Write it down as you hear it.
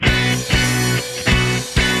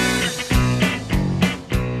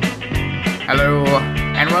Hello,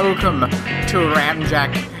 and welcome to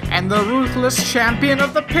Ramjack and the ruthless champion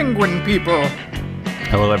of the penguin people.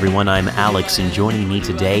 Hello everyone, I'm Alex, and joining me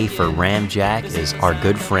today for Ramjack is our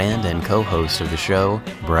good friend and co-host of the show,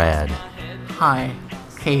 Brad. Hi.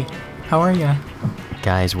 Hey, how are ya?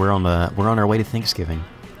 Guys, we're on our way to Thanksgiving.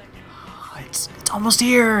 It's almost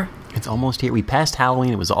here. It's almost here. We passed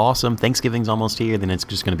Halloween, it was awesome. Thanksgiving's almost here, then it's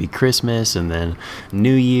just going to be Christmas, and then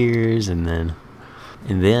New Year's, and then,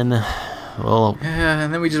 well... Yeah,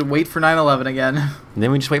 and then we just wait for 9/11 again. And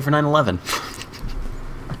then we just wait for 9/11.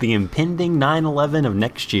 The impending 9/11 of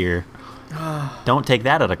next year. Don't take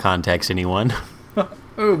that out of context, anyone.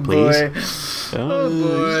 Oh Please. boy. Oh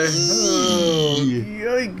boy. Oh,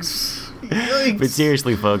 yikes. Yikes. But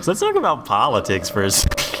seriously, folks, let's talk about politics for a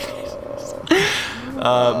second.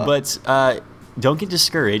 But don't get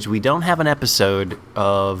discouraged. We don't have an episode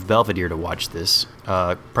of Belvedere to watch this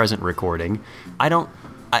present recording.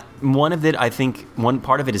 One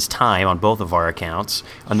part of it is time on both of our accounts.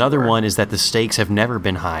 Another one is that the stakes have never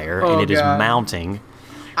been higher, and it is mounting.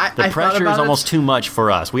 The pressure is almost too much for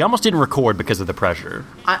us. We almost didn't record because of the pressure.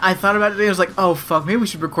 I thought about it today. I was like, oh, fuck, maybe we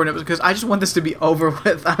should record it because I just want this to be over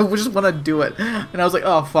with. I just want to do it. And I was like,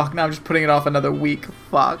 oh, fuck, now I'm just putting it off another week.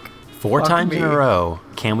 Fuck. 4 times in a row.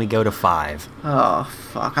 Can we go to 5? Oh,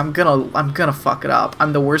 fuck. I'm gonna fuck it up.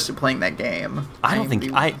 I'm the worst at playing that game.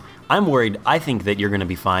 I'm worried. I think that you're going to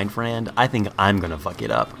be fine, friend. I think I'm going to fuck it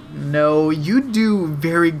up. No, you do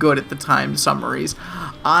very good at the timed summaries.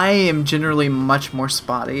 I am generally much more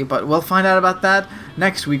spotty, but we'll find out about that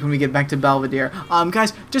next week when we get back to Belvedere.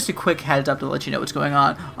 Guys, just a quick heads up to let you know what's going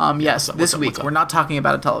on. This week, we're not talking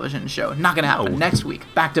about a television show. Not going to happen. No. Next week,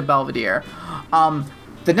 back to Belvedere.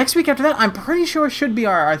 The next week after that, I'm pretty sure should be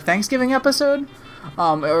our Thanksgiving episode.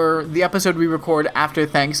 Or the episode we record after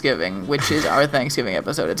Thanksgiving, which is our Thanksgiving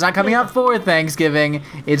episode. It's not coming out for Thanksgiving,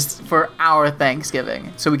 it's for our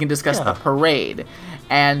Thanksgiving, so we can discuss the parade,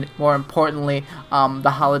 and more importantly,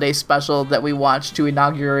 the holiday special that we watched to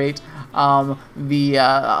inaugurate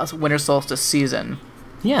the winter solstice season.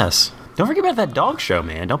 Yes. Don't forget about that dog show,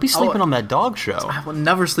 man. Don't be sleeping on that dog show. I will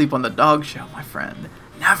never sleep on the dog show, my friend.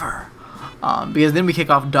 Never. Because then we kick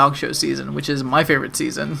off dog show season, which is my favorite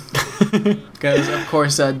season. Because, of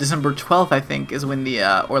course, December 12th, I think, is when the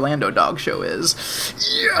Orlando dog show is.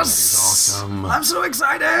 Yes! Awesome. I'm so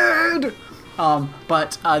excited!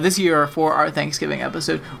 But this year, for our Thanksgiving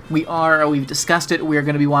episode, we've discussed it, we're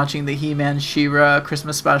going to be watching the He-Man She-Ra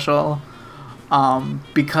Christmas special,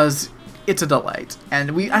 because it's a delight. And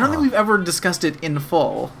I don't think we've ever discussed it in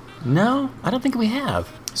full. No, I don't think we have.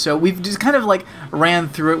 So we've just kind of ran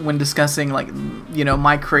through it when discussing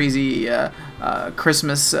my crazy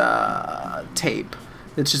Christmas tape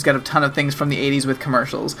that's just got a ton of things from the 80s with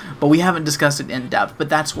commercials, but we haven't discussed it in depth, but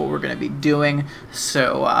that's what we're going to be doing,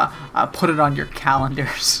 so put it on your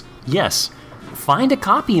calendars. Yes. Find a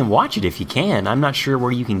copy and watch it if you can. I'm not sure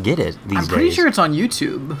where you can get it these days. I'm pretty sure it's on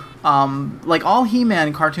YouTube. All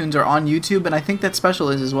He-Man cartoons are on YouTube, and I think that special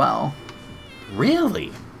is as well.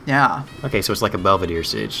 Really? Yeah. Okay, so it's like a Belvedere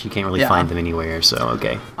sitch. You can't really find them anywhere, so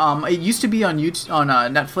okay. It used to be on YouTube, on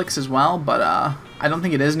Netflix as well, but I don't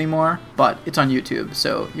think it is anymore. But it's on YouTube,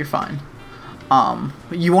 so you're fine.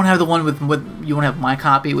 You won't have the one you won't have my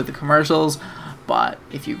copy with the commercials, but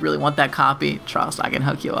if you really want that copy, trust I can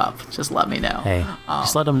hook you up. Just let me know. Hey,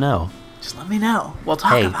 just let them know. Just let me know. We'll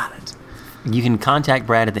talk about it. You can contact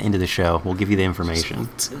Brad at the end of the show. We'll give you the information.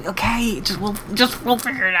 Okay, we'll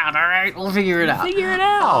figure it out, all right? We'll figure it out. Figure it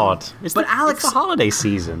out. It's the holiday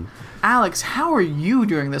season. Alex, how are you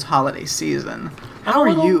during this holiday season? How are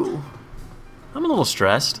you? I'm a little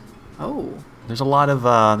stressed. Oh. There's a lot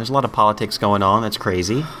of politics going on. That's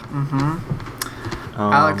crazy. Mm-hmm.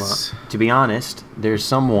 Alex, to be honest, there's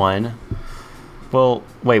someone. Well,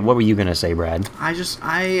 wait. What were you gonna say, Brad?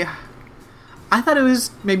 I thought it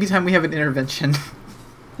was maybe time we have an intervention.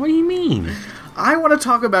 What do you mean? I want to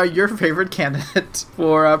talk about your favorite candidate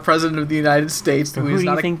for President of the United States. Who do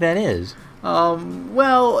you think that is?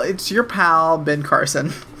 Well, it's your pal, Ben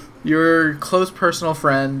Carson. Your close personal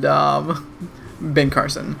friend, Ben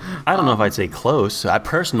Carson. I don't know if I'd say close. A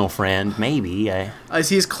personal friend, maybe. I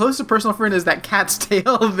see his close to personal friend is that cat's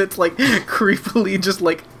tail that's creepily just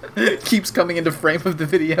keeps coming into frame of the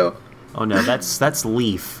video. Oh no, that's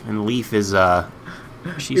Leaf, and Leaf is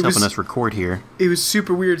she's helping us record here. It was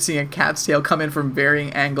super weird seeing a cat's tail come in from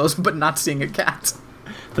varying angles, but not seeing a cat.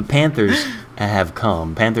 The Panthers have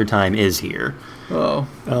come. Panther time is here. Oh.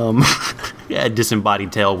 Yeah, a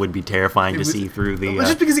disembodied tail would be terrifying to see through the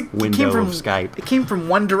just because it window came from of Skype. It came from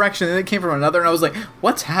one direction, and then it came from another, and I was like,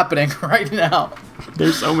 what's happening right now?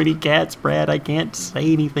 There's so many cats, Brad, I can't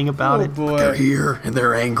say anything about it. Boy. They're here, and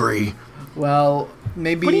they're angry. Well,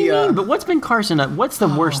 maybe. What do you mean? But what's Ben Carson? What's the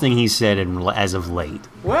worst thing he's said as of late?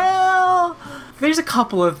 Well, there's a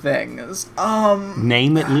couple of things.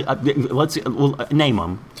 Name it. Name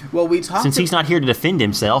them. Well, we talked. Since he's not here to defend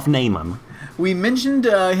himself, name them. We mentioned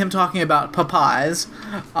him talking about Popeyes.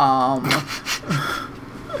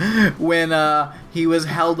 When he was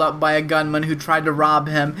held up by a gunman who tried to rob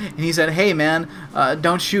him, and he said, "Hey, man,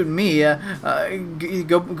 don't shoot me.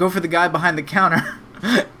 Go for the guy behind the counter."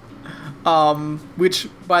 Which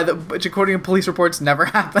according to police reports never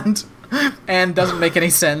happened, and doesn't make any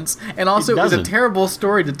sense. And also, it was a terrible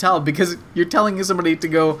story to tell because you're telling somebody to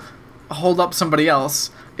go hold up somebody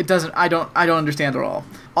else. It doesn't. I don't understand at all.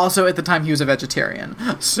 Also, at the time, he was a vegetarian,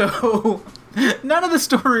 so none of the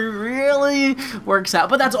story really works out.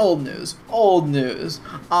 But that's old news. Old news.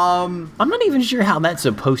 I'm not even sure how that's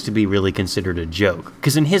supposed to be really considered a joke,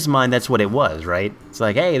 because in his mind, that's what it was, right? It's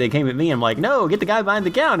like, hey, they came at me. I'm like, no, get the guy behind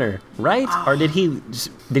the counter, right? Or did he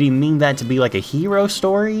mean that to be like a hero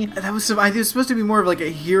story? That was. I think it was supposed to be more of like a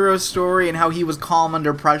hero story and how he was calm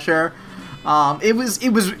under pressure. It was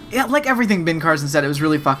like everything Ben Carson said. It was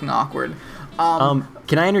really fucking awkward.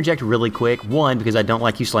 Can I interject really quick? One, because I don't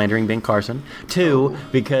like you slandering Ben Carson. Two,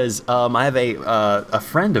 because I have a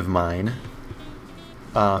friend of mine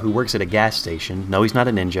who works at a gas station. No, he's not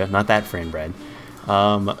a ninja, not that friend, Brad.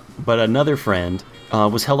 But another friend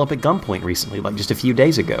was held up at gunpoint recently, like just a few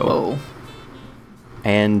days ago. Whoa.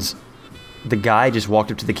 And the guy just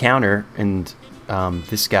walked up to the counter, and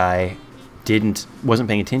this guy wasn't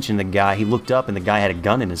paying attention. He looked up, and the guy had a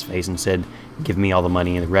gun in his face and said, "Give me all the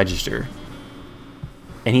money in the register."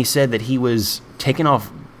 And he said that he was taken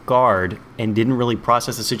off guard and didn't really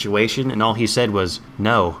process the situation, and all he said was,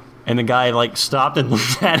 "No." And the guy, stopped and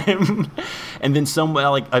looked at him. And then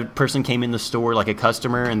a person came in the store, like a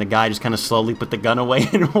customer, and the guy just kind of slowly put the gun away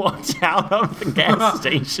and walked out of the gas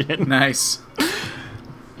station. Nice.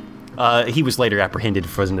 He was later apprehended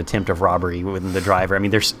for an attempt of robbery with the driver. I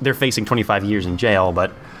mean, they're facing 25 years in jail,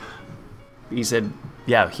 but he said,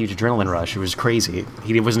 yeah, huge adrenaline rush. It was crazy.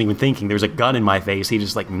 He wasn't even thinking. There was a gun in my face. He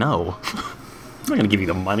just no. I'm not going to give you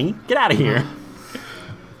the money. Get out of here.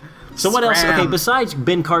 So what else? Okay, besides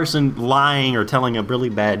Ben Carson lying or telling a really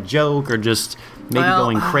bad joke or just maybe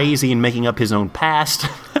going crazy and making up his own past,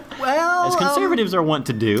 as conservatives are wont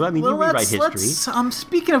to do. I mean, you rewrite history.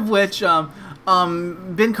 Speaking of which,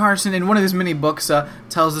 Ben Carson, in one of his many books,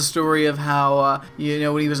 tells the story of how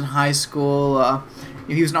when he was in high school,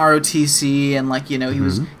 he was in ROTC, and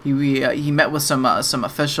he met with some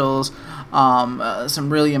officials, some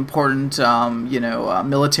really important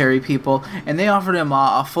military people, and they offered him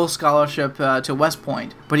a full scholarship to West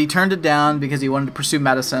Point, but he turned it down because he wanted to pursue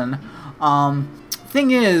medicine.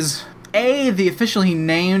 Thing is, the official he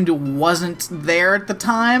named wasn't there at the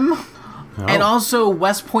time. Oh. And also,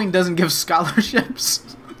 West Point doesn't give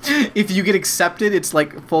scholarships. If you get accepted, it's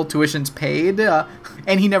full tuition's paid,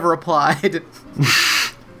 and he never applied.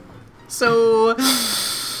 So,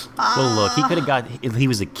 well, look, he could have got. If he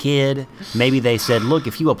was a kid, maybe they said, "Look,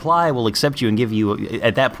 if you apply, we'll accept you and give you."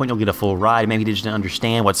 At that point, you'll get a full ride. Maybe he just didn't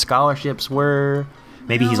understand what scholarships were.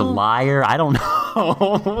 Maybe he's a liar. I don't know.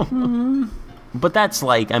 Mm-hmm. But that's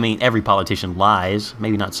every politician lies.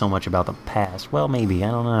 Maybe not so much about the past. Well, maybe,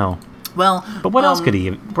 I don't know. Well, but what else could he?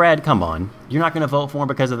 Brad, come on! You're not going to vote for him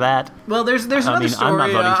because of that. Well, there's another story. I'm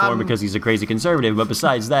not voting for him because he's a crazy conservative. But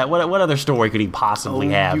besides that, what other story could he possibly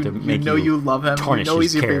have to make you love him? Tarnish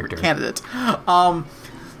he's his your character. Favorite candidate.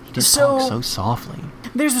 He just talks so softly.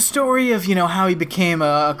 There's a story of how he became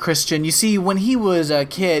a Christian. You see, when he was a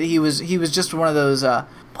kid, he was just one of those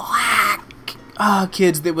black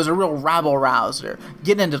kids that was a real rabble rouser,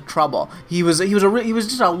 getting into trouble. He was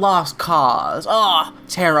just a lost cause. Oh,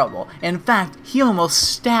 terrible. In fact, he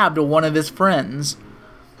almost stabbed one of his friends.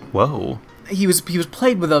 Whoa. He was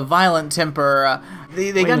plagued with a violent temper.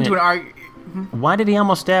 They got into an argument. Why did he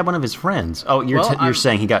almost stab one of his friends? Oh, you're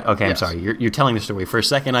saying he got... Okay, yes. I'm sorry. You're telling the story. For a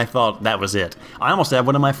second, I thought that was it. I almost stabbed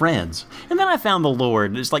one of my friends. And then I found the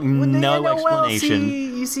Lord. There's no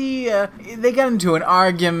explanation. You see, they got into an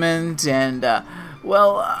argument, and,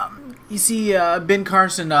 Ben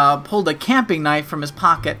Carson pulled a camping knife from his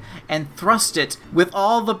pocket and thrust it with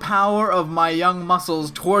all the power of my young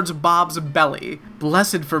muscles towards Bob's belly.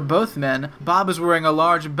 Blessed for both men, Bob is wearing a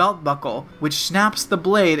large belt buckle, which snaps the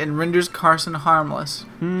blade and renders Carson harmless.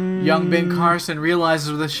 Young Ben Carson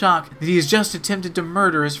realizes with a shock that he has just attempted to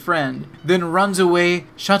murder his friend, then runs away,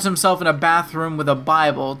 shuts himself in a bathroom with a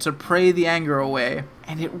Bible to pray the anger away.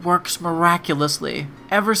 And it works miraculously.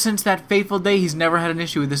 Ever since that fateful day, he's never had an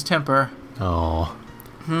issue with his temper. Oh.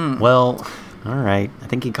 Well, all right. I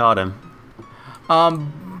think he caught him.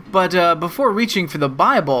 But before reaching for the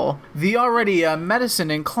Bible, the already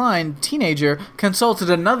medicine-inclined teenager consulted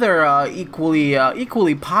another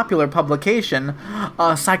equally popular publication,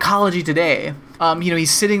 Psychology Today.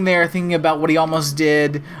 He's sitting there thinking about what he almost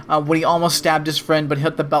did, when he almost stabbed his friend but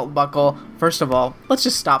hit the belt buckle. First of all, let's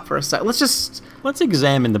just stop for a sec. Let's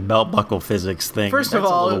examine the belt buckle physics thing. First That's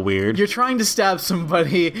of all, a little weird. You're trying to stab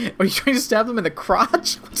somebody. Are you trying to stab them in the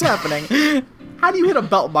crotch? What's happening? How do you hit a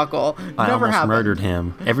belt buckle? I almost murdered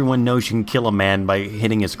him. Everyone knows you can kill a man by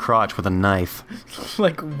hitting his crotch with a knife.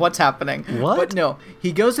 Like, what's happening? What? But no,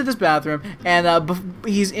 he goes to this bathroom, and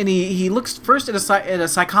he looks first at a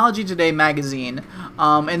Psychology Today magazine,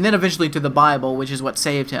 and then eventually to the Bible, which is what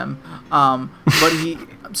saved him. But he...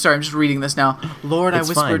 Sorry, I'm just reading this now. Lord, It's I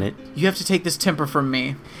whispered, fine. You have to take this temper from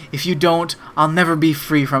me. If you don't, I'll never be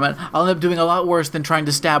free from it. I'll end up doing a lot worse than trying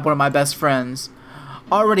to stab one of my best friends.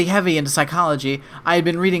 Already heavy into psychology, I had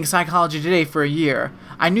been reading Psychology Today for a year.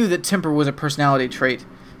 I knew that temper was a personality trait.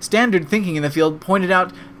 Standard thinking in the field pointed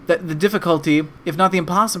out that the difficulty, if not the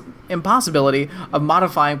impossibility, of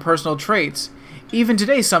modifying personal traits. Even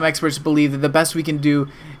today, some experts believe that the best we can do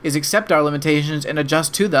is accept our limitations and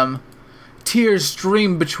adjust to them. Tears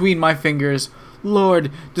streamed between my fingers.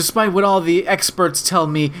 Lord, despite what all the experts tell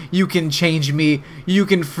me, you can change me. You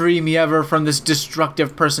can free me ever from this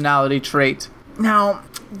destructive personality trait. Now,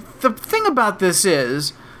 the thing about this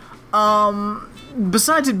is,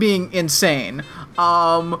 besides it being insane,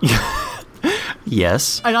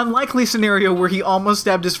 Yes. an unlikely scenario where he almost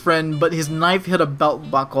stabbed his friend, but his knife hit a belt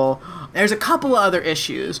buckle. There's a couple of other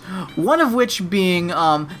issues. One of which being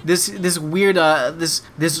this weird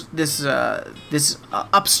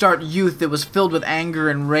upstart youth that was filled with anger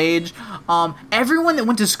and rage. Everyone that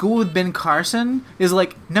went to school with Ben Carson is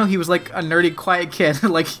like, no, he was like a nerdy, quiet kid.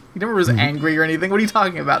 Like, he never was angry or anything. What are you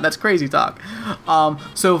talking about? That's crazy talk.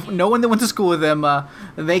 So no one that went to school with him,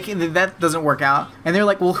 that doesn't work out. And they're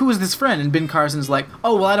like, well, who is this friend? And Ben Carson's like,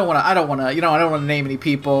 oh, well, I don't want to name any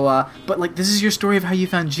people. But like, this is your story of how you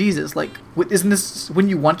found Jesus. Like, isn't this when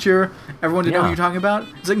you want everyone to know who you're talking about?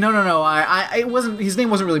 It's like, no. It wasn't. His name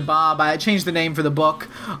wasn't really Bob. I changed the name for the book.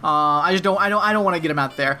 I don't want to get him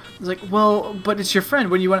out there. It's like, well, but it's your friend.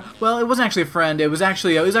 When you want? Well, it wasn't actually a friend. It was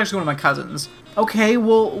actually one of my cousins. Okay,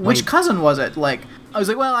 well, which cousin was it? Like, I was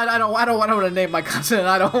like, well, I don't want to name my cousin.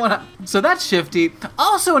 I don't want to. So that's shifty.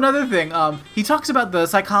 Also, another thing. He talks about the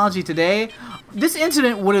Psychology Today. This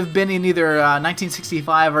incident would have been in either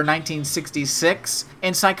 1965 or 1966,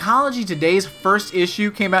 and Psychology Today's first issue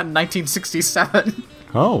came out in 1967.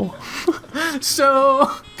 Oh. So,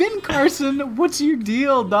 Ben Carson, what's your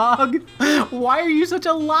deal, dog? Why are you such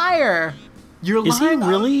a liar? You're Is he lying.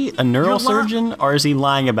 really a neurosurgeon, or is he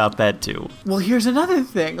lying about that too? Well, here's another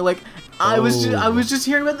thing. Like, I was just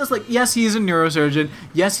hearing about this. Like, yes, he's a neurosurgeon.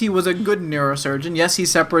 Yes, he was a good neurosurgeon. Yes, he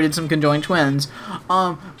separated some conjoined twins.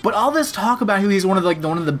 But all this talk about who he's one of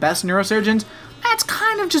the best neurosurgeons, that's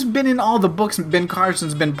kind of just been in all the books Ben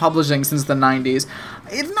Carson's been publishing since the 90s.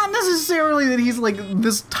 It's not necessarily that he's like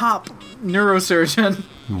this top neurosurgeon.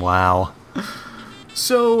 Wow.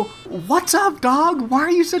 So, what's up, dog? Why are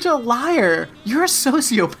you such a liar? You're a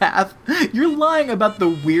sociopath. You're lying about the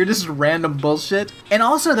weirdest random bullshit. And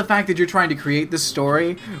also the fact that you're trying to create this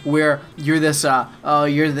story where you're this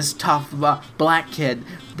tough black kid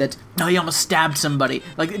that, he almost stabbed somebody.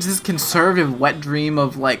 Like, it's this conservative wet dream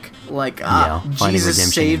of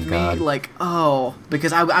Jesus saved me. Like,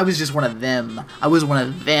 because I was just one of them. I was one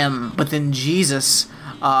of them. But then Jesus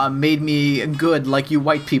made me good like you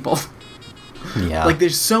white people. Yeah. Like,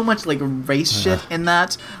 there's so much, like, race shit in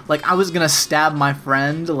that. Like, I was gonna stab my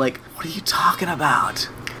friend. Like, what are you talking about?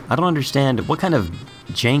 I don't understand. What kind of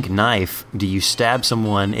jank knife do you stab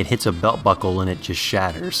someone, it hits a belt buckle, and it just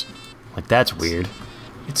shatters? Like, that's weird.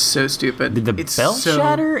 It's so stupid. Did the belt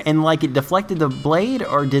shatter and, like, it deflected the blade,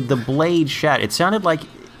 or did the blade shatter? It sounded like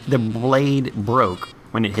the blade broke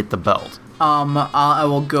when it hit the belt. I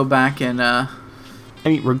will go back and, I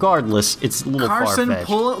mean, regardless, it's a little far-fetched.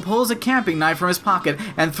 Carson pulls a camping knife from his pocket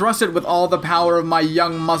and thrusts it with all the power of my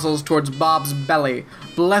young muscles towards Bob's belly.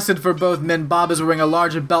 Blessed for both men, Bob is wearing a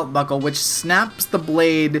large belt buckle, which snaps the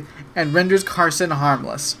blade and renders Carson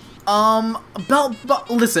harmless.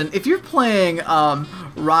 Listen, if you're playing,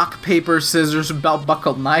 rock, paper, scissors, belt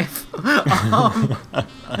buckle, knife,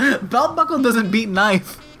 belt buckle doesn't beat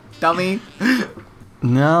knife, dummy.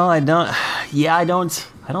 No, I don't. Yeah, I don't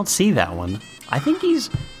see that one. I think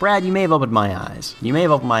Brad, you may have opened my eyes. You may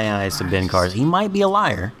have opened my eyes to Ben Carson. He might be a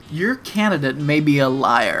liar. Your candidate may be a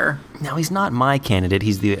liar. No, he's not my candidate.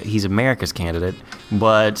 He's America's candidate.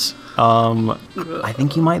 But I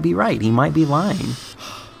think you might be right. He might be lying.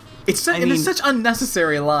 It's such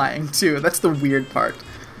unnecessary lying too. That's the weird part.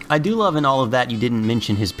 I do love in all of that you didn't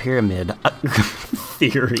mention his pyramid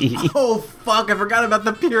theory. Oh, fuck, I forgot about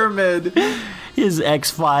the pyramid. His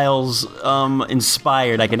X-Files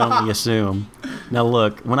inspired, I can only assume. Now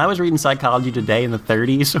look, when I was reading Psychology Today in the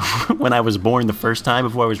 30s, when I was born the first time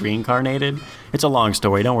before I was reincarnated, it's a long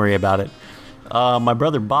story, don't worry about it. My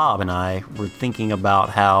brother Bob and I were thinking about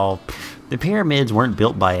how the pyramids weren't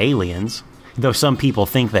built by aliens, though some people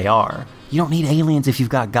think they are. You don't need aliens if you've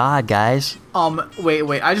got God, guys.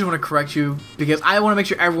 Wait, I just want to correct you because I want to make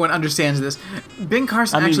sure everyone understands this. Ben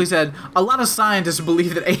Carson actually said a lot of scientists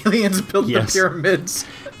believe that aliens built the pyramids.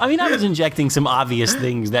 I mean, I was injecting some obvious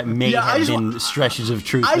things that may have been stretches of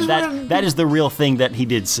truth, but that is the real thing that he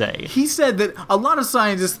did say. He said that a lot of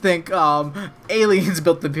scientists think aliens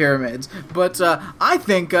built the pyramids, but I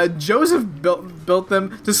think Joseph built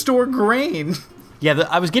them to store grain. Yeah,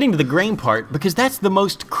 I was getting to the grain part because that's the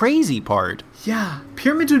most crazy part. Yeah,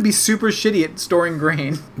 pyramids would be super shitty at storing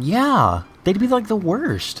grain. Yeah, they'd be like the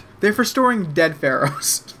worst. They're for storing dead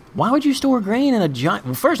pharaohs. Why would you store grain in a giant...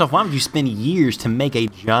 Well, first off, why would you spend years to make a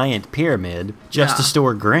giant pyramid just to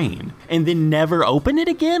store grain? And then never open it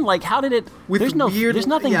again? Like, how did it... There's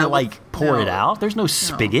nothing to, pour it out. There's no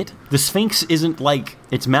spigot. The Sphinx isn't like...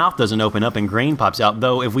 Its mouth doesn't open up and grain pops out.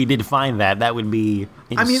 Though, if we did find that would be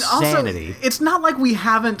insanity. I mean, also, it's not like we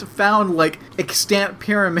haven't found, extant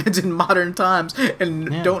pyramids in modern times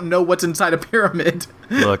and don't know what's inside a pyramid.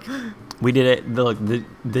 Look... We did it. Look, the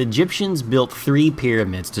Egyptians built 3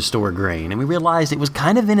 pyramids to store grain, and we realized it was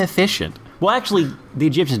kind of inefficient. Well, actually, the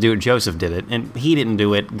Egyptians do it. Joseph did it, and he didn't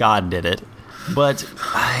do it. God did it. But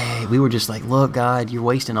we were just like, look, God, you're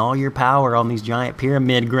wasting all your power on these giant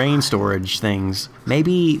pyramid grain storage things.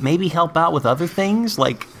 Maybe help out with other things,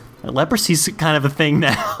 like leprosy's kind of a thing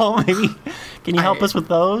now. Maybe can you help us with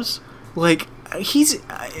those?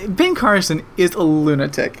 Ben Carson is a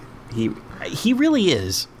lunatic. He really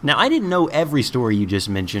is. Now, I didn't know every story you just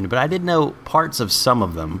mentioned, but I did know parts of some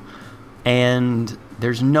of them. And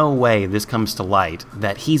there's no way this comes to light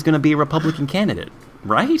that he's going to be a Republican candidate,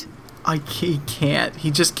 right? He can't. He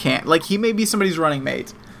just can't. He may be somebody's running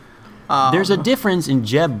mate. There's a difference in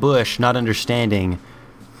Jeb Bush not understanding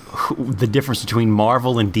the difference between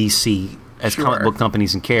Marvel and DC as comic book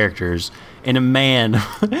companies and characters, and a man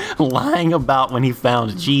lying about when he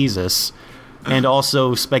found Jesus... And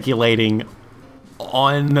also speculating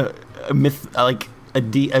on a myth, a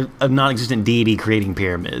non-existent deity creating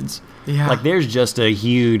pyramids. Yeah. There's just a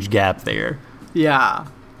huge gap there. Yeah,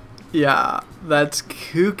 that's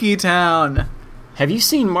kooky town. Have you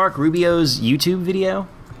seen Mark Rubio's YouTube video?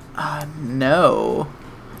 No.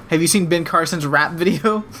 Have you seen Ben Carson's rap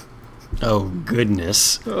video? Oh,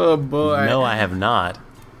 goodness. Oh, boy. No, I have not.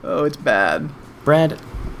 Oh, it's bad. Brad?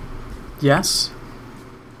 Yes?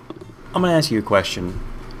 I'm going to ask you a question.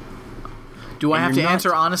 Do I have to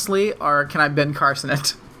answer honestly, or can I Ben Carson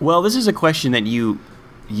it? Well, this is a question that you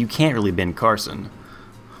can't really Ben Carson.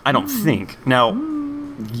 I don't think. Now,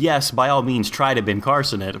 yes, by all means, try to Ben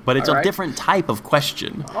Carson it, but it's a different type of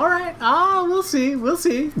question. All right. We'll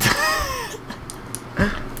see.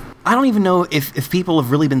 I don't even know if people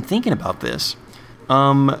have really been thinking about this.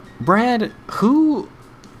 Brad, who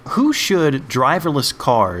should driverless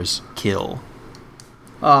cars kill?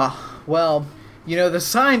 Well, the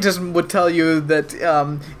scientists would tell you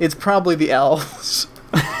that it's probably the elves.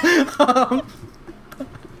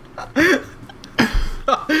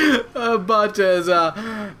 But as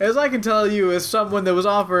I can tell you, as someone that was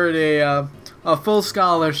offered a full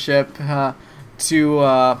scholarship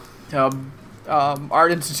to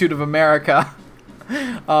Art Institute of America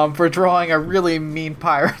for drawing a really mean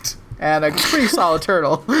pirate and a pretty solid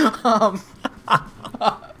turtle.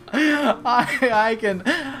 I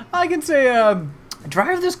can say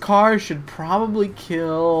driver this car should probably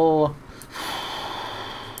kill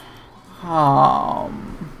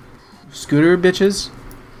scooter bitches.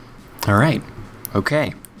 All right.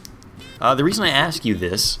 Okay. The reason I ask you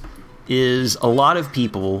this is a lot of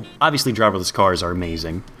people, obviously driverless cars are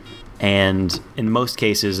amazing, and in most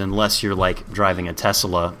cases, unless you're driving a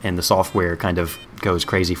Tesla and the software kind of goes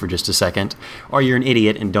crazy for just a second, or you're an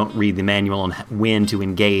idiot and don't read the manual on when to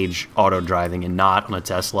engage auto driving and not on a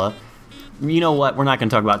Tesla, you know what, we're not going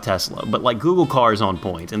to talk about Tesla, but Google car is on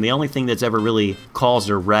point, and the only thing that's ever really caused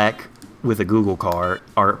a wreck with a Google car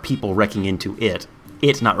are people wrecking into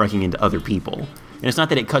it's not wrecking into other people. And it's not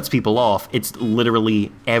that it cuts people off, it's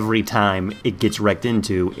literally every time it gets wrecked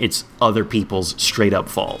into, it's other people's straight up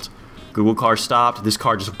fault. Google car stopped, this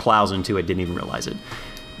car just plows into it, didn't even realize it.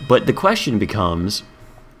 But the question becomes,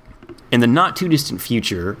 in the not too distant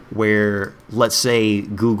future, where let's say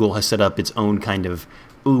Google has set up its own kind of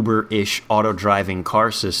Uber-ish auto-driving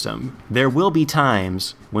car system, there will be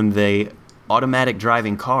times when the automatic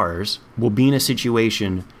driving cars will be in a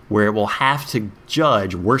situation where it will have to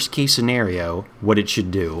judge, worst case scenario, what it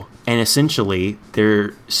should do. And essentially,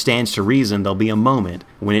 there stands to reason there'll be a moment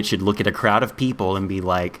when it should look at a crowd of people and be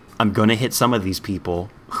like, I'm gonna hit some of these people,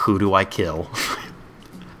 who do I kill?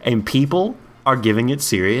 And people are giving it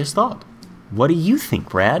serious thought. What do you think,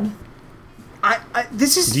 Brad?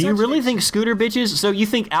 Do you really think scooter bitches? So you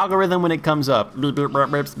think algorithm when it comes up, beep, beep,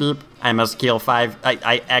 beep, beep, beep, I must kill 5,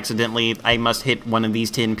 I must hit one of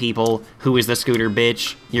these 10 people. Who is the scooter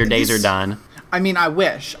bitch? Your days are done. I mean, I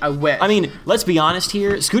wish. I mean, let's be honest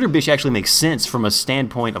here. Scooter bitch actually makes sense from a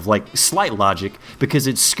standpoint of like slight logic because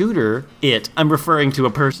it's scooter it. I'm referring to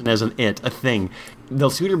a person as an it, a thing. The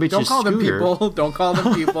scooter bitch Don't is call scooter. them people. Don't call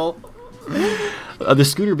them people. The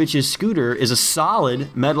scooter bitch's scooter is a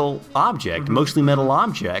solid metal object, mostly metal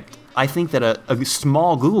object. I think that a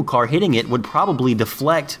small Google car hitting it would probably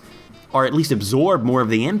deflect or at least absorb more of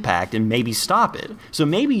the impact and maybe stop it. So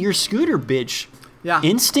maybe your scooter bitch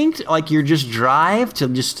instinct, like your just drive to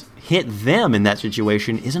just hit them in that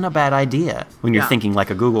situation, isn't a bad idea when you're thinking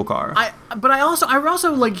like a Google car. But I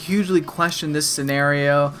also like hugely question this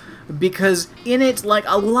scenario because in it, like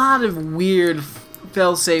a lot of weird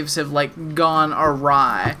fail-safes have like gone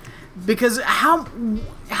awry. Because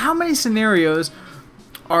how many scenarios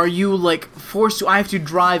are you like forced to? I have to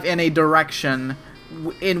drive in a direction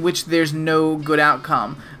in which there's no good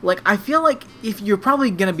outcome. Like I feel like if you're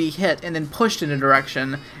probably gonna be hit and then pushed in a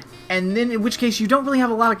direction, and then in which case you don't really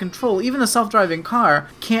have a lot of control. Even a self-driving car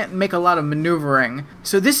can't make a lot of maneuvering.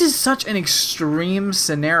 So this is such an extreme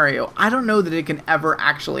scenario. I don't know that it can ever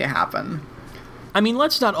actually happen. I mean,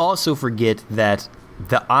 let's not also forget that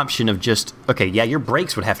the option of just, okay, yeah, your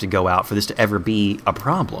brakes would have to go out for this to ever be a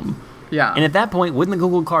problem. Yeah. And at that point, wouldn't the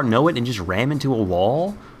Google car know it and just ram into a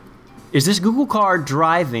wall? Is this Google car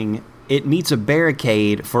driving, it meets a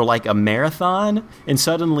barricade for like a marathon, and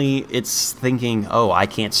suddenly it's thinking, oh, I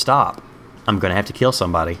can't stop. I'm going to have to kill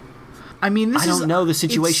somebody. I mean, I don't know the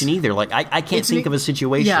situation either. Like, I can't think of a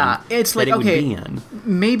situation it's that like, it would be in.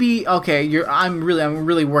 Maybe, okay, I'm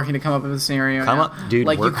really working to come up with a scenario now. Dude,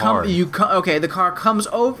 like work hard. Okay, the car comes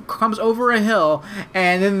over a hill,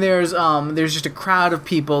 and then there's just a crowd of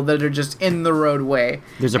people that are just in the roadway.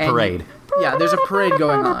 There's a parade. Yeah, there's a parade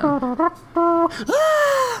going on.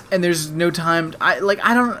 And there's no time.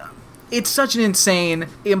 It's such an insane,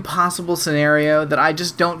 impossible scenario that I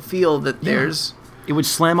just don't feel that there's... It would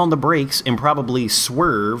slam on the brakes and probably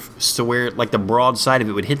swerve so where like the broad side of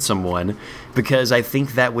it would hit someone, because I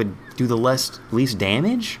think that would do the least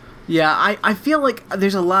damage. Yeah, I feel like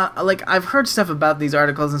there's a lot, like I've heard stuff about these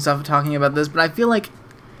articles and stuff talking about this, but I feel like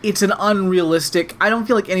it's an unrealistic, I don't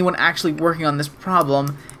feel like anyone actually working on this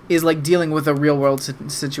problem is like dealing with a real world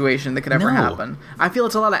situation that could ever happen. I feel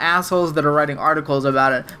it's a lot of assholes that are writing articles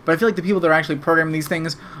about it, but I feel like the people that are actually programming these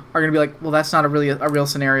things are going to be like, well, that's not a real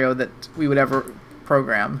scenario that we would ever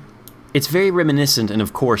program. It's very reminiscent, and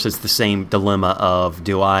of course it's the same dilemma of,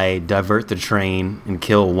 do I divert the train and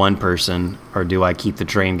kill one person, or do I keep the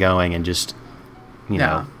train going and just, you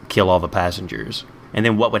know, kill all the passengers? And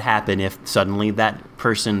then what would happen if suddenly that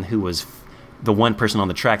person who was the one person on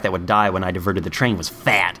the track that would die when I diverted the train was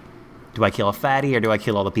fat? Do I kill a fatty, or do I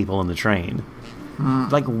kill all the people in the train?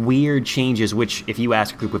 Like weird changes, which if you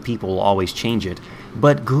ask a group of people will always change it.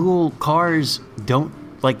 But Google cars don't,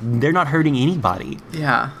 like, they're not hurting anybody.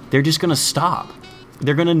 Yeah. They're just going to stop.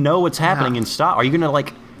 They're going to know what's happening and stop. Are you going to,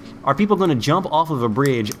 like, are people going to jump off of a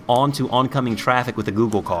bridge onto oncoming traffic with a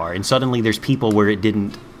Google car, and suddenly there's people where it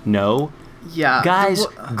didn't know? Yeah. Guys,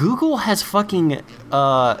 Google has fucking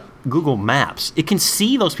Google Maps. It can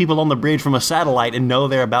see those people on the bridge from a satellite and know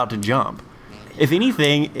they're about to jump. If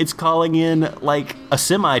anything, it's calling in, like, a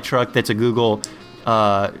semi-truck that's a Google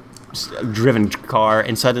driven car,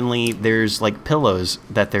 and suddenly there's like pillows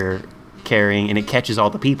that they're carrying, and it catches all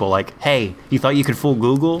the people like, hey, you thought you could fool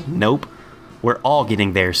Google? Nope, we're all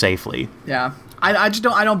getting there safely. Yeah, I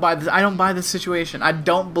don't buy this. I don't buy this situation. I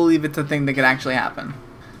don't believe it's a thing that could actually happen.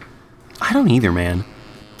 I don't either, man.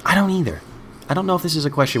 I don't either. I don't know if this is a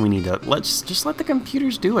question we need to, let's just let the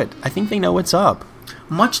computers do it. I think they know what's up.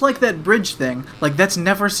 Much like that bridge thing, like that's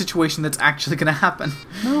never a situation that's actually going to happen.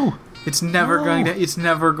 No. It's never going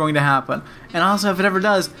to happen. And also, if it ever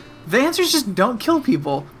does, the answer is just don't kill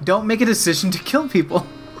people. Don't make a decision to kill people.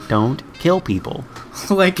 Don't kill people.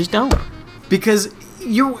 Like, just don't. Because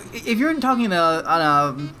if you're talking on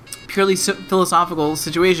a purely philosophical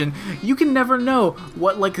situation, you can never know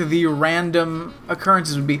what like the random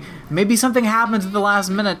occurrences would be. Maybe something happens at the last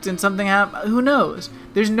minute and something who knows?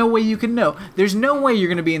 There's no way you can know. There's no way you're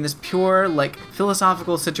going to be in this pure like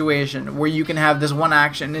philosophical situation where you can have this one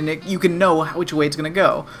action and you can know which way it's going to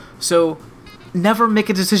go. So never make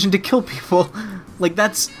a decision to kill people. Like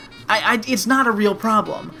that's it's not a real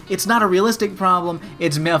problem. It's not a realistic problem.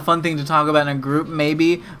 It's a fun thing to talk about in a group,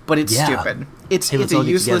 maybe, but it's stupid. It's a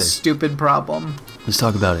useless, stupid problem. Let's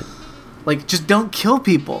talk about it. Like, just don't kill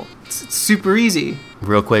people. It's super easy.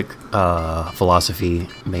 Real quick, philosophy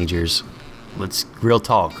majors. Let's real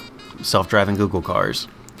talk. Self-driving Google cars.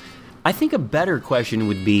 I think a better question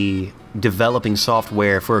would be developing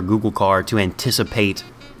software for a Google car to anticipate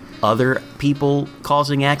other people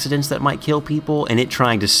causing accidents that might kill people, and it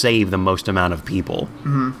trying to save the most amount of people.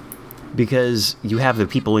 Mm-hmm. Because you have the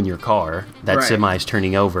people in your car, that semi is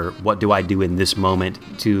turning over. What do I do in this moment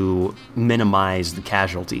to minimize the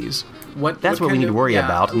casualties? That's what we need to worry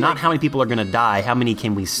about. Not how many people are going to die. How many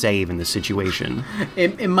can we save in the situation?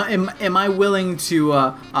 Am I willing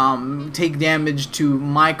to take damage to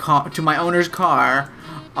my car, to my owner's car,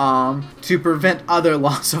 to prevent other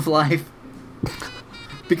loss of life?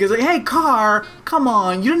 Because, like, hey, car, come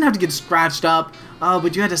on, you didn't have to get scratched up. Oh,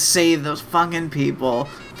 but you had to save those fucking people.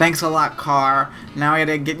 Thanks a lot, car. Now I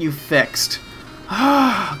gotta get you fixed.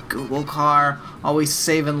 Google car, always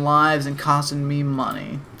saving lives and costing me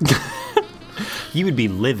money. You would be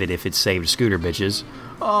livid if it saved scooter bitches.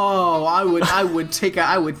 Oh, I would take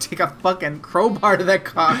a fucking crowbar to that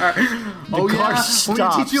car. The car stops. Want me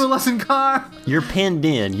to teach you a lesson, car? You're pinned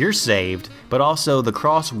in. You're saved, but also the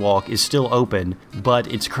crosswalk is still open, but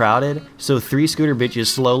it's crowded. So 3 scooter bitches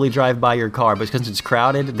slowly drive by your car, but because it's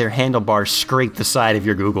crowded, their handlebars scrape the side of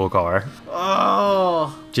your Google car.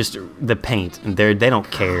 Oh. Just the paint. And they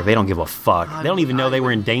don't care. They don't give a fuck. They don't even know they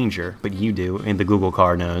were in danger, but you do, and the Google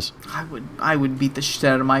car knows. I would beat the shit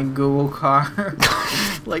out of my Google car.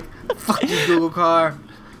 Like, fuck you, Google car.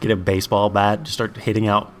 Get a baseball bat, just start hitting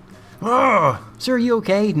out. Sir, are you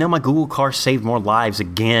okay? No, my Google car saved more lives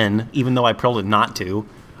again, even though I told it not to.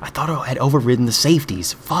 I thought I had overridden the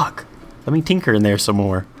safeties. Fuck. Let me tinker in there some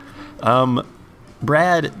more.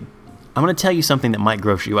 Brad, I'm going to tell you something that might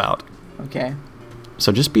gross you out. Okay.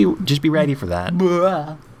 So just be ready for that.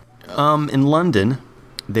 In London,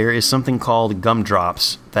 there is something called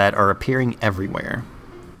gumdrops that are appearing everywhere.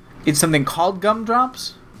 It's something called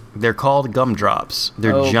gumdrops? They're called gumdrops.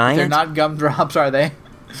 They're giant. They're not gumdrops, are they?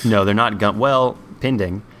 No, they're not well,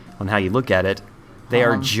 pending on how you look at it. They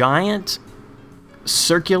are giant,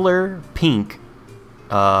 circular, pink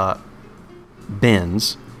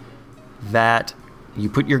bins that you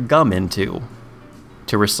put your gum into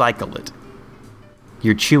to recycle it.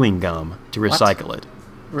 Your chewing gum to recycle it.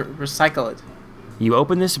 Recycle it. You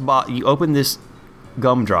open this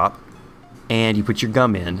gumdrop, and you put your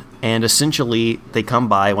gum in, and essentially they come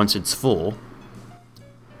by once it's full,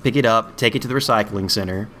 pick it up, take it to the recycling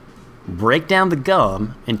center, break down the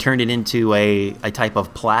gum, and turn it into a type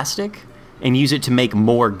of plastic, and use it to make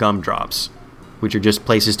more gumdrops, which are just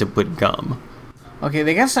places to put gum. Okay,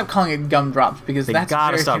 they gotta stop calling it gumdrops because that's very confusing. They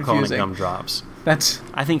gotta stop calling it gumdrops.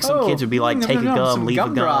 I think some kids would be like, take a gum, leave a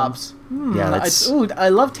gum. Drops. Yeah, that's... I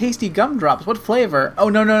love tasty gumdrops. What flavor? Oh,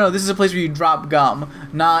 no. This is a place where you drop gum,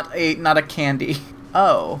 not a candy.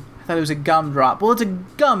 Oh, I thought it was a gumdrop. Well, it's a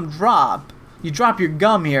gumdrop. You drop your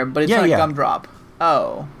gum here, but it's not a gumdrop.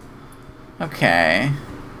 Oh. Okay.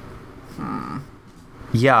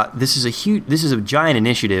 Yeah, this is a giant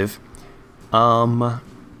initiative. For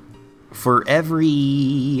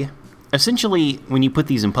every... Essentially, when you put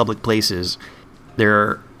these in public places,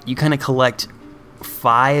 you kind of collect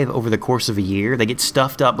 5 over the course of a year. They get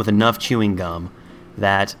stuffed up with enough chewing gum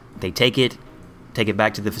that they take it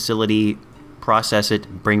back to the facility, process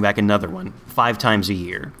it, bring back another one 5 times a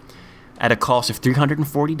year at a cost of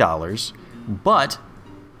 $340. But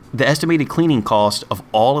the estimated cleaning cost of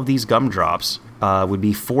all of these gumdrops would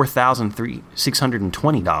be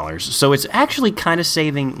 $4,620. So it's actually kind of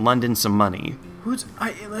saving London some money. Who's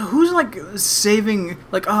like saving,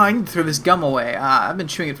 like, oh, I need to throw this gum away. I've been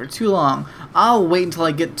chewing it for too long. I'll wait until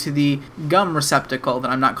I get to the gum receptacle that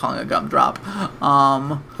I'm not calling a gumdrop.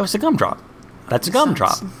 It's a gumdrop. That's a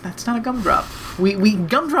gumdrop. That's not a gumdrop. We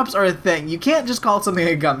gumdrops are a thing. You can't just call something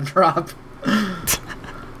a gumdrop.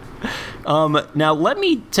 Now let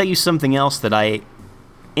me tell you something else that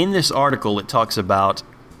in this article it talks about.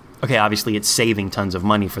 Okay, obviously it's saving tons of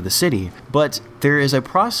money for the city, but there is a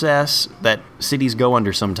process that cities go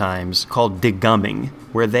under sometimes called degumming,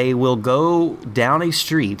 where they will go down a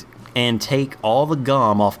street and take all the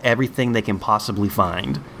gum off everything they can possibly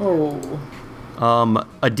find. Oh.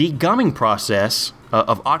 A degumming process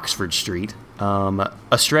of Oxford Street,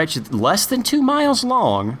 a stretch less than 2 miles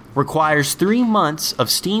long, requires 3 months of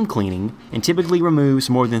steam cleaning and typically removes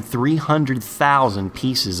more than 300,000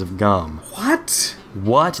 pieces of gum. What?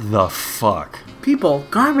 What the fuck? People,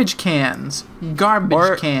 garbage cans.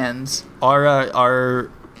 Garbage cans. I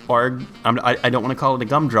don't want to call it a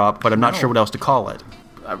gumdrop, but I'm not sure what else to call it.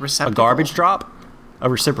 A receptacle. A garbage drop? A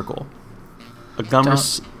reciprocal. A gum...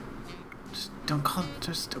 Don't call it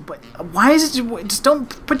just. Why is it? Just don't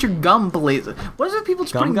put your gum places. What is it? People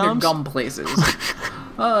just putting their gum places?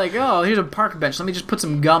 Here's a park bench. Let me just put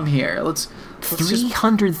some gum here. Let's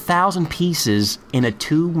 300,000 pieces in a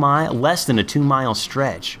less than a 2 mile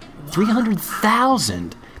stretch.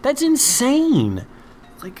 300,000. That's insane.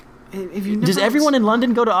 Like, if you does everyone in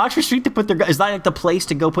London go to Oxford Street to put their? Is that like the place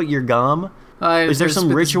to go put your gum? Is there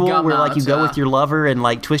some ritual where like you go with your lover and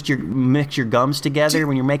like mix your gums together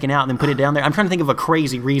when you're making out and then put it down there? I'm trying to think of a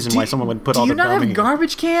crazy reason why someone would put all their gum in. Do you not have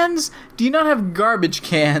garbage cans? Do you not have garbage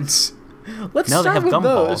cans? Let's start they have with gum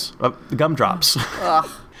those. balls, gum drops.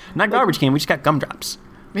 Not garbage can. We just got gum drops.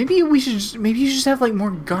 Maybe you should just have like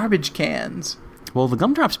more garbage cans. Well, the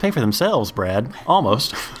gumdrops pay for themselves, Brad.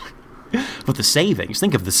 Almost. But the savings.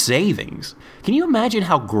 Think of the savings. Can you imagine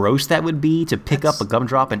how gross that would be to pick up a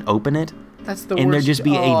gumdrop and open it? That's the worst. And there'd just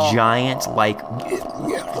be a giant,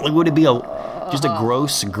 would it be just a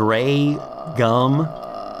gross gray gum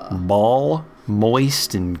ball,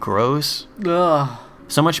 moist and gross? Ugh.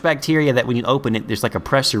 So much bacteria that when you open it, there's like a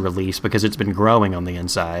pressure release because it's been growing on the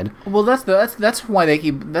inside. Well, that's why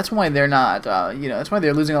that's why they're not, that's why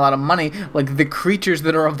they're losing a lot of money. Like, the creatures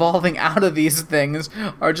that are evolving out of these things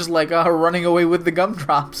are just like running away with the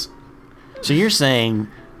gumdrops. So you're saying,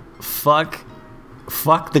 fuck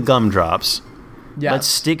the gumdrops. Yeah. Let's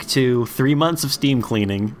stick to 3 months of steam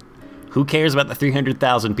cleaning. Who cares about the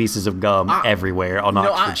 300,000 pieces of gum everywhere on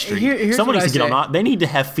Oxford Street? Someone needs to get on. They need to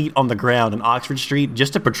have feet on the ground on Oxford Street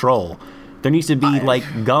just to patrol. There needs to be like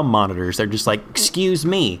gum monitors. They're just like, excuse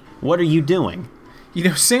me, what are you doing?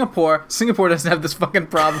 Singapore doesn't have this fucking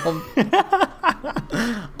problem.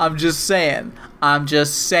 I'm just saying. Got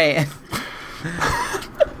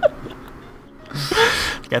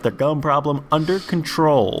their gum problem under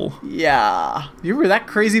control. Yeah. You remember that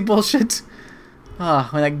crazy bullshit?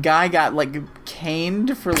 When that guy got, like,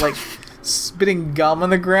 caned for, like, spitting gum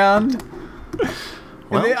on the ground.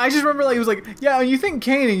 Well, I just remember, like, he was like, yeah, you think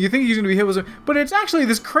caning, you think he's going to be hit with something, but it's actually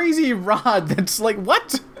this crazy rod that's like,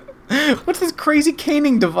 what? What's this crazy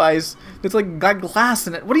caning device that's, like, got glass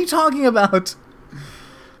in it? What are you talking about?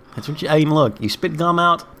 That's what look, you spit gum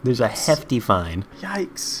out, there's a hefty fine.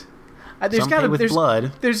 Yikes.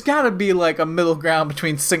 Blood. There's gotta be like a middle ground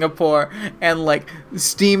between Singapore and like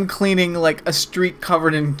steam cleaning like a street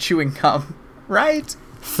covered in chewing gum, right?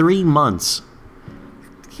 3 months.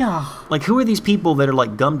 Yeah. Like, who are these people that are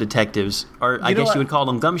like gum detectives, or I guess you would call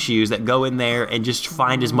them gumshoes, that go in there and just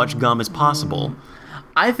find as much gum as possible?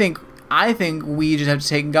 I think we just have to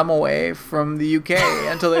take gum away from the UK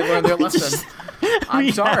until they learn their lesson.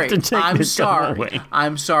 I'm sorry.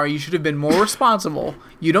 I'm sorry. You should have been more responsible.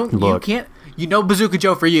 You can't. Bazooka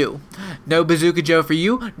Joe for you. No Bazooka Joe for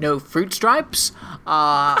you. No Fruit Stripes.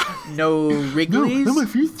 No Wrigley's. No, my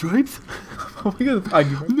Fruit Stripes. Oh my god.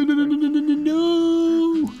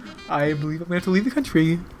 No. I believe I'm going to have to leave the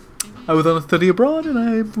country. I was on a study abroad and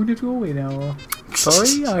I'm going to go away now.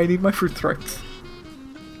 Sorry, I need my Fruit Stripes.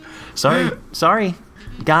 Sorry.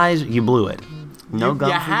 Guys, you blew it. No gum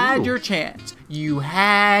for you. You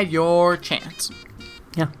had your chance.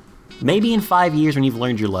 Yeah. Maybe in 5 years when you've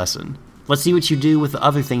learned your lesson. Let's see what you do with the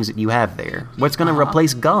other things that you have there. What's going to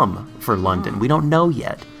replace gum for London? We don't know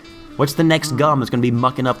yet. What's the next gum that's going to be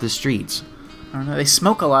mucking up the streets? I don't know. They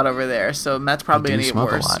smoke a lot over there, so that's probably going to get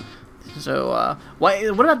worse. A lot. So, what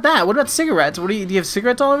about that? What about cigarettes? Do you have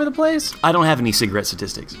cigarettes all over the place? I don't have any cigarette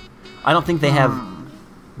statistics. I don't think they have...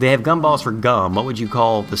 They have gum balls for gum. What would you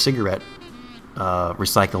call the cigarette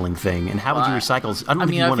recycling thing? And how would you recycle? I don't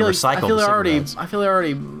think you want to recycle the cigarettes. I feel they're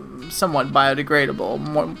already somewhat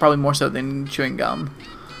biodegradable, probably more so than chewing gum.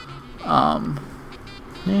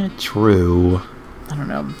 Yeah, true. I don't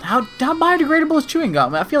know. How biodegradable is chewing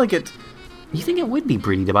gum? I feel like it... You think it would be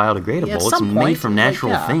pretty biodegradable? Yeah, it's made from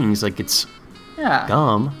natural things. Like, it's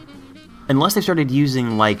gum. Unless they started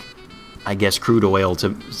using, like, I guess, crude oil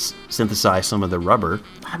to synthesize some of the rubber.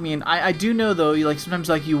 I mean, I do know, though, sometimes,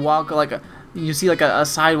 like, you walk, like, you see, like, a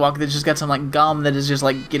sidewalk that's just got some, like, gum that is just,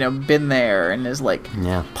 like, been there and is, like,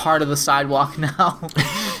 part of the sidewalk now.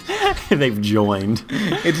 They've joined.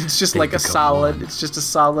 It's just, like, a solid. It's just a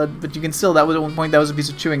solid, but you can still, that was at one point, that was a piece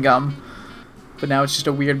of chewing gum. But now it's just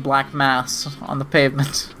a weird black mass on the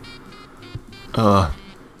pavement.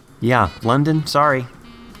 Yeah, London, sorry.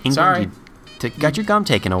 England, Sorry. you got your gum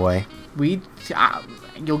taken away.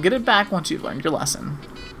 You'll get it back once you've learned your lesson.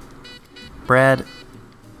 Brad,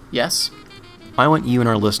 Yes? I want you and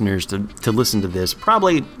our listeners to listen to this.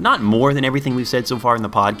 Probably not more than everything we've said so far in the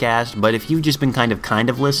podcast, but if you've just been kind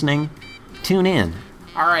of listening, tune in.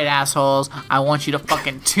 Alright, assholes. I want you to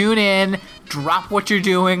fucking tune in. Drop what you're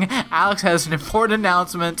doing. Alex has an important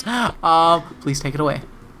announcement. Please take it away.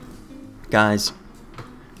 Guys,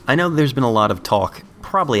 I know there's been a lot of talk,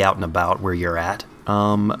 probably out and about where you're at,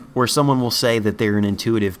 where someone will say that they're an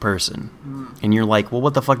intuitive person. And you're like, well,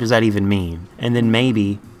 what the fuck does that even mean? And then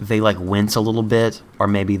maybe they like wince a little bit, or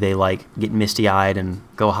maybe they like get misty-eyed and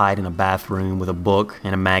go hide in a bathroom with a book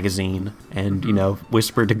and a magazine and,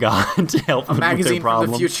 whisper to God to help them with their Magazine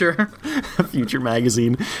problem. from the future. A future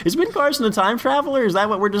magazine. Is Ben Carson a time traveler? Is that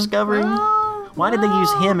what we're discovering? Why did they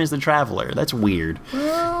use him as the traveler? That's weird.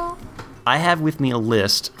 I have with me a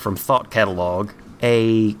list from Thought Catalog,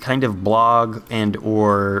 a kind of blog and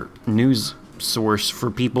or news source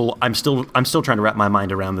for people. I'm still trying to wrap my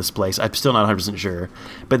mind around this place. I'm still not 100% sure.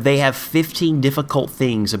 But they have 15 difficult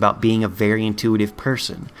things about being a very intuitive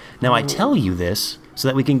person. Now, I tell you this so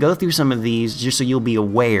that we can go through some of these just so you'll be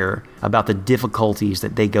aware about the difficulties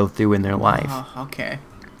that they go through in their life. Oh, okay.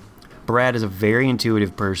 Brad is a very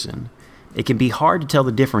intuitive person. It can be hard to tell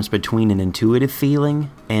the difference between an intuitive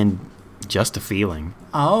feeling and just a feeling.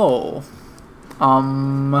 Oh.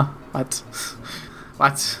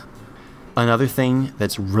 What? Another thing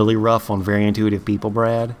that's really rough on very intuitive people,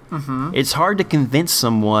 Brad, it's hard to convince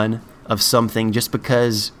someone of something just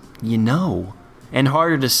because you know. And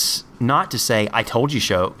harder to not to say, I told you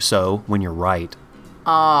so, when you're right.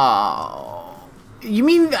 Oh. You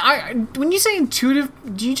mean, when you say intuitive,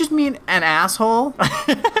 do you just mean an asshole?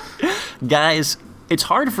 Guys, it's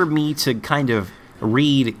hard for me to kind of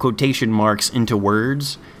read quotation marks into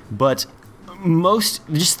words, but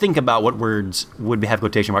just think about what words would have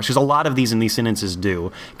quotation marks, because a lot of these in these sentences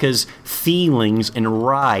do, because feelings and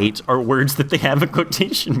right are words that they have in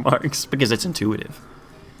quotation marks, because it's intuitive.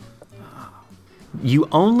 You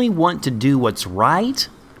only want to do what's right,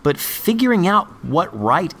 but figuring out what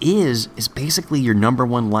right is basically your number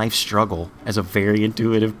one life struggle as a very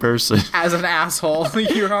intuitive person. As an asshole.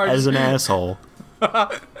 You're hard. As an asshole.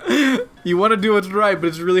 You want to do what's right, but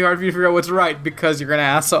it's really hard for you to figure out what's right because you're an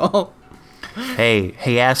asshole.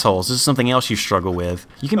 Hey, assholes, this is something else you struggle with.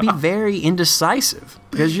 You can be very indecisive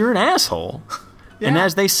because you're an asshole. Yeah. And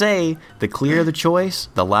as they say, the clearer the choice,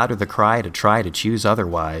 the louder the cry to try to choose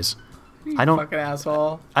otherwise. Fucking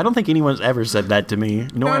asshole. I don't think anyone's ever said that to me,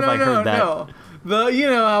 nor have I heard that. No. You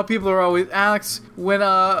know how people are always, Alex, when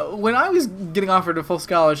I was getting offered a full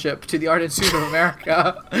scholarship to the Art Institute of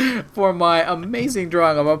America for my amazing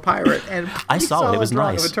drawing of a pirate and I saw it was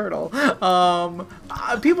drawing nice of a turtle,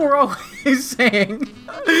 people were always saying,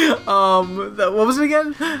 what was it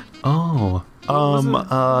again?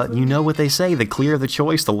 You know what they say, the clearer the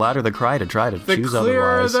choice, the louder the cry to try to choose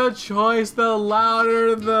otherwise. The clearer the choice, the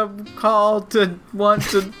louder the call to want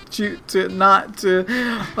to choose to not to,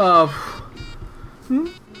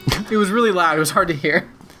 It was really loud. It was hard to hear.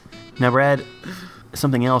 Now, Brad,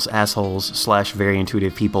 something else assholes / very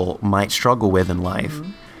intuitive people might struggle with in life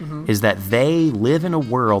is that they live in a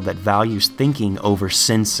world that values thinking over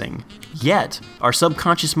sensing. Yet, our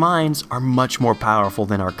subconscious minds are much more powerful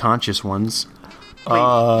than our conscious ones.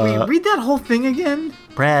 Wait, read that whole thing again?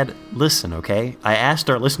 Brad, listen, okay? I asked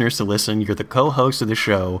our listeners to listen. You're the co-host of the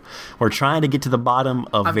show. We're trying to get to the bottom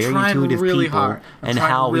of very intuitive people and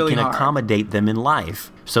how we can accommodate them in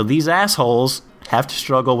life. So these assholes have to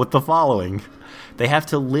struggle with the following. They have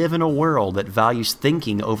to live in a world that values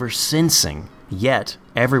thinking over sensing. Yet,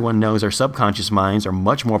 everyone knows our subconscious minds are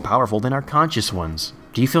much more powerful than our conscious ones.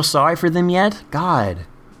 Do you feel sorry for them yet? God.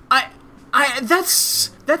 That's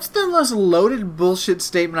the most loaded bullshit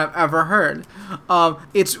statement I've ever heard.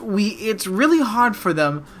 It's really hard for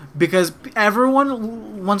them because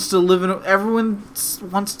everyone wants to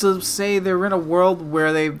say they're in a world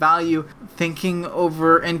where they value thinking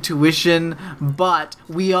over intuition, but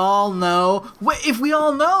we all know. If we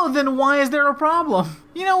all know, then why is there a problem?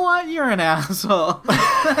 You know what? You're an asshole.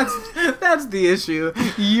 That's the issue.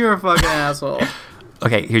 You're a fucking asshole.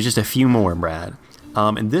 Okay, here's just a few more, Brad.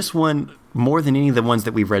 And this one, more than any of the ones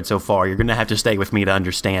that we've read so far, you're going to have to stay with me to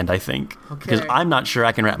understand, I think. Okay. Because I'm not sure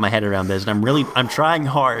I can wrap my head around this, and I'm trying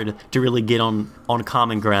hard to really get on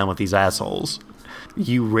common ground with these assholes.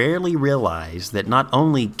 You rarely realize that not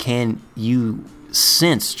only can you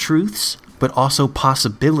sense truths, but also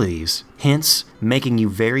possibilities, hence making you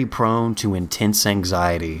very prone to intense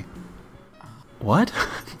anxiety. What?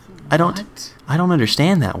 I don't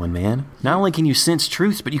understand that one, man. Not only can you sense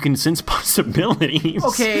truths, but you can sense possibilities.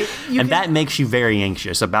 Okay, that makes you very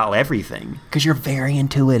anxious about everything because you're very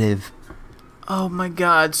intuitive. Oh my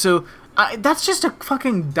god! So that's just a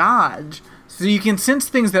fucking dodge. So you can sense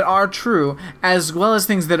things that are true as well as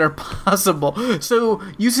things that are possible. So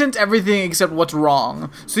you sense everything except what's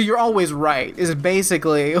wrong. So you're always right. Is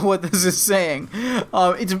basically what this is saying.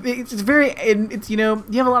 It's very you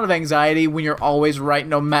have a lot of anxiety when you're always right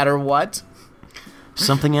no matter what.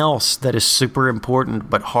 Something else that is super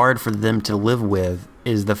important but hard for them to live with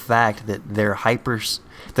is the fact that their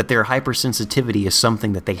hypersensitivity is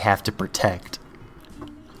something that they have to protect.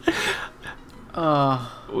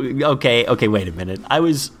 Okay, wait a minute.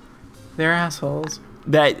 They're assholes.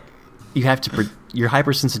 That you have to your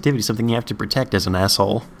hypersensitivity is something you have to protect as an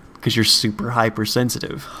asshole because you're super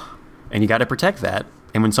hypersensitive. And you got to protect that.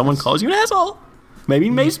 And when someone calls you an asshole, maybe.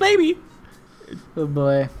 Oh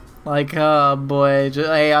boy. Like, oh boy.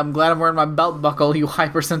 Hey, I'm glad I'm wearing my belt buckle, you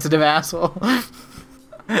hypersensitive asshole.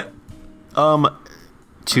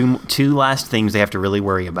 Two last things they have to really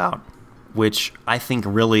worry about, which I think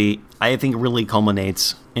really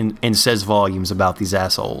culminates and says volumes about these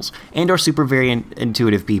assholes and are super very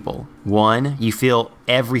intuitive people. One, you feel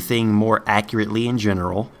everything more accurately in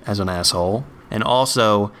general as an asshole, and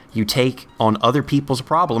also you take on other people's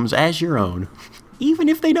problems as your own, even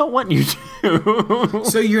if they don't want you to.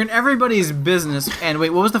 So you're in everybody's business. And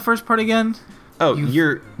wait, what was the first part again? Oh,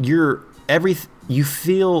 you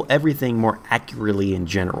feel everything more accurately in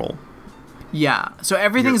general. Yeah, so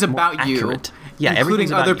everything's about you. Accurate. Yeah,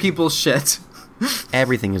 including other you. People's shit.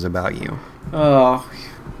 Everything is about you. Oh.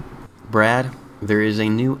 Brad, there is a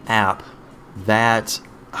new app that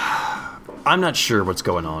I'm not sure what's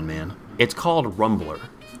going on, man. It's called Rumbler.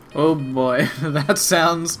 Oh boy, that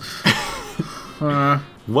sounds...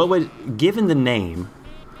 Given the name,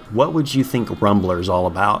 what would you think Rumbler is all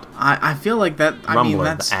about? I feel like that... Rumbler,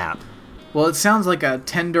 that's the app. Well, it sounds like a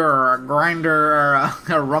Tinder or a Grindr or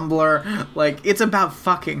a Rumbler. Like, it's about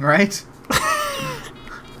fucking, right?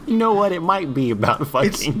 You know what? It might be about fucking.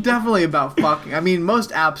 It's definitely about fucking. I mean, most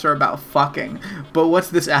apps are about fucking. But what's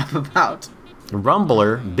this app about?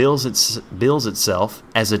 Rumbler bills itself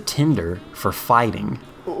as a Tinder for fighting.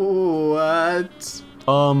 What?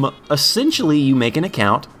 Essentially, you make an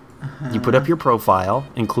account. You put up your profile,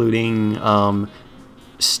 including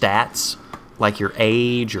stats, like your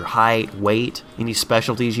age, your height, weight, any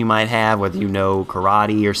specialties you might have, whether you know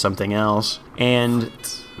karate or something else. And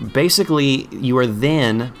basically, you are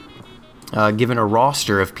then given a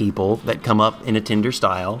roster of people that come up in a Tinder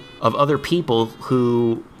style of other people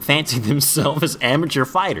who fancy themselves as amateur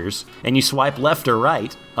fighters. And you swipe left or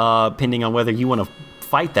right, depending on whether you want to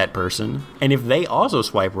fight that person. And if they also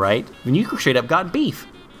swipe right, then you straight up got beef.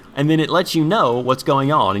 And then it lets you know what's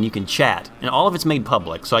going on, and you can chat. And all of it's made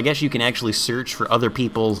public, so I guess you can actually search for other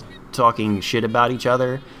people talking shit about each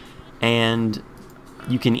other. And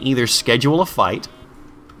you can either schedule a fight,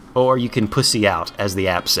 or you can pussy out, as the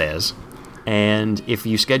app says. And if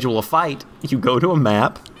you schedule a fight, you go to a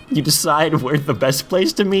map, you decide where the best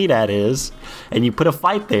place to meet at is, and you put a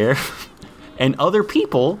fight there. And other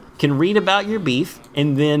people can read about your beef,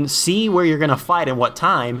 and then see where you're going to fight and what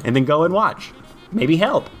time, and then go and watch. Maybe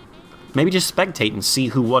help. Maybe just spectate and see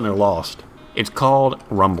who won or lost. It's called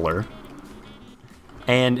Rumbler.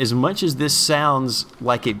 And as much as this sounds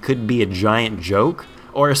like it could be a giant joke,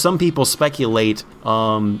 or as some people speculate,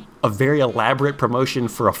 a very elaborate promotion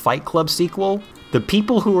for a Fight Club sequel, the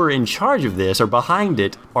people who are in charge of this or behind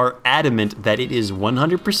it are adamant that it is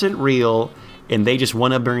 100% real, and they just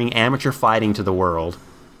want to bring amateur fighting to the world.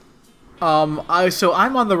 So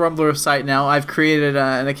I'm on the Rumbler site now. I've created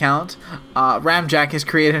an account. Ramjack has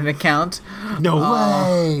created an account. No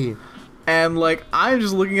way! And, like, I'm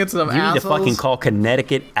just looking at some assholes. You need to fucking call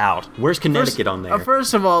Connecticut out. Where's Connecticut on there?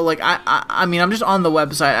 First of all, like, I mean, I'm just on the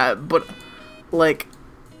website, but, like,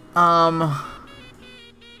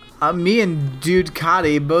 me and Dude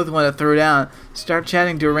Cotty both want to throw down, start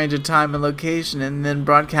chatting to arrange a time and location, and then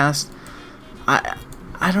broadcast.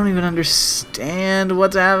 I don't even understand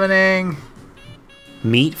what's happening.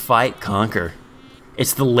 Meet, fight, conquer.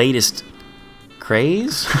 It's the latest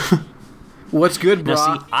craze. What's good, bro?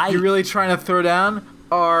 Now, see, you really trying to throw down,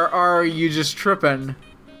 or are you just tripping?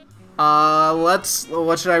 What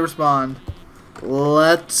should I respond?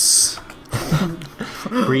 Let's...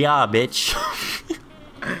 Bria, bitch.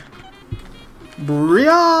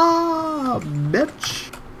 Bria, bitch.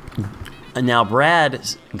 Now, Brad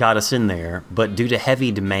got us in there, but due to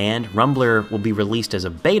heavy demand, Rumbler will be released as a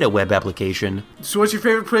beta web application. So what's your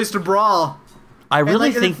favorite place to brawl? I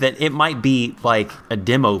really like, think that it might be like a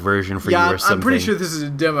demo version for you or something. I'm pretty sure this is a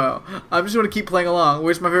demo. I'm just going to keep playing along.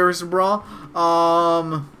 Where's my favorite Super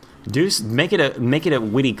Brawl? Just make it a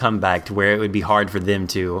witty comeback to where it would be hard for them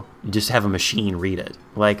to just have a machine read it.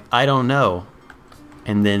 Like, I don't know.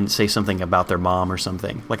 And then say something about their mom or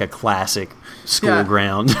something. Like a classic school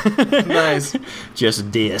ground. Nice.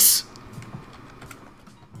 Just diss.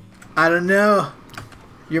 I don't know.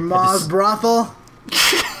 Your mom's brothel?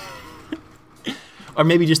 Or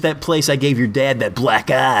maybe just that place I gave your dad that black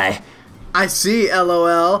eye. I see,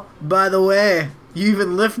 LOL. By the way, you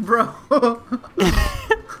even lift, bro?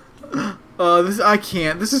 I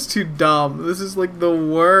can't. This is too dumb. This is like the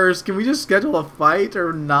worst. Can we just schedule a fight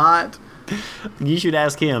or not? You should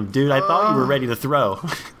ask him. Dude, I thought you were ready to throw.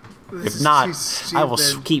 If not, I will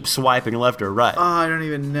keep swiping left or right. Oh, I don't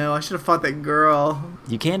even know. I should have fought that girl.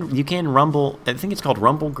 You can rumble. I think it's called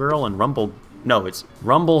Rumble Girl and Rumble. No, it's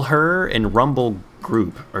Rumble Her and Rumble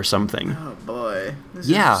Group or something. Oh boy. This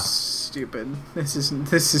is stupid. This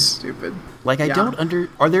is stupid. Like, I don't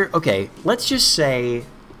are there, okay, let's just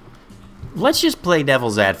play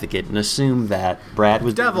devil's advocate and assume that Brad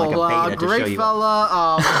was Devil, doing like a beta to great show you.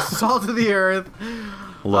 fella, salt of the earth.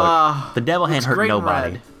 Look, the devil hadn't hurt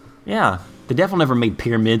nobody. Yeah, the devil never made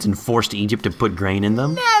pyramids and forced Egypt to put grain in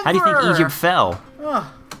them. Never. How do you think Egypt fell?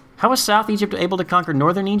 How was South Egypt able to conquer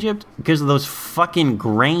Northern Egypt? Because of those fucking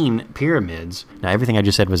grain pyramids. Now, everything I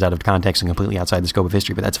just said was out of context and completely outside the scope of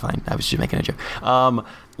history, but that's fine. I was just making a joke.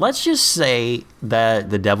 Let's just say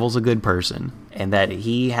that the devil's a good person and that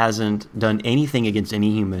he hasn't done anything against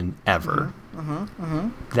any human ever.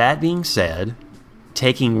 That being said,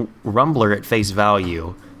 taking Rumbler at face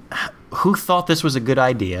value, who thought this was a good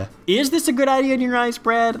idea? Is this a good idea in your eyes,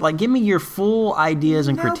 Brad? Like, give me your full ideas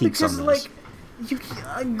and critiques on this.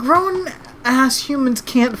 Grown-ass humans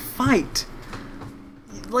can't fight.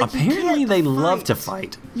 Like, apparently they love to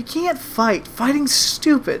fight. You can't fight. Fighting's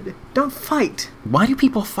stupid. Don't fight. Why do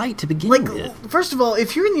people fight to begin with? First of all,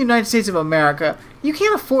 if you're in the United States of America, you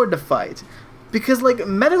can't afford to fight. Because,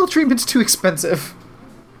 medical treatment's too expensive.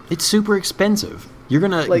 It's super expensive. You're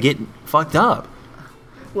gonna get fucked up.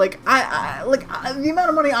 The amount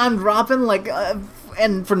of money I'm dropping,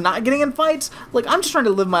 and for not getting in fights, I'm just trying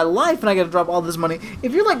to live my life and I gotta drop all this money.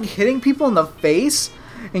 If you're hitting people in the face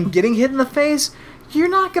and getting hit in the face, you're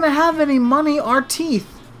not gonna have any money or teeth.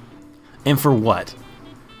 And for what?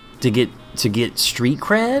 To get street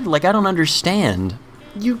cred? I don't understand.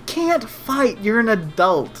 You can't fight. You're an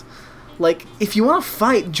adult. If you want to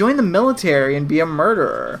fight, join the military and be a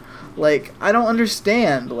murderer. I don't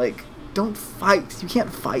understand. Don't fight. You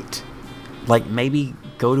can't fight. Maybe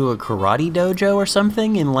go to a karate dojo or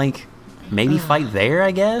something and maybe fight there,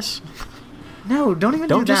 I guess. No, don't even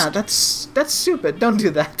do that. That's stupid. Don't do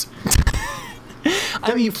that.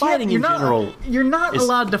 I mean, fighting in general. You're not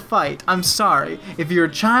allowed to fight. I'm sorry. If you're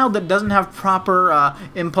a child that doesn't have proper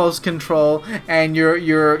impulse control and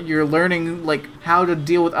you're learning how to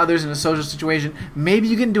deal with others in a social situation, maybe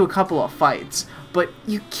you can do a couple of fights. But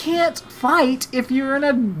you can't fight if you're an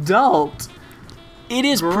adult. It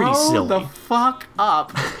is pretty silly. Grow the fuck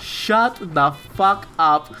up. Shut the fuck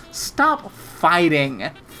up. Stop fighting.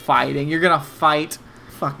 You're gonna fight.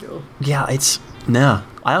 Fuck you. Yeah, no.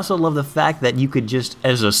 I also love the fact that you could just,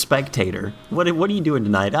 as a spectator, what are you doing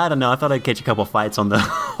tonight? I don't know. I thought I'd catch a couple fights on the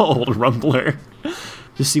old Rumbler.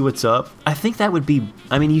 Just see what's up. I think that would be,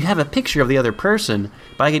 you have a picture of the other person,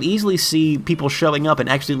 but I could easily see people showing up and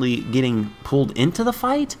actually getting pulled into the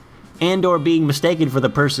fight and or being mistaken for the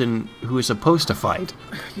person who is supposed to fight.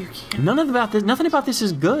 You can't. Nothing about this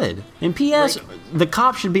is good. And P.S., the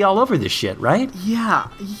cops should be all over this shit, right? Yeah.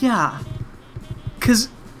 Because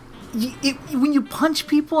when you punch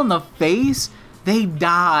people in the face, they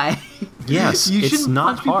die. Yes, you it's shouldn't not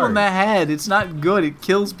punch people hard. in the head. It's not good. It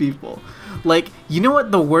kills people. You know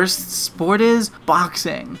what the worst sport is?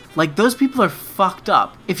 Boxing. Those people are fucked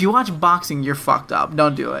up. If you watch boxing, you're fucked up.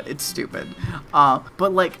 Don't do it. It's stupid.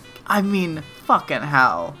 But fucking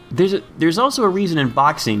hell. There's also a reason in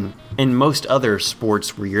boxing and most other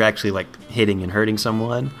sports where you're actually hitting and hurting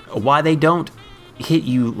someone, why they don't hit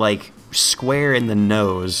you square in the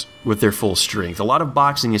nose with their full strength. A lot of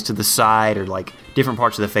boxing is to the side or different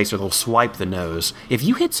parts of the face, or they'll swipe the nose. If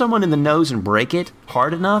you hit someone in the nose and break it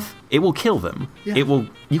hard enough, it will kill them. Yeah.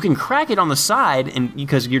 You can crack it on the side, and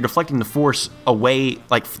because you're deflecting the force away,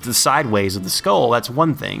 the sideways of the skull, that's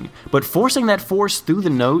one thing. But forcing that force through the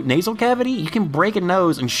nasal cavity, you can break a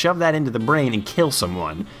nose and shove that into the brain and kill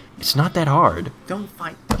someone. It's not that hard. Don't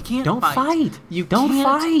fight. You can't Don't fight. You Don't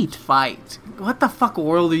can't fight. fight. What the fuck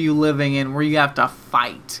world are you living in where you have to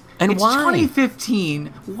fight? And it's why?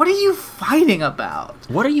 2015. What are you fighting about?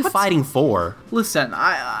 What are you fighting for? Listen,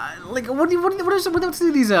 what's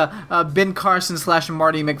these Ben Carson /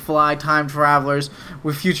 Marty McFly time travelers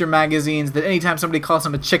with future magazines that anytime somebody calls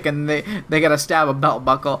them a chicken, they gotta stab a belt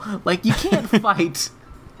buckle. Like, you can't fight.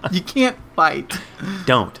 You can't fight.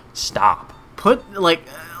 Don't stop. Put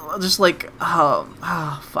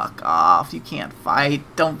fuck off. You can't fight.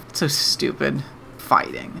 Don't, so stupid.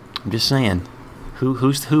 Fighting. I'm just saying.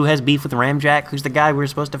 Who has beef with Ramjack? Who's the guy we were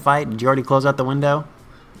supposed to fight? Did you already close out the window?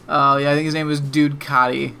 Oh, yeah, I think his name was Dude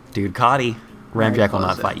Cotty. Dude Cotty. Ramjack will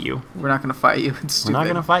not close it. fight you. We're not gonna fight you. It's stupid. We're not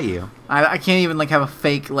gonna fight you. I can't even have a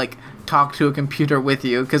fake talk to a computer with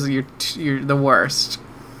you because you're the worst.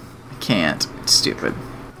 I can't. It's stupid.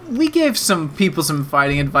 We gave some people some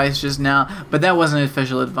fighting advice just now, but that wasn't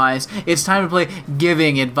official advice. It's time to play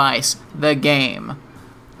Giving Advice, the game.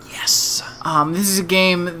 Yes. This is a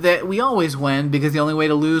game that we always win because the only way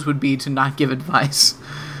to lose would be to not give advice.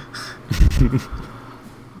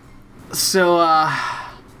 So,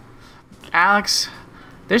 Alex,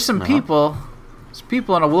 there's some people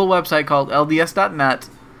on a little website called LDS.net.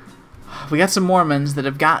 We got some Mormons that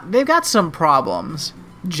they've got some problems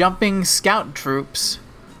jumping scout troops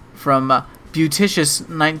from Beauticious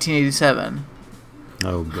 1987.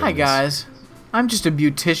 Oh, goodness. Hi guys, I'm just a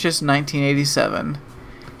Beauticious 1987.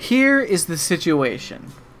 Here is the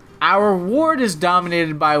situation. Our ward is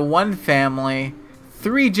dominated by one family.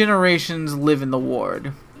 3 generations live in the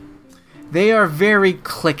ward. They are very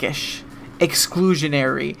cliquish,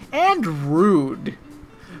 exclusionary, and rude.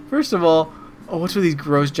 First of all, what's with these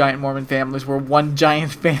gross giant Mormon families where one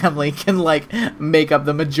giant family can make up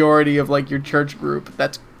the majority of your church group?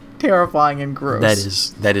 That's terrifying and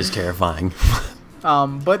gross. That is terrifying.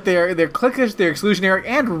 But they're cliquish, they're exclusionary,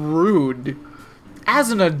 and rude.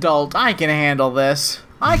 As an adult, I can handle this.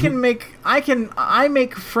 I make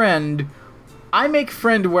friend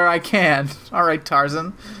where I can. All right,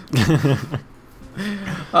 Tarzan.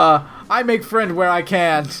 I make friend where I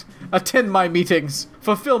can. Attend my meetings,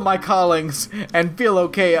 fulfill my callings, and feel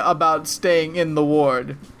okay about staying in the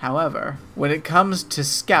ward. However, when it comes to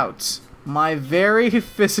scouts, my very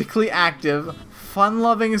physically active,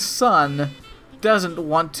 fun-loving son doesn't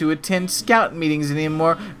want to attend scout meetings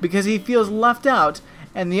anymore because he feels left out,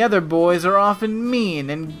 and the other boys are often mean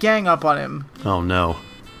and gang up on him. Oh, no.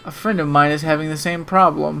 A friend of mine is having the same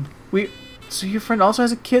problem. So your friend also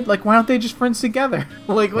has a kid? Why don't they just friends together?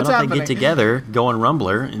 What's happening? Why don't they get together, go on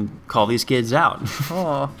Rumbler, and call these kids out?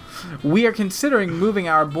 Oh. We are considering moving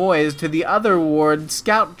our boys to the other ward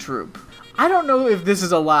scout troop. I don't know if this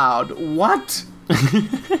is allowed. What?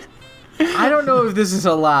 I don't know if this is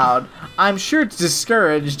allowed. I'm sure it's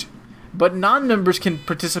discouraged, but non-members can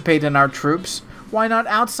participate in our troops. Why not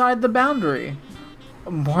outside the boundary?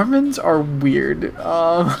 Mormons are weird.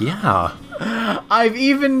 Yeah. I've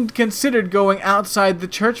even considered going outside the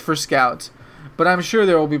church for scouts, but I'm sure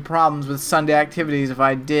there will be problems with Sunday activities if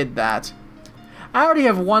I did that. I already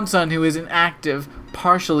have one son who is inactive,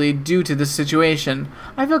 partially due to this situation.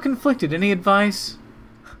 I feel conflicted. Any advice?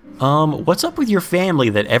 What's up with your family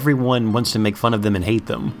that everyone wants to make fun of them and hate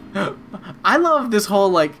them? I love this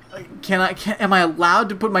whole am I allowed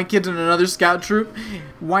to put my kids in another scout troop?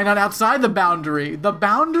 Why not outside the boundary? The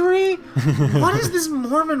boundary? What is this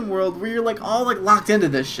Mormon world where you're all locked into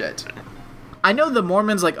this shit? I know the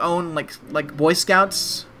Mormons own Boy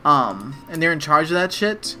Scouts, and they're in charge of that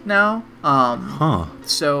shit now.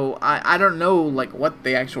 So I don't know what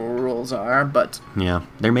the actual rules are, but yeah,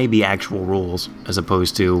 there may be actual rules as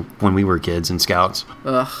opposed to when we were kids in Scouts.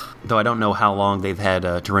 Ugh. Though I don't know how long they've had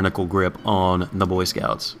a tyrannical grip on the Boy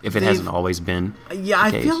Scouts, if it hasn't always been. Yeah,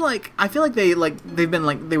 I feel like they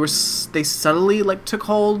subtly took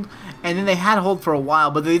hold, and then they had hold for a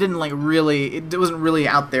while, but they didn't really. It wasn't really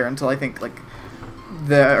out there until I think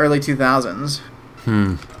the early 2000s.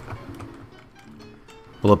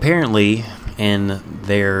 Well, apparently, in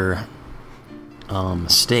their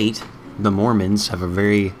state, the Mormons have a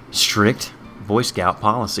very strict Boy Scout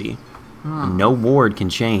policy. No ward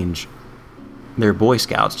can change their Boy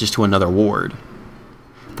Scouts just to another ward.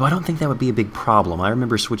 Though I don't think that would be a big problem. I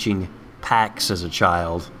remember switching packs as a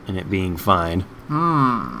child and it being fine.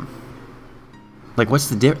 What's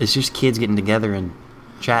the difference? It's just kids getting together and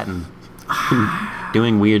chatting,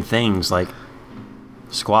 doing weird things like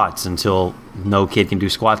squats until no kid can do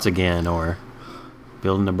squats again, or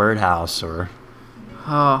building a birdhouse, or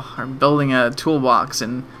building a toolbox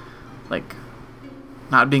and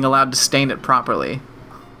not being allowed to stain it properly.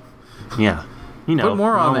 Yeah. You know, Put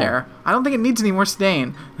more on normal. there. I don't think it needs any more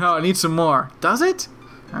stain. No, it needs some more. Does it?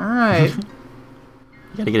 All right.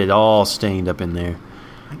 You gotta get it all stained up in there.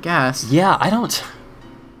 I guess. Yeah, I don't.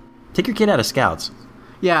 Take your kid out of Scouts.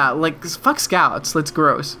 Yeah, like, fuck Scouts. That's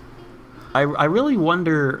gross. I really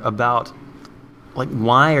wonder about, like,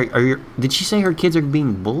 why are your. Did she say her kids are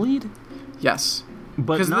being bullied? Yes.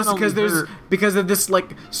 But Because of this,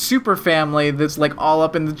 like, super family that's, like, all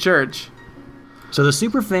up in the church. So the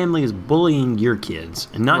super family is bullying your kids,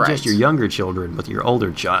 and not just Right. your younger children, but your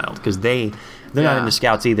older child, because they're not Yeah. into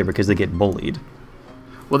Scouts either because they get bullied.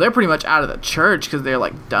 Well, they're pretty much out of the church because they're,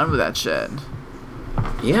 like, done with that shit.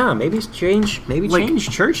 Yeah, maybe change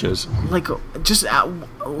churches. Like, just I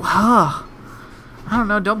don't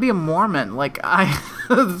know. Don't be a Mormon. Like,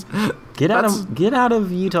 Get out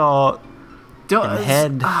of Utah don't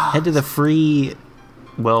and head to the free,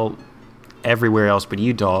 well, everywhere else but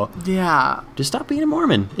Utah. Yeah, Just stop being a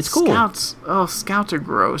Mormon. It's cool. Scouts are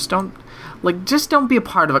gross. Just don't be a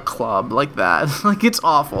part of a club like that. Like, it's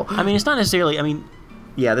awful. I mean, it's not necessarily. I mean,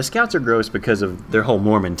 yeah, the Scouts are gross because of their whole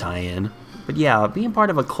Mormon tie-in. But yeah, being part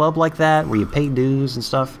of a club like that where you pay dues and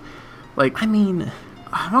stuff. Like, I mean,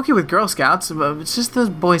 I'm okay with Girl Scouts, but it's just those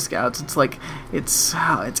Boy Scouts. It's like, it's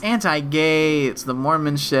anti-gay. It's the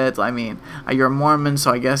Mormon shit. I mean, you're a Mormon,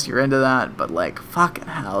 so I guess you're into that. But, like, fucking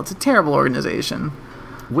hell, it's a terrible organization.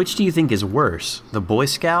 which do you think is worse, the Boy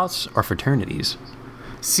Scouts or fraternities?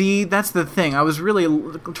 See, that's the thing. I was really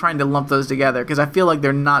trying to lump those together because I feel like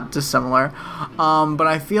they're not dissimilar. But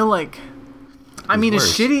I feel like, I mean, as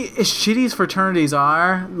shitty as fraternities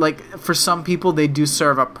are, like, for some people they do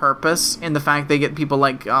serve a purpose in the fact they get people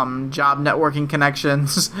like job networking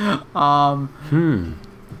connections.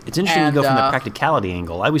 It's interesting you go from the practicality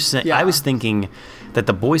angle. I was thinking that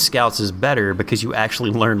the Boy Scouts is better because you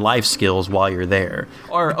actually learn life skills while you're there.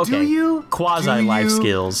 Or okay, Do you? quasi life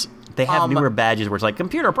skills. They have newer badges where it's like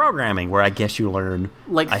computer programming, where I guess you learn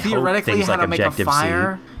like, I hope, theoretically things how like to make a Objective-C.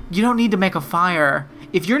 fire. You don't need to make a fire.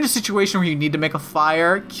 If you're in a situation where you need to make a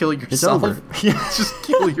fire, kill yourself. over. Just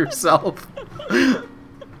kill yourself.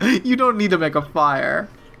 You don't need to make a fire.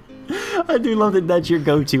 I do love that that's your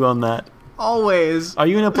go-to on that. Always. Are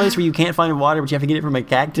you in a place where you can't find water, but you have to get it from a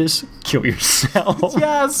cactus? Kill yourself.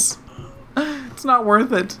 Yes. It's not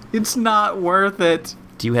worth it. It's not worth it.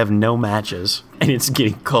 Do you have no matches, and it's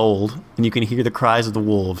getting cold, and you can hear the cries of the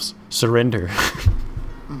wolves? Surrender.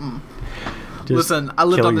 Listen, I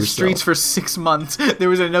lived on the yourself. streets for 6 months. There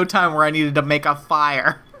was no time where I needed to make a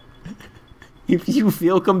fire. If you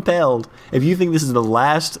feel compelled, if you think this is the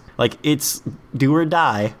last, like, it's do or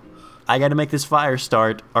die, I gotta make this fire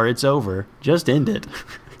start, or it's over. Just end it.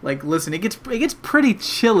 Like, listen, it gets pretty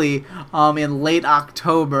chilly in late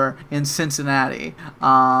October in Cincinnati.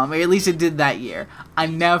 At least it did that year. I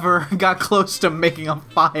never got close to making a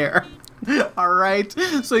fire. All right?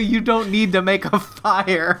 So you don't need to make a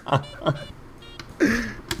fire.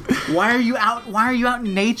 Why are you out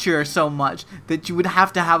in nature so much that you would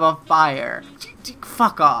have to have a fire?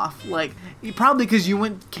 Fuck off. Like, probably because you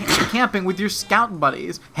went camping with your scout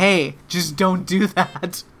buddies. Hey, just don't do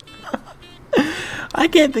that. I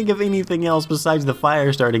can't think of anything else besides the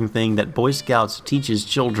fire starting thing that Boy Scouts teaches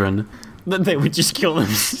children that they would just kill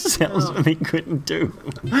themselves when they couldn't do.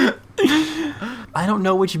 I don't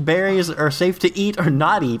know which berries are safe to eat or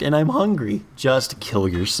not eat, and I'm hungry. Just kill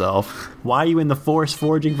yourself. Why are you in the forest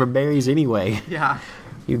foraging for berries anyway? Yeah.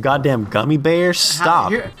 You goddamn gummy bears,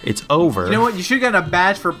 stop. It's over. You know what? You should get a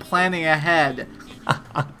badge for planning ahead.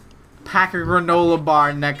 Pack a granola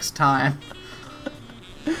bar next time.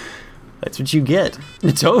 That's what you get.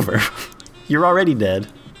 It's over. You're already dead.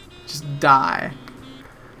 Just die.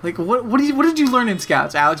 Like, what did you learn in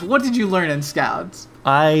Scouts, Alex? What did you learn in Scouts?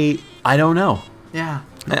 I don't know. Yeah.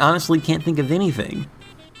 I honestly can't think of anything.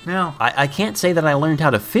 No. I can't say that I learned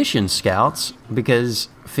how to fish in Scouts, because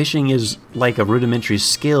fishing is like a rudimentary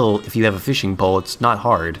skill. If you have a fishing pole, it's not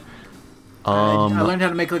hard. I learned how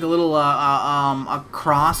to make like a little a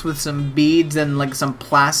cross with some beads and like some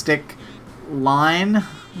plastic line,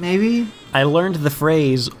 maybe. I learned the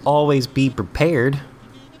phrase "always be prepared."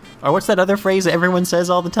 Or what's that other phrase that everyone says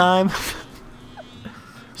all the time?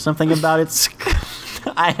 Something about it's.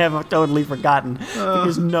 I have totally forgotten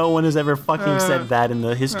because no one has ever fucking said that in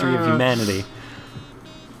the history of humanity.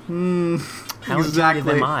 How intuitive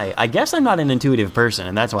am I? I guess I'm not an intuitive person,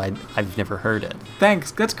 and that's why I've never heard it.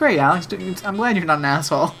 Thanks. That's great, Alex. I'm glad you're not an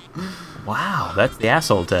asshole. Wow, that's the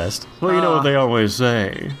asshole test. Well, you know what they always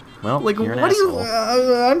say. Well, Like, you're an what do you?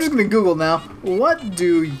 asshole. I'm just gonna Google now. What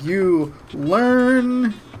do you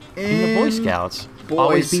learn In the Boy Scouts, Boy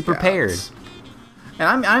always be prepared. Scouts?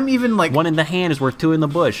 And I'm even like One in the hand is worth two in the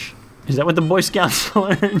bush. Is that what the Boy Scouts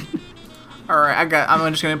learn? All right,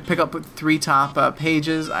 I'm just gonna pick up 3 top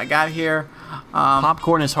pages I got here.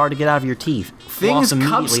 Popcorn is hard to get out of your teeth. Things Floss Cub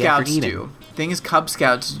immediately after Scouts eating. do. Things Cub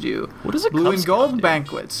Scouts do. What is a Blue Cub and Scout gold do?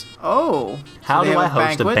 banquets? Oh. How so they do I have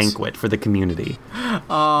host a banquets. banquet for the community?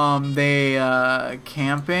 They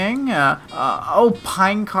camping.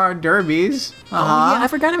 Pine car derbies. Oh, yeah, I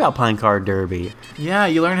forgot about Pine Car Derby. Yeah,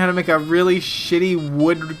 you learn how to make a really shitty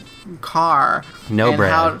wood car. No, and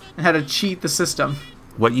Brad. how to cheat the system.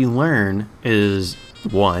 What you learn is,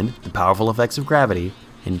 1, the powerful effects of gravity,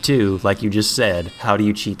 and 2, like you just said, how do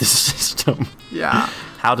you cheat the system? Yeah.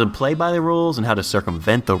 How to play by the rules and how to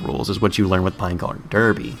circumvent the rules is what you learn with Pine Car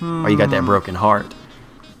Derby. Or you got that broken heart.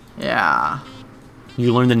 Yeah.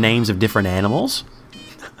 You learn the names of different animals.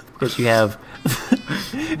 Because you have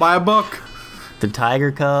Buy a book. the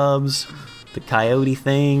tiger cubs, the coyote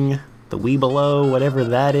thing, the weebelo, whatever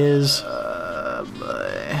that is.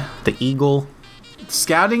 The eagle.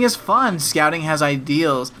 Scouting is fun. Scouting has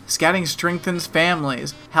ideals. Scouting strengthens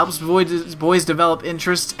families. Helps boys develop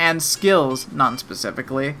interests and skills,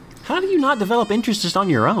 non-specifically. How do you not develop interest just on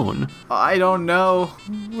your own? I don't know.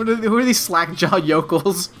 Who are these slack-jawed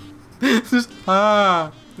yokels? Just,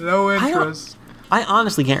 no interest. I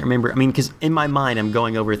honestly can't remember. I mean, because in my mind, I'm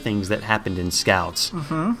going over things that happened in Scouts.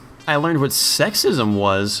 Mm-hmm. I learned what sexism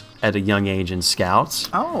was at a young age in Scouts.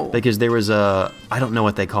 Oh. Because there was I don't know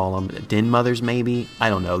what they call them, den mothers maybe? I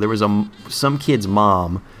don't know. There was some kid's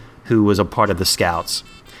mom who was a part of the Scouts.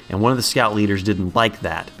 And one of the Scout leaders didn't like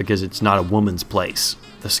that because it's not a woman's place,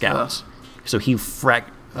 the Scouts. So he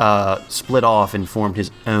split off and formed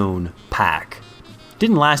his own pack.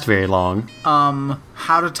 Didn't last very long.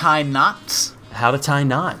 How to tie knots? How to tie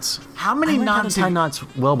knots. How many I learned how knots? to tie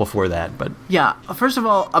knots well before that, but Yeah, first of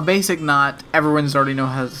all, a basic knot, everyone's already know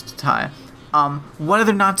how to tie. What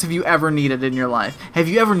other knots have you ever needed in your life? Have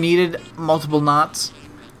you ever needed multiple knots?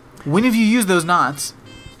 When have you used those knots?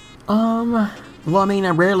 well, I mean,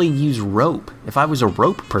 I rarely use rope. If I was a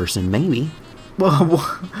rope person, maybe. Well,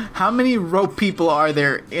 how many rope people are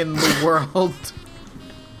there in the world?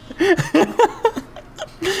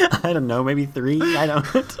 I don't know, maybe 3. I don't.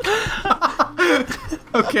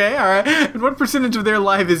 Okay, alright. And what percentage of their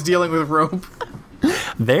life is dealing with rope?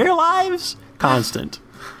 Their lives constant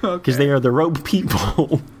because they are the rope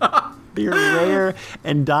people. They're a rare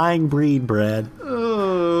and dying breed, Brad.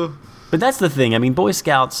 Oh. But that's the thing. I mean, Boy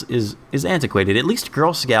Scouts is antiquated. At least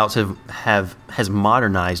Girl Scouts has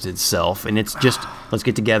modernized itself, and it's just let's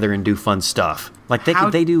get together and do fun stuff. Like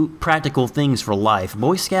they do practical things for life.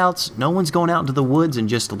 Boy Scouts, no one's going out into the woods and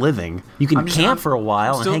just living. You can camp for a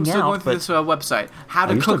while and hang still out. going through this website. How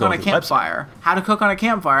to you're still cook on a going through the campfire. How to cook on a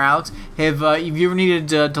campfire, Alex. Have you ever needed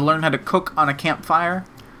to learn how to cook on a campfire?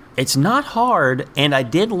 It's not hard, and I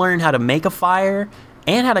did learn how to make a fire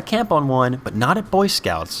and how to camp on one, but not at Boy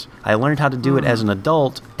Scouts. I learned how to do it as an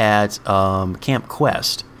adult at Camp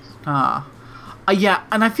Quest. Yeah,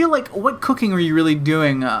 and I feel like, what cooking are you really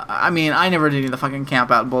doing? I mean, I never did any of the fucking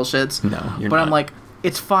camp out bullshits. No, you're But not. I'm like,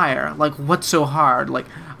 it's fire. Like, what's so hard? Like,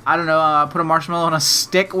 I don't know, put a marshmallow on a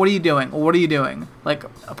stick? What are you doing? What are you doing? Like,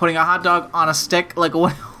 putting a hot dog on a stick? Like,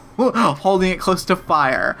 what? Holding it close to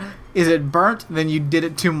fire. Is it burnt? Then you did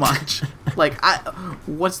it too much. Like,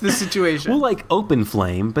 what's the situation? Well, like open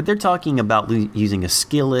flame, but they're talking about using a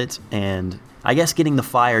skillet and I guess getting the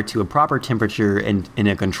fire to a proper temperature and in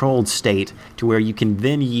a controlled state to where you can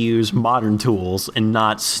then use modern tools and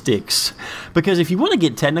not sticks. Because if you want to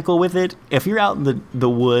get technical with it, if you're out in the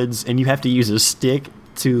woods and you have to use a stick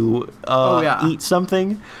to eat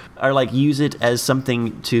something or like use it as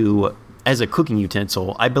something to as a cooking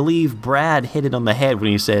utensil, I believe Brad hit it on the head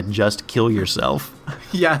when he said, just kill yourself.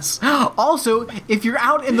 Yes. Also, if you're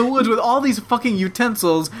out in the woods with all these fucking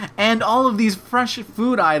utensils and all of these fresh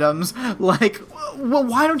food items, like, well,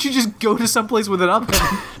 why don't you just go to someplace with an oven?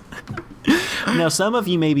 Now, some of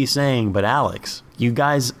you may be saying, but Alex, you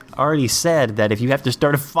guys already said that if you have to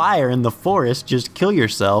start a fire in the forest, just kill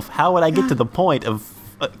yourself. How would I get to the point of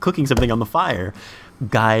cooking something on the fire?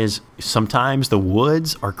 Guys, sometimes the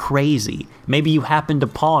woods are crazy. Maybe you happened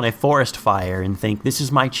upon a forest fire and think, this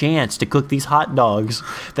is my chance to cook these hot dogs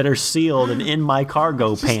that are sealed and in my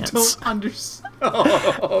cargo pants. Don't understand.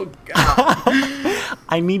 Oh, God.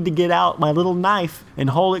 I need to get out my little knife and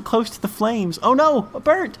hold it close to the flames. Oh no,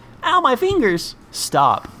 burnt. Ow, my fingers.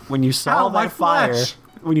 Stop. When you saw Ow, my that fire, flesh.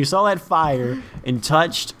 when you saw that fire and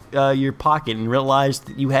touched your pocket and realized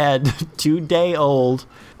that you had 2-day-old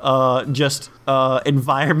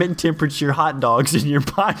environment temperature hot dogs in your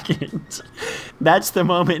pocket. That's the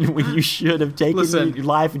moment when you should have taken your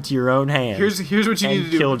life into your own hands. Here's what you need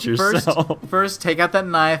to do. Killed yourself. First, take out that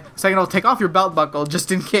knife. Second of all, take off your belt buckle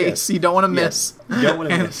just in case you don't want to miss. You don't want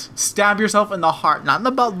to miss. Stab yourself in the heart, not in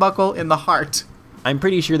the belt buckle, in the heart. I'm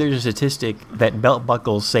pretty sure there's a statistic that belt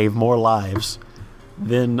buckles save more lives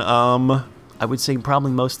than I would say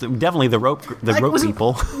probably definitely the rope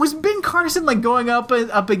people. Was Ben Carson like going up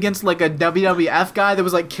against like a WWF guy that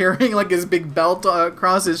was like carrying like his big belt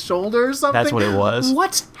across his shoulder or something? That's what it was.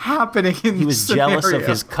 What's happening in this He was jealous of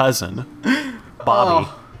his cousin, Bobby,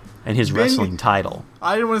 and his wrestling title.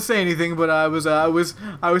 I didn't want to say anything, but I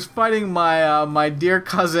was fighting my dear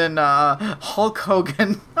cousin Hulk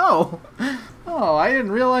Hogan. Oh, I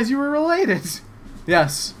didn't realize you were related.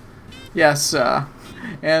 Yes,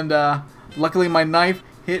 and luckily my knife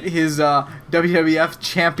hit his WWF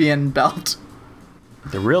champion belt.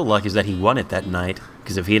 The real luck is that he won it that night,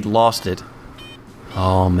 because if he had lost it,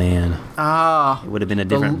 oh man, it would have been a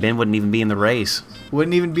different. Ben wouldn't even be in the race.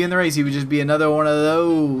 Wouldn't even be in the race. He would just be another one of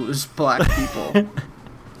those black people.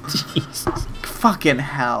 Jesus. Fucking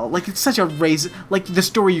hell! Like it's such a racist. Like the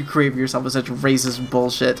story you create for yourself is such racist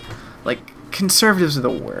bullshit. Like conservatives are the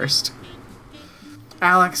worst.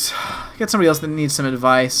 Alex, get somebody else that needs some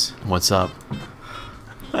advice. What's up?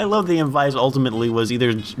 I love the advice ultimately was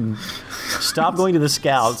either stop going to the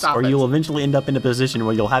Scouts or you'll eventually end up in a position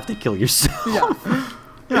where you'll have to kill yourself.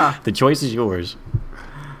 Yeah. The choice is yours.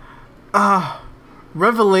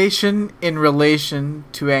 Revelation in relation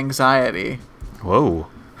to anxiety. Whoa.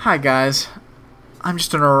 Hi, guys. I'm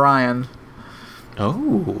just an Orion.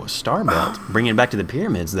 Oh, a star belt. Bringing it back to the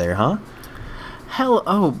pyramids there, huh?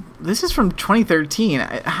 This is from 2013.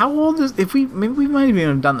 How old is... maybe we might have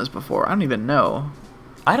even done this before. I don't even know.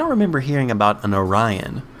 I don't remember hearing about an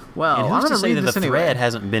Orion. Well, and who's to say that the thread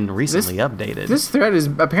hasn't been recently updated? This thread has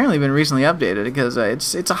apparently been recently updated because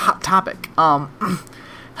it's a hot topic.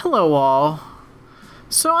 Hello all.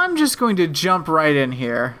 So I'm just going to jump right in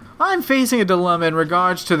here. I'm facing a dilemma in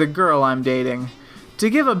regards to the girl I'm dating. To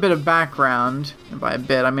give a bit of background, and by a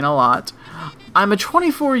bit I mean a lot, I'm a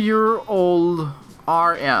 24-year-old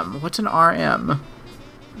RM. What's an RM?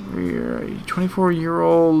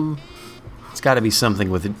 24-year-old... It's got to be something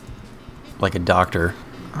with, like a doctor.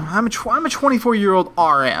 I'm a 24-year-old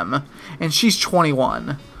RM, and she's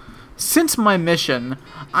 21. Since my mission,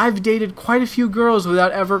 I've dated quite a few girls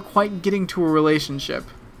without ever quite getting to a relationship.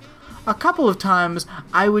 A couple of times,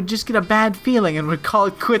 I would just get a bad feeling and would call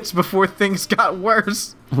it quits before things got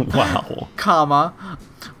worse. Wow.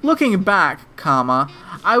 Looking back,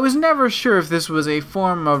 I was never sure if this was a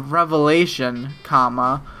form of revelation,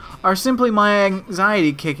 or simply my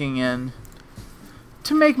anxiety kicking in.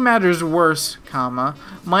 To make matters worse,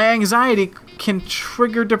 my anxiety can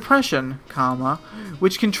trigger depression,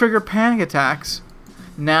 which can trigger panic attacks.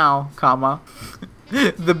 Now,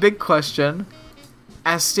 the big question,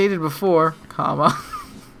 as stated before,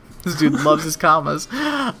 this dude loves his commas.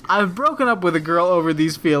 I've broken up with a girl over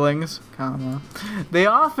these feelings, they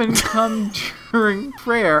often come during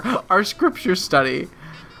prayer or scripture study.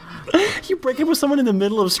 You break up with someone in the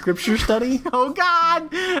middle of scripture study? Oh, God!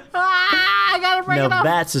 I gotta break it up! Now,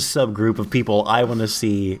 that's a subgroup of people I want to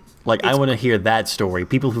see. Like, I want to hear that story.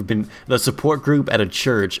 People who've been... The support group at a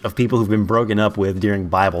church of people who've been broken up with during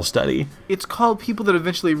Bible study. It's called people that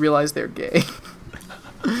eventually realize they're gay.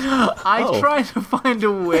 I try to find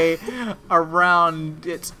a way around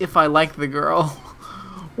it if I like the girl.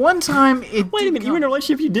 One time it Wait a minute, you were in a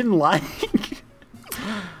relationship you didn't like?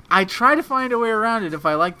 I try to find a way around it if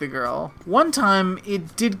I like the girl. One time,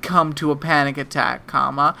 it did come to a panic attack,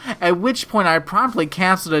 at which point I promptly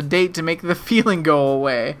canceled a date to make the feeling go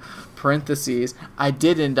away. Parentheses, I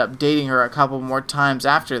did end up dating her a couple more times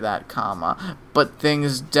after that, but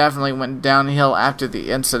things definitely went downhill after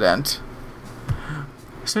the incident.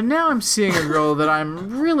 So now I'm seeing a girl that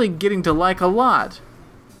I'm really getting to like a lot.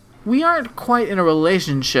 We aren't quite in a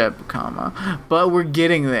relationship, but we're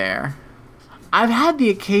getting there. I've had the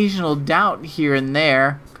occasional doubt here and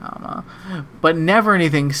there, but never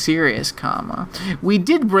anything serious, We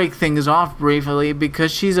did break things off briefly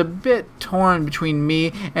because she's a bit torn between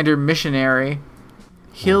me and her missionary.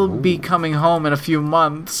 He'll be coming home in a few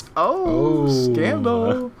months. Oh,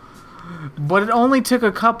 scandal. But it only took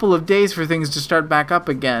a couple of days for things to start back up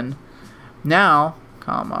again. Now,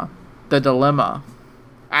 the dilemma.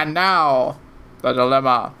 And now, the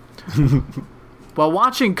dilemma. While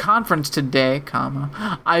watching Conference today,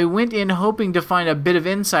 I went in hoping to find a bit of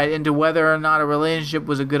insight into whether or not a relationship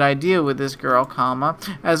was a good idea with this girl,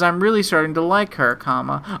 as I'm really starting to like her,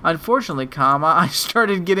 Unfortunately, I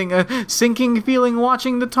started getting a sinking feeling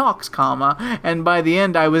watching the talks, and by the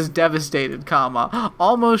end I was devastated,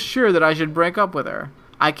 almost sure that I should break up with her.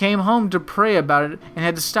 I came home to pray about it and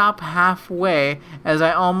had to stop halfway as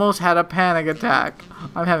I almost had a panic attack.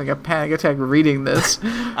 I'm having a panic attack reading this.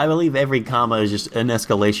 I believe every comma is just an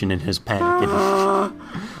escalation in his panic.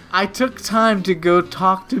 I took time to go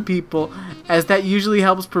talk to people, as that usually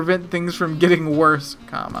helps prevent things from getting worse,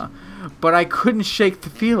 but I couldn't shake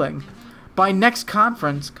the feeling. By next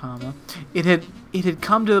conference, it had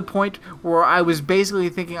come to the point where I was basically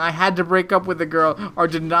thinking I had to break up with the girl or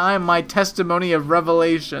deny my testimony of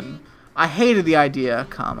revelation. I hated the idea,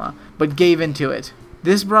 but gave into it.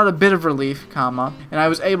 This brought a bit of relief, and I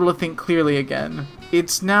was able to think clearly again.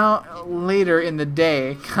 It's now later in the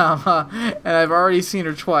day, and I've already seen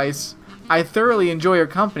her twice. I thoroughly enjoy her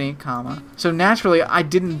company, so naturally I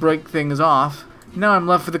didn't break things off. Now I'm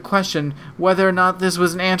left with the question whether or not this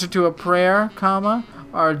was an answer to a prayer,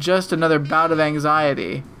 or just another bout of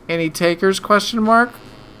anxiety. Any takers, question mark?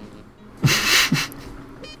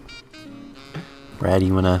 Brad,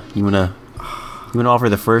 you wanna offer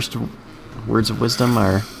the first words of wisdom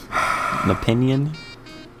or an opinion?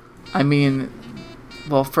 I mean,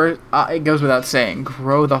 well, first, it goes without saying,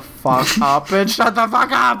 grow the fuck up and shut the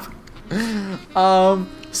fuck up!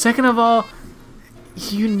 Second of all,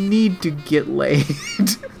 you need to get laid.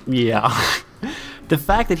 Yeah. The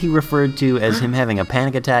fact that he referred to as him having a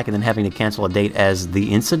panic attack and then having to cancel a date as the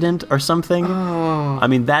incident or something. Oh. I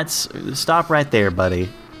mean, stop right there, buddy.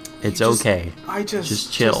 It's okay.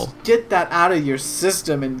 Just chill. Just get that out of your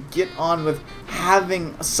system and get on with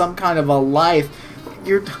having some kind of a life.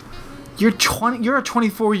 You're a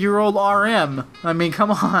 24-year-old RM. I mean,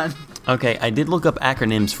 come on. Okay, I did look up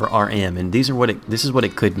acronyms for RM, and this is what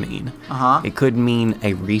it could mean. It could mean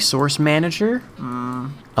a resource manager.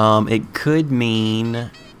 It could mean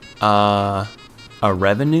a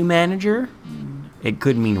revenue manager. It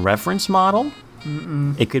could mean reference model.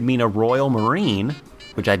 It could mean a Royal Marine,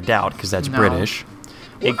 which I doubt because that's British.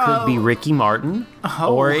 It could be Ricky Martin,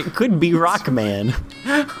 or it could be Rockman.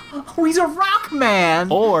 Oh, he's a Rockman!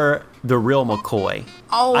 Or the real McCoy.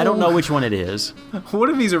 Oh. I don't know which one it is. What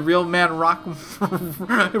if he's a real Rockman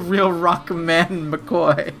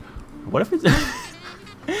McCoy? What if it's...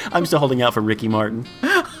 I'm still holding out for Ricky Martin.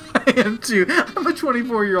 I am too. I'm a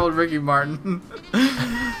 24-year-old Ricky Martin.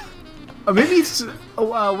 Maybe it's...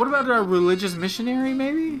 what about a religious missionary,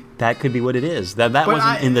 maybe? That could be what it is. That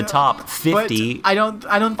wasn't in the top 50 I don't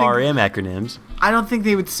think RM acronyms. I don't think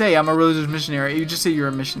they would say I'm a religious missionary. You just say you're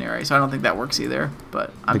a missionary, so I don't think that works either.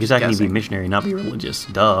 But I'm because just I can guessing. be missionary, not be religious.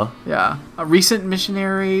 Duh. Yeah, a recent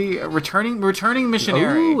missionary, returning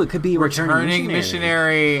missionary. Ooh, it could be a returning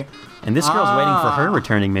missionary. And this girl's waiting for her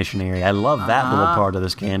returning missionary. I love that little part of the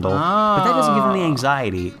scandal. But that doesn't give him the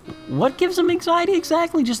anxiety. What gives him anxiety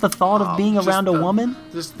exactly? Just the thought of being around a woman?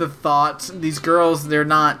 Just the thoughts. These girls, they're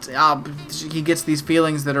not... he gets these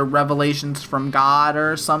feelings that are revelations from God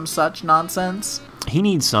or some such nonsense. He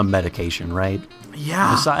needs some medication, right?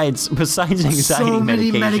 Yeah. Besides anxiety so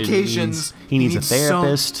many medications. He needs a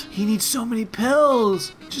therapist. He needs so many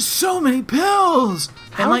pills. Just so many pills.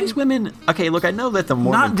 How are these women? Okay, look, I know that the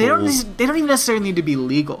Mormon they don't even necessarily need to be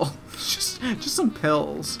legal. just some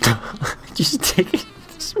pills. Just take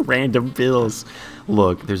random pills.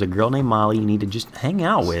 Look, there's a girl named Molly you need to just hang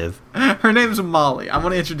out with. Her name's Molly. I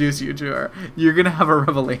want to introduce you to her. You're gonna have a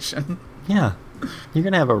revelation. Yeah, you're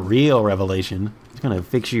gonna have a real revelation. It's gonna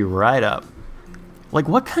fix you right up. Like,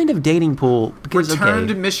 what kind of dating pool? Because, Return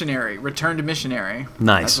to missionary.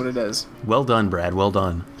 Nice. That's what it is. Well done, Brad. Well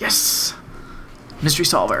done. Yes. Mystery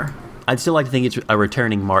solver. I'd still like to think it's a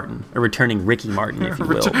returning Ricky Martin, if you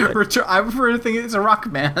will. I prefer to think it's a rock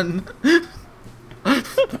man.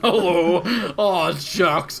 Hello. Oh,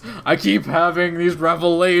 shucks. I keep having these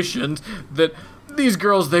revelations that these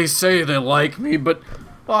girls, they say they like me, but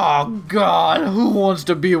oh, God, who wants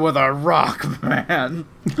to be with a rock man?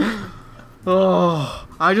 Oh,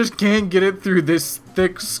 I just can't get it through this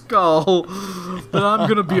thick skull that I'm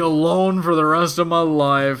gonna be alone for the rest of my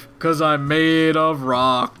life because I'm made of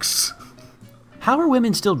rocks. How are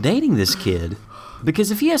women still dating this kid? Because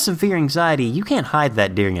if he has severe anxiety, you can't hide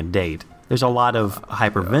that during a date. There's a lot of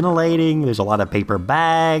hyperventilating, there's a lot of paper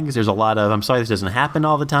bags, there's a lot of, I'm sorry this doesn't happen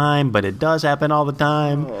all the time, but it does happen all the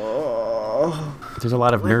time. There's a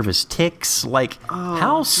lot of nervous tics. Like,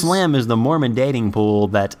 how slim is the Mormon dating pool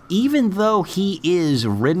that even though he is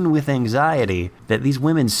ridden with anxiety, that these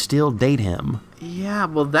women still date him? Yeah,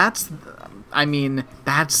 well, that's I mean,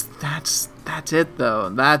 that's it though.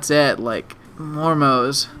 That's it. Like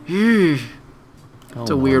Mormos. It's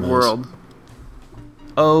a weird world.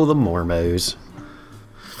 Oh, the Mormos.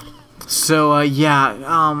 So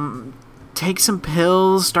take some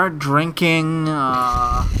pills, start drinking,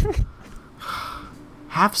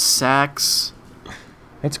 have sex.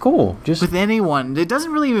 It's cool. Just with anyone. It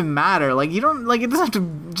doesn't really even matter. Like you don't like it doesn't have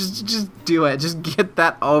to just do it. Just get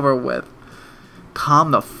that over with.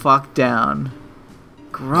 Calm the fuck down.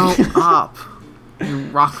 Grow up. You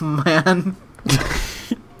rock man.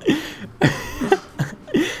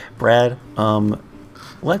 Brad,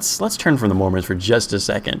 let's turn from the Mormons for just a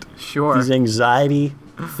second. Sure. These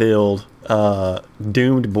anxiety-filled,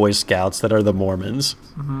 doomed Boy Scouts that are the Mormons.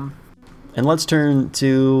 Mm-hmm. And let's turn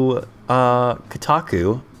to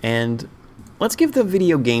Kotaku, and let's give the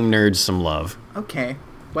video game nerds some love. Okay.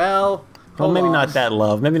 Well, maybe not that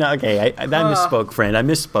love. Maybe not. Okay, I misspoke, friend. I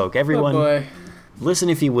misspoke. Everyone, oh boy. Listen,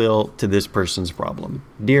 if you will, to this person's problem.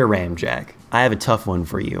 Dear Ramjack, I have a tough one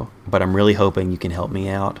for you, but I'm really hoping you can help me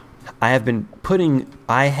out. I have been putting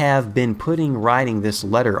writing this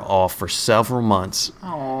letter off for several months.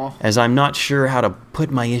 Aww. As I'm not sure how to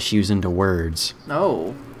put my issues into words.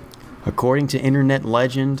 No. According to internet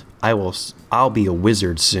legend, I'll be a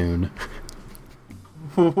wizard soon.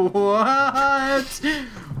 What?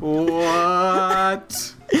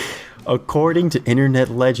 What? According to internet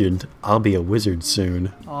legend, I'll be a wizard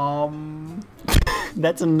soon.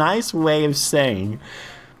 That's a nice way of saying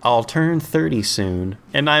I'll turn 30 soon,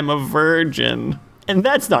 and I'm a virgin. And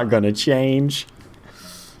that's not gonna change.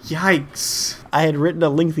 Yikes. I had written a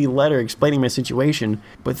lengthy letter explaining my situation,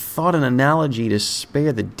 but thought an analogy to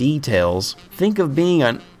spare the details. Think of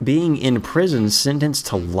being in prison sentenced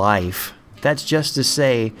to life. That's just to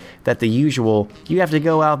say that the usual, you have to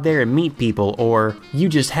go out there and meet people, or you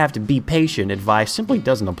just have to be patient advice simply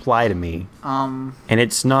doesn't apply to me. And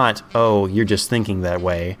it's not, oh, you're just thinking that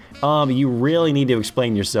way. You really need to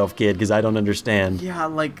explain yourself, kid, because I don't understand. Yeah,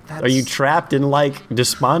 like, that's... Are you trapped in, like,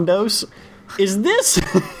 Despondos? Is this...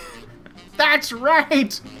 That's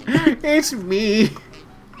right! It's me!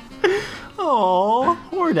 Oh,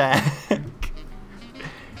 Hordak.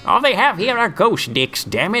 All they have here are ghost dicks,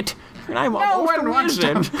 damn it. And I'm almost a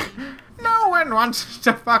wizard. No one wants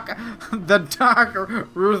to fuck the dark,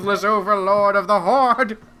 ruthless overlord of the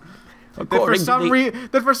Horde. That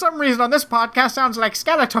for some reason on this podcast sounds like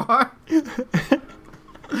Skeletor.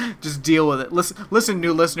 Just deal with it. Listen,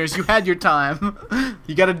 new listeners, you had your time.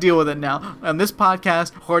 You gotta deal with it now. On this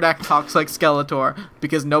podcast, Hordak talks like Skeletor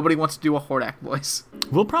because nobody wants to do a Hordak voice.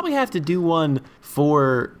 We'll probably have to do one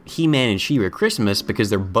for He-Man and She-Ra Christmas because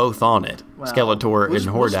they're both on it. Well, Skeletor and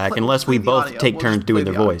Hordak, unless we both take turns doing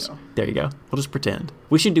their voice. There you go. We'll just pretend.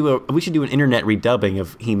 We should do an internet redubbing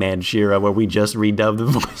of He-Man and She-Ra where we just redub the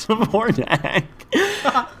voice of Hordak.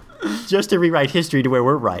 Just to rewrite history to where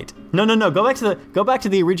we're right. No. Go back to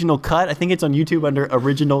the original cut. I think it's on YouTube under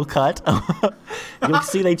original cut. You'll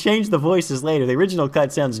see they changed the voices later. The original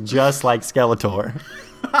cut sounds just like Skeletor.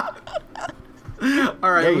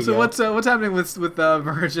 All right. So what's happening with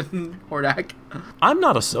Virgin Hordak? I'm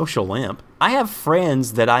not a social lamp. I have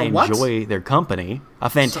friends that I enjoy their company. A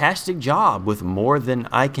fantastic job with more than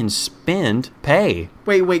I can pay.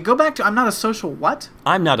 Wait. Go back to I'm not a social what?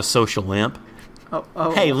 I'm not a social lamp.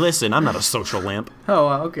 Oh. Hey, listen, I'm not a social lamp. Oh,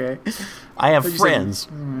 okay. I have friends,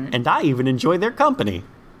 and I even enjoy their company.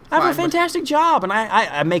 I have a fantastic job, and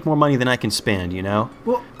I make more money than I can spend, you know?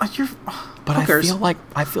 Well, But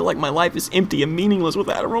I feel like my life is empty and meaningless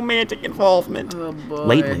without a romantic involvement. Oh, boy.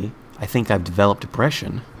 Lately, I think I've developed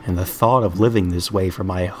depression, and the thought of living this way for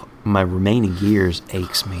my remaining years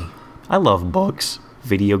aches me. I love books,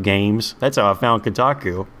 video games. That's how I found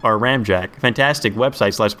Kotaku, or Ramjack. Fantastic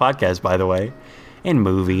website/podcast, by the way. And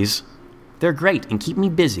movies. They're great and keep me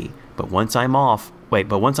busy, but once I'm off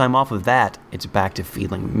of that, it's back to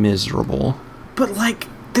feeling miserable. But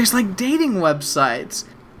there's dating websites.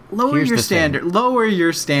 Lower your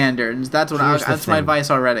standards. That's my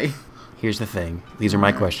advice already. Here's the thing. These are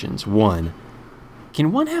my questions. 1.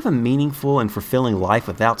 Can one have a meaningful and fulfilling life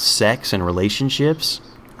without sex and relationships?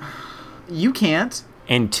 You can't.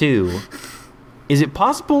 And 2, is it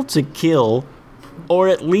possible to kill or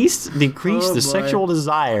at least decrease the sexual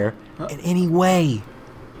desire in any way?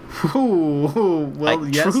 Ooh, well,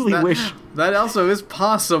 I truly wish that also is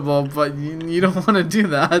possible, but you don't want to do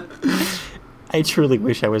that. I truly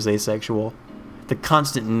wish I was asexual. The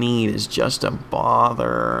constant need is just a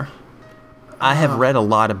bother. I have read a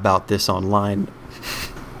lot about this online.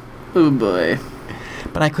 Oh boy.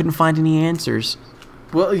 But I couldn't find any answers.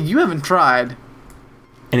 Well, you haven't tried.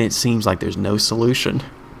 And it seems like there's no solution.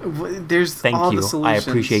 There's Thank all you. The solutions. I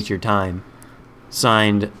appreciate your time.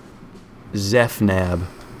 Signed, Zephnav,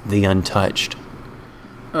 the Untouched.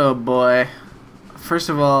 Oh boy. First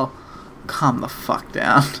of all, calm the fuck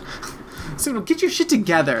down. So get your shit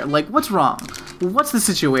together. Like, what's wrong? What's the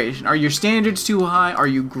situation? Are your standards too high? Are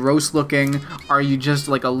you gross looking? Are you just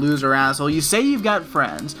like a loser asshole? You say you've got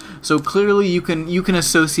friends, so clearly you can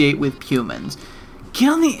associate with humans. Get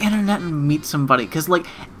on the internet and meet somebody, cause like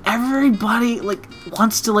everybody like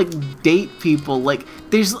wants to like date people. Like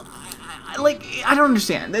there's like I don't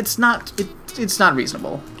understand. It's not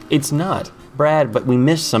reasonable. It's not, Brad, but we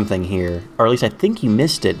missed something here, or at least I think you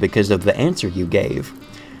missed it because of the answer you gave.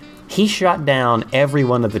 He shot down every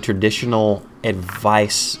one of the traditional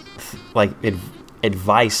advice. I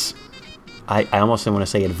almost want to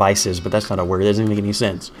say advices, but that's not a word. It doesn't make any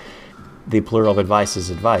sense. The plural of advice is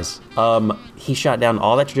advice. He shot down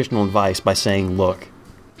all that traditional advice by saying, look,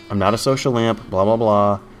 I'm not a social imp, blah, blah,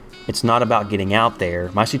 blah. It's not about getting out there.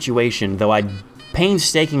 My situation, though I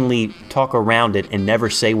painstakingly talk around it and never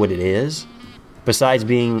say what it is, besides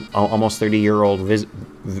being almost 30-year-old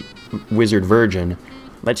wizard virgin,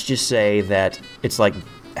 let's just say that it's like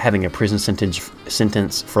having a prison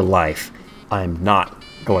sentence for life. I'm not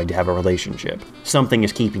going to have a relationship. Something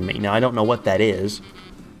is keeping me. Now, I don't know what that is,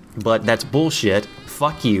 but that's bullshit.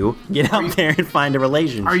 Fuck you. Get out there and find a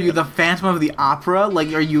relationship. Are you the Phantom of the Opera?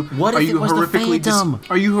 Like, are you horrifically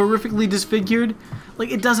disfigured?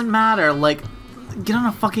 Like, it doesn't matter. Like, get on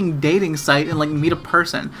a fucking dating site and like meet a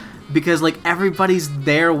person, because like everybody's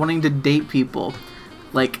there wanting to date people.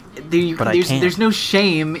 Like, there's no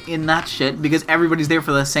shame in that shit because everybody's there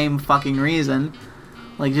for the same fucking reason.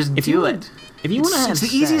 Like, just do it. If you want to have it's the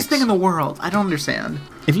sex, easiest thing in the world. I don't understand.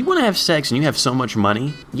 If you want to have sex and you have so much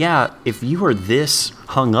money, yeah, if you are this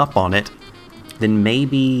hung up on it, then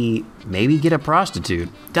maybe get a prostitute.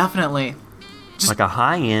 Definitely. Like a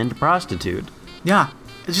high-end prostitute. Yeah.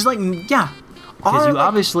 It's just like, yeah. Because you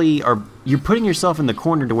obviously you're putting yourself in the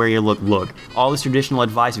corner to where you look, all this traditional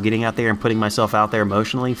advice of getting out there and putting myself out there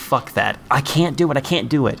emotionally, fuck that. I can't do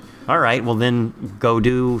it. All right, well then go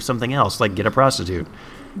do something else, like get a prostitute.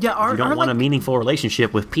 Yeah, if you don't want a meaningful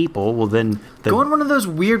relationship with people, well then... Go on one of those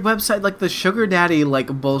weird websites, like the sugar daddy, like,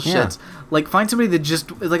 bullshits. Yeah. Like, find somebody that just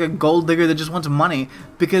is like a gold digger that just wants money,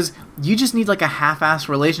 because you just need, like, a half-assed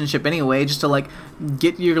relationship anyway, just to, like,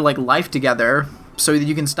 get your, like, life together so that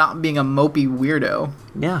you can stop being a mopey weirdo.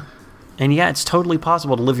 Yeah. And yeah, it's totally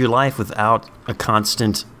possible to live your life without a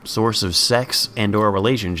constant source of sex and or a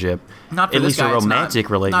relationship. Not for at this least guy, a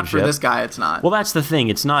romantic relationship. Not for this guy, it's not. Well, that's the thing.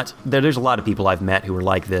 It's not. There's a lot of people I've met who are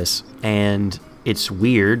like this, and it's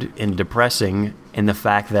weird and depressing in the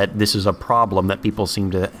fact that this is a problem that people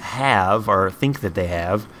seem to have or think that they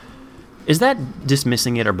have. Is that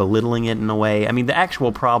dismissing it or belittling it in a way? I mean, the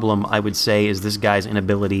actual problem, I would say, is this guy's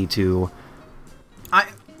inability to... I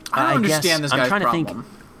don't understand this guy's problem. I'm trying to think.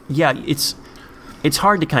 Yeah, it's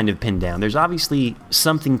hard to kind of pin down. There's obviously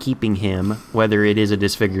something keeping him, whether it is a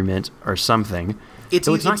disfigurement or something. It's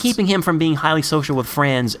not keeping him from being highly social with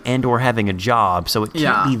friends and or having a job, so it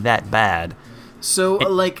can't be that bad. So,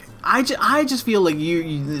 like, I just feel like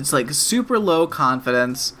you it's like super low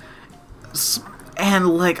confidence, and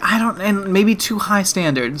like, and maybe too high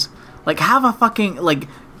standards. Like, have a fucking, like...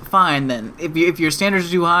 Fine then. If your standards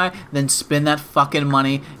are too high, then spend that fucking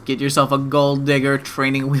money. Get yourself a gold digger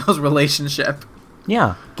training wheels relationship.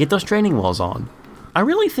 Yeah, get those training wheels on. I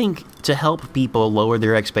really think to help people lower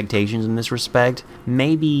their expectations in this respect,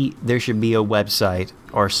 maybe there should be a website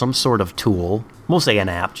or some sort of tool. We'll say an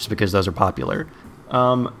app, just because those are popular.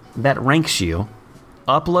 That ranks you.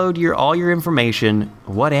 Upload all your information.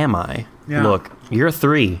 What am I? Yeah. Look, you're a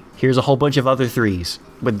 3. Here's a whole bunch of other 3s.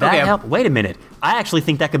 Would that help? Wait a minute. I actually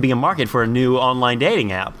think that could be a market for a new online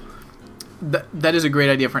dating app. That is a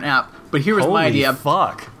great idea for an app. But here was my idea.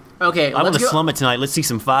 Fuck. Okay, I want to slum it tonight. Let's see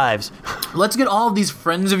some 5s. Let's get all of these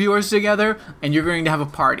friends of yours together, and you're going to have a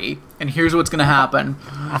party. And here's what's going to happen.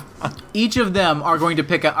 Each of them are going to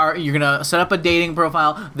you're going to set up a dating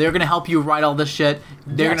profile. They're going to help you write all this shit.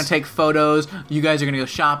 They're going to take photos. You guys are going to go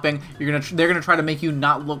shopping. They're going to try to make you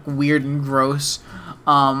not look weird and gross.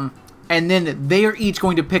 And then they are each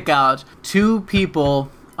going to pick out 2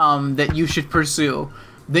 people that you should pursue.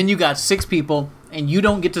 Then you got 6 people, and you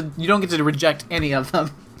don't get to reject any of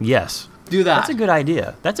them. Yes. Do that. That's a good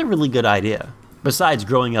idea. That's a really good idea. Besides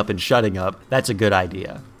growing up and shutting up, that's a good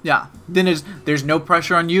idea. Yeah. Then there's no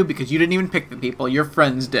pressure on you because you didn't even pick the people. Your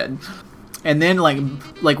friends did. And then,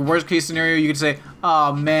 like worst case scenario, you could say,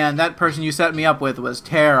 oh man, that person you set me up with was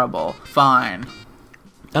terrible. Fine.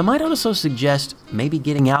 I might also suggest maybe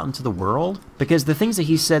getting out into the world, because the things that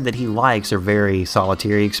he said that he likes are very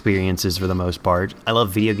solitary experiences for the most part. I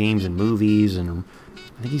love video games and movies and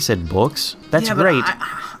I think he said books. That's Yeah, but great.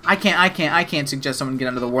 I can't suggest someone get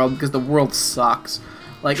into the world because the world sucks.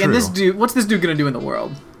 Like, and True. this dude, what's this dude gonna do in the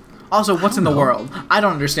world? Also, what's in the world? I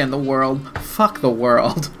don't understand the world. Fuck the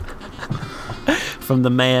world. From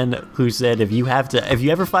the man who said, if you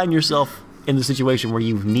ever find yourself in the situation where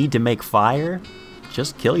you need to make fire,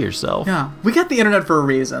 just kill yourself. Yeah, we got the internet for a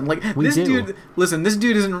reason. Like, We this do. dude, listen, this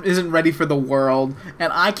dude isn't ready for the world,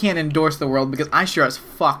 and I can't endorse the world because I sure as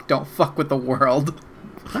fuck don't fuck with the world.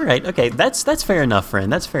 All right, okay, that's fair enough,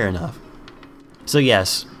 friend. That's fair enough. So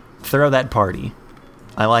yes, throw that party.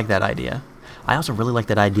 I like that idea. I also really like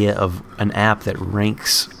that idea of an app that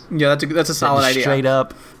ranks. Yeah, that's a solid idea. Straight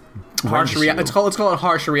up. Harsh ranks you. It's called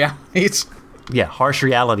harsh realities. Yeah, Harsh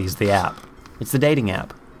Realities, the app. It's the dating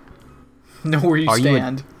app. Know where you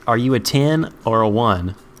stand. Are you a 10 or a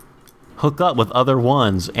 1? Hook up with other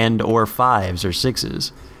 1s and or 5s or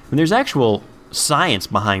 6s. And there's actual science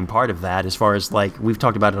behind part of that, as far as, like, we've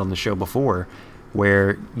talked about it on the show before,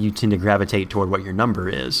 where you tend to gravitate toward what your number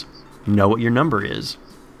is. Know what your number is.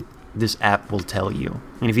 This app will tell you.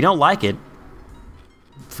 And if you don't like it,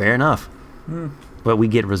 fair enough. But we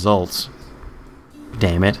get results.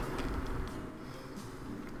 Damn it.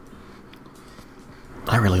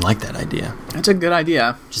 I really like that idea. That's a good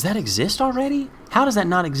idea. Does that exist already? How does that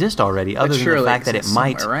not exist already? Other It than the surely fact that it exists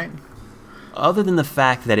might, somewhere, right? other than the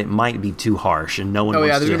fact that it might be too harsh and no one Oh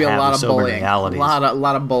yeah, wants there's to gonna be a have lot the of sober bullying. realities. A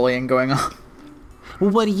lot of bullying going on.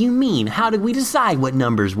 Well, what do you mean? How did we decide what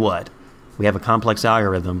number's what? We have a complex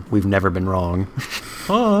algorithm. We've never been wrong.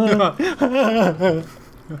 I'm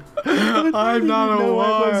not a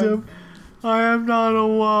one. I am not a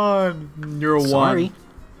one. You're a Sorry. one. You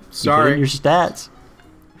put Sorry. in your stats.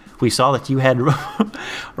 We saw that you had a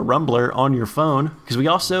Rumbler on your phone because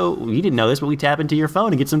you didn't know this, but we tap into your phone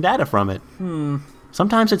and get some data from it.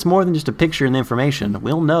 Sometimes it's more than just a picture and the information.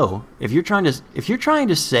 We'll know if you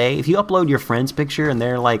upload your friend's picture and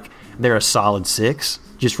they're a solid 6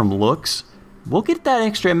 just from looks. We'll get that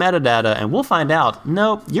extra metadata and we'll find out.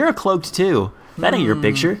 Nope, you're a cloaked 2. That ain't your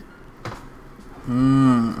picture.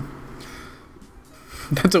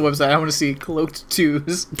 That's a website I want to see. Cloaked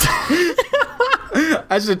twos.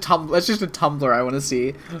 That's just a Tumblr I want to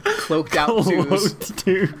see. Cloaked out twos. Cloaked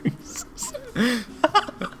 2s.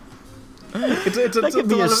 That could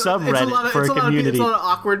be a subreddit for a community. It's a lot of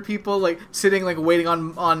awkward people like sitting like waiting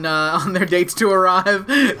on their dates to arrive.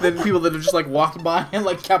 Then people that have just like walked by and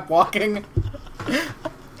like kept walking. And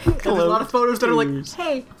there's a lot of photos that are like,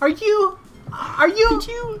 "Hey, are you?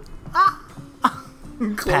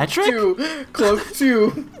 Patrick? Cloak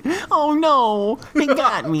 2. Oh no, he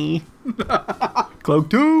got me. Cloak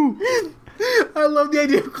 2. I love the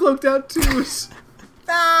idea of cloaked out twos.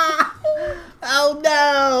 Oh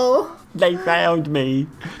no! They found me.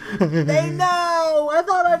 They know! I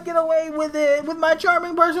thought I'd get away with it with my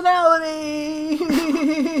charming personality.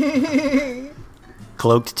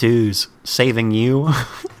 Cloaked 2s, saving you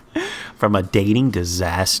from a dating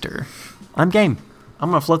disaster. I'm game. I'm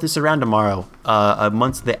gonna float this around tomorrow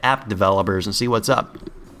amongst the app developers and see what's up.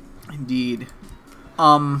 Indeed.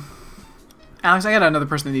 Alex, I got another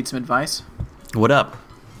person that needs some advice. What up?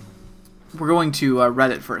 We're going to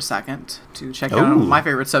Reddit for a second to check out Ooh. my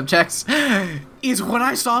favorite subjects. Is when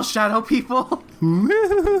I saw shadow people.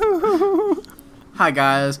 Hi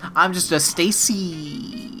guys, I'm just a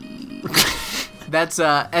Stacy. That's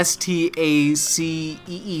Staceey.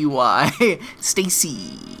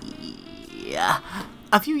 Stacy.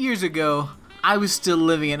 A few years ago, I was still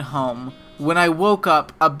living at home when I woke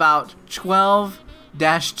up about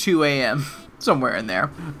 12-2 a.m. Somewhere in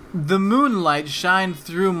there. The moonlight shined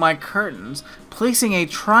through my curtains, placing a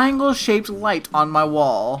triangle-shaped light on my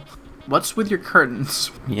wall. What's with your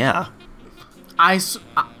curtains? Yeah.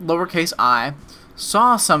 Lowercase I,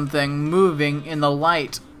 saw something moving in the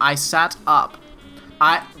light. I sat up.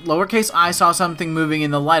 Lowercase I saw something moving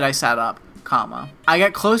in the light. I sat up, comma. I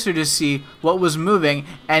got closer to see what was moving,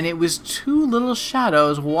 and it was 2 little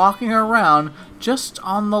shadows walking around just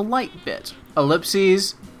on the light bit.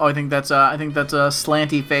 Ellipses. Oh, I think that's a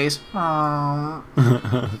slanty face.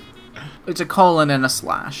 It's a colon and a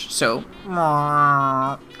slash. So,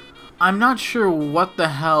 I'm not sure what the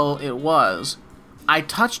hell it was. I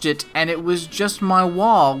touched it and it was just my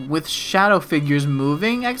wall with shadow figures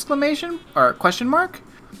moving, exclamation or question mark.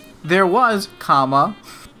 There was, comma,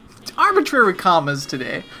 arbitrary commas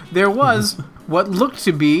today. There was what looked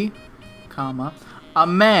to be, comma, a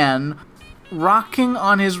man rocking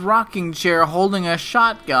on his rocking chair holding a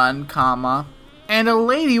shotgun, comma, and a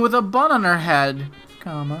lady with a bun on her head,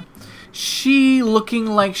 comma. She looking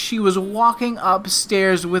like she was walking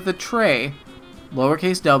upstairs with a tray.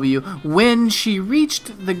 lowercase w. When she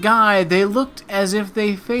reached the guy, they looked as if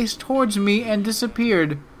they faced towards me and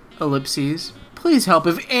disappeared. Ellipses. Please help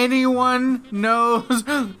if anyone knows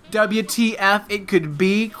WTF it could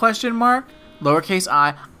be, question mark. Lowercase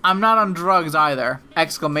I. I'm not on drugs either,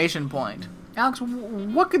 exclamation point. Alex,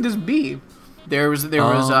 what could this be? There was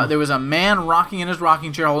a man rocking in his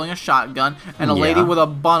rocking chair holding a shotgun and a lady with a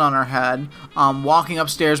bun on her head walking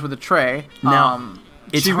upstairs with a tray. Now,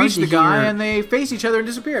 she reached the guy and they faced each other and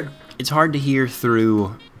disappeared. It's hard to hear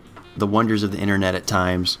through the wonders of the internet at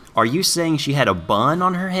times. Are you saying she had a bun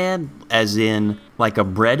on her head, as in like a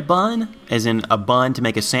bread bun, as in a bun to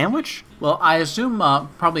make a sandwich? Well, I assume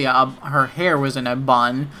probably her hair was in a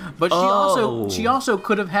bun, but she also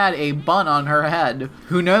could have had a bun on her head.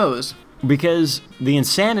 Who knows? Because the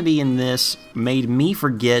insanity in this made me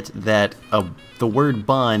forget that the word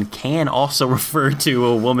bun can also refer to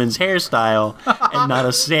a woman's hairstyle and not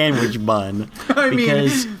a sandwich bun. I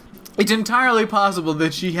mean, it's entirely possible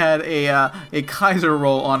that she had a Kaiser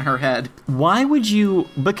roll on her head. Why would you?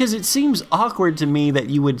 Because it seems awkward to me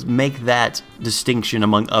that you would make that distinction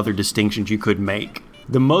among other distinctions you could make.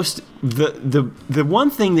 The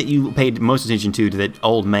one thing that you paid most attention to that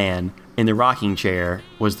old man in the rocking chair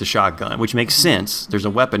was the shotgun, which makes sense. There's a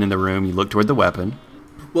weapon in the room. You look toward the weapon.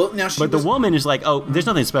 Well, now the woman is like, oh, there's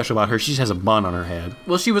nothing special about her. She just has a bun on her head.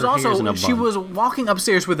 Well, she was was walking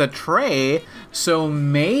upstairs with a tray, so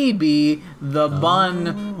maybe the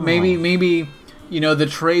bun, maybe the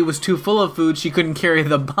tray was too full of food. She couldn't carry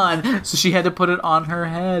the bun, so she had to put it on her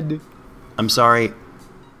head. I'm sorry.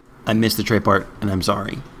 I missed the tray part, and I'm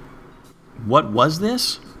sorry. What was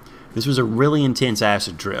this? This was a really intense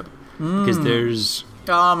acid trip. Because there's...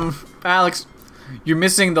 Alex, you're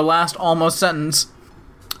missing the last almost sentence.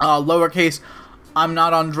 Lowercase, I'm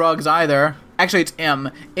not on drugs either. Actually, it's M.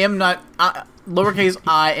 Lowercase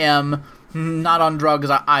I am not on drugs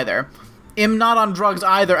either. M not on drugs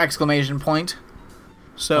either, exclamation point.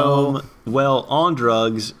 So... well, on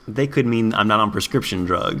drugs, they could mean I'm not on prescription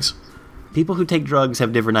drugs. People who take drugs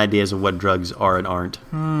have different ideas of what drugs are and aren't.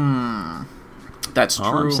 That's true.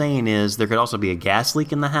 All I'm saying is there could also be a gas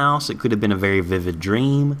leak in the house. It could have been a very vivid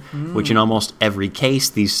dream, which in almost every case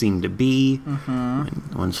these seem to be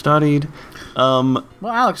when studied. Well,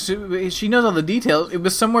 Alex, she knows all the details. It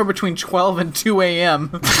was somewhere between 12 and 2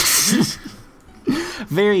 a.m.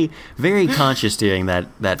 Very, very conscious during that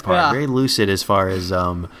part. Yeah. Very lucid as far as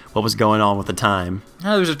what was going on with the time.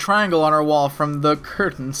 There was a triangle on her wall from the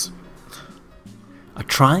curtains. A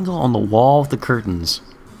triangle on the wall with the curtains.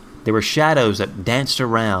 There were shadows that danced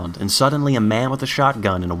around, and suddenly a man with a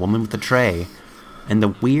shotgun and a woman with a tray, and the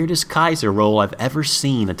weirdest Kaiser roll I've ever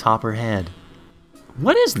seen atop her head.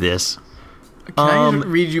 What is this? Can I just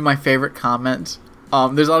read you my favorite comment?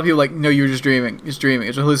 There's a lot of people like, no, you were just dreaming. It's dreaming.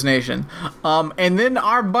 It's a hallucination. And then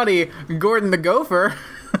our buddy, Gordon the Gopher,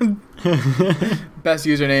 best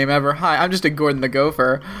username ever. Hi, I'm just a Gordon the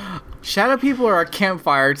Gopher. Shadow people are a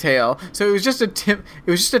campfire tale, so it was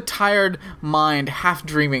just a tired mind half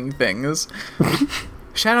dreaming things.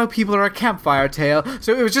 Shadow people are a campfire tale,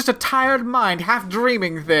 so it was just a tired mind half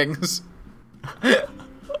dreaming things.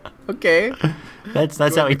 Okay. That's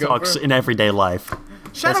how he talks in everyday life.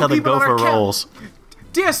 That's how the gopher rolls.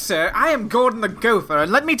 Dear sir, I am Gordon the Gopher,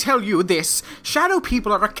 and let me tell you this. Shadow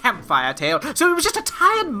people are a campfire tale, so it was just a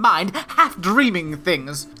tired mind half dreaming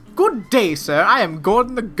things. Good day, sir. I am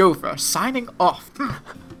Gordon the Gopher, signing off.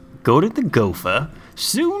 Gordon the Gopher,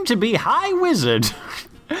 soon to be high wizard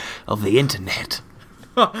of the internet.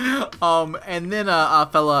 And then a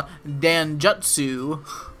fella, Dan Jutsu.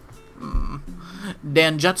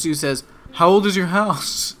 Dan Jutsu says, how old is your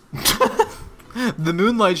house? The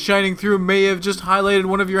moonlight shining through may have just highlighted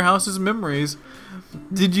one of your house's memories.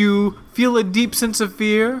 Did you feel a deep sense of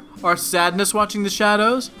fear or sadness watching the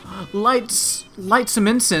shadows? Light some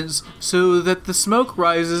incense so that the smoke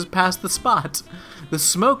rises past the spot. The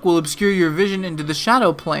smoke will obscure your vision into the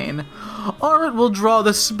shadow plane, or it will draw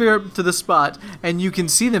the spirit to the spot and you can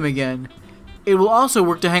see them again. It will also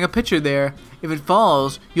work to hang a picture there. If it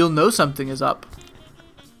falls, you'll know something is up.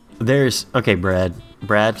 Okay,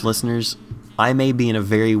 Brad, listeners, I may be in a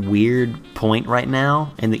very weird point right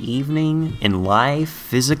now in the evening, in life,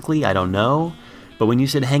 physically, I don't know. But when you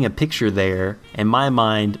said hang a picture there, in my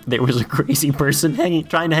mind, there was a crazy person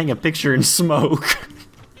trying to hang a picture in smoke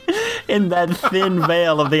in that thin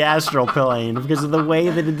veil of the astral plane because of the way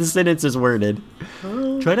that the sentence is worded.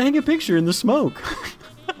 Try to hang a picture in the smoke.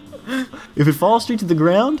 If it falls straight to the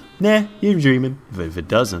ground, nah, you're dreaming. If it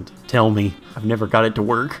doesn't, tell me. I've never got it to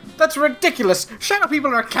work. That's ridiculous. Shadow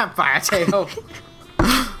people are a campfire tale.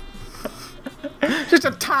 Just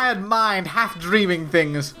a tired mind half dreaming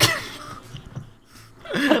things.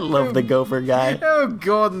 I love the gopher guy. Oh,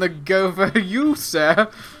 Gordon the Gopher, you, sir,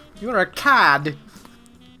 you're a cad.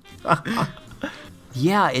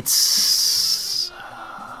 Yeah, it's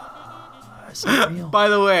unreal. By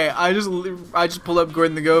the way, I just pulled up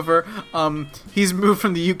Gordon the Gopher. He's moved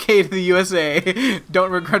from the UK to the USA.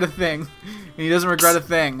 Don't regret a thing. And he doesn't regret a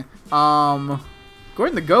thing.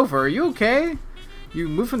 Gordon the Gopher, are you okay? You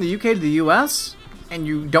moved from the UK to the US and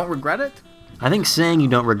you don't regret it? I think saying you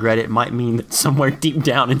don't regret it might mean that somewhere deep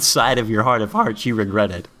down inside of your heart of hearts you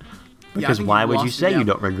regret it. Because think why you would you lost say it, yeah. you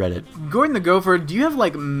don't regret it? Gordon the Gopher, do you have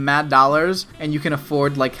like mad dollars and you can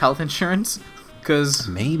afford like health insurance? Because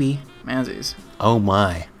Maybe. mansies. Oh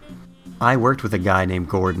my. I worked with a guy named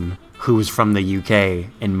Gordon who was from the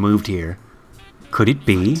UK and moved here. Could it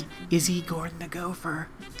be? Is he Gordon the Gopher?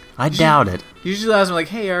 I doubt it. You usually ask him like,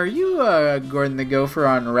 hey, are you Gordon the Gopher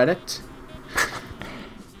on Reddit?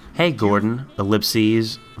 Hey Gordon,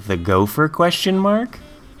 ellipses, the gopher question mark?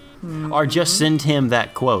 Or just send him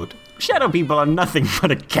that quote. Shadow people are nothing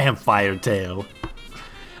but a campfire tale.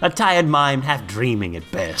 A tired mind half dreaming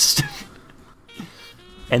at best.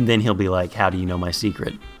 And then he'll be like, how do you know my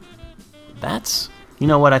secret? You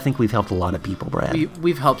know what, I think we've helped a lot of people, Brad.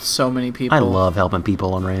 We've helped so many people. I love helping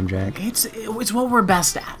people on Ramjack. It's what we're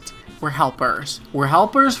best at. We're helpers. We're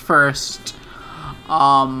helpers first.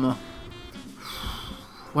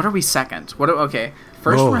 What are we second? Okay.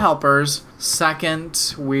 First Whoa. we're helpers.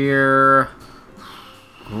 Second we're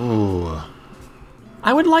Ooh.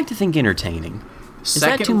 I would like to think entertaining. Is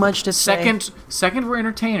that too much to say? Second we're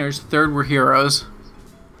entertainers. Third we're heroes.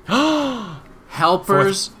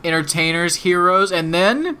 Helpers, entertainers, heroes, and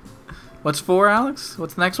then what's 4, Alex?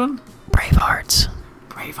 What's the next one? Bravehearts.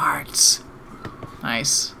 Bravehearts.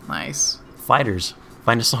 Nice. Fighters.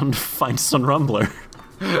 Find us on Rumbler.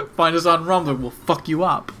 Find us on Rumble. We'll fuck you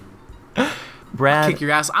up. Brad. Kick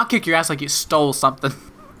your ass. I'll kick your ass like you stole something.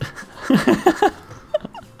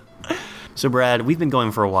 So Brad, we've been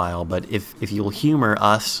going for a while, but if you'll humor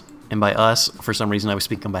us, and by us, for some reason I was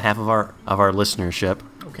speaking on behalf of our listenership,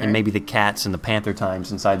 Okay. and maybe the cats and the Panther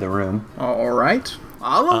Times inside the room, All right.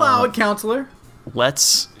 I'll allow it, counselor.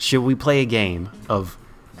 should we play a game of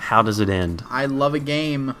how does it end? I love a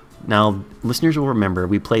game. Now, listeners will remember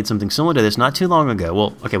we played something similar to this not too long ago.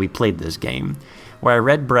 Well, okay, we played this game where I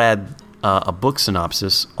read Brad a book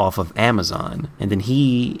synopsis off of Amazon, and then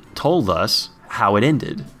he told us how it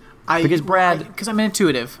ended. Because I'm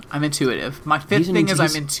intuitive. My fifth thing is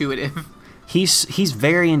I'm intuitive. He's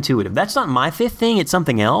very intuitive. That's not my fifth thing, it's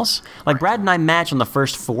something else. Like, Brad and I match on the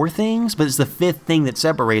first 4 things, but it's the 5th thing that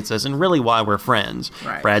separates us and really why we're friends.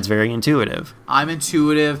 Right. Brad's very intuitive. I'm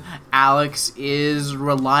intuitive. Alex is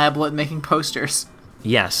reliable at making posters.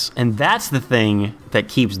 Yes, and that's the thing that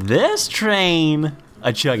keeps this train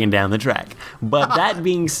a-chugging down the track. But that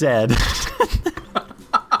being said...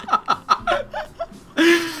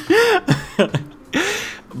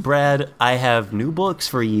 Brad, I have new books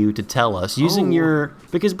for you to tell us using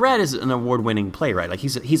because Brad is an award-winning playwright. Like,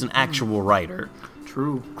 he's an actual writer.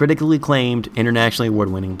 True. Critically acclaimed, internationally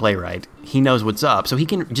award-winning playwright. He knows what's up, so he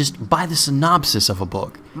can just by the synopsis of a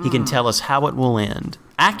book, he can tell us how it will end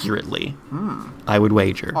accurately. I would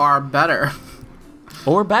wager. Or better.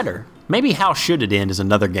 Or better. Maybe how should it end is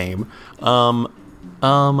another game. Brad,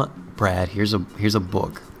 here's a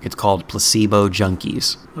book. It's called Placebo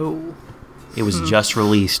Junkies. Oh. It was just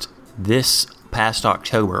released this past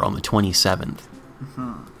October on the 27th.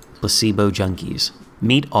 Placebo Junkies.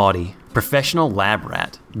 Meet Audie, professional lab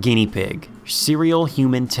rat, guinea pig, serial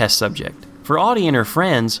human test subject. For Audie and her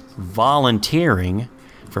friends, volunteering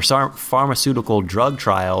for pharmaceutical drug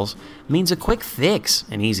trials means a quick fix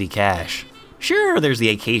and easy cash. Sure, there's the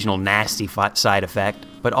occasional nasty side effect,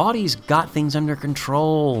 but Audie's got things under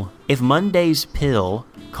control. If Monday's pill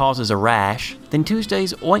causes a rash, then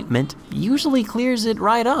Tuesday's ointment usually clears it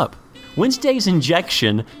right up. Wednesday's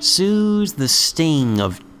injection soothes the sting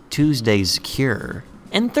of Tuesday's cure.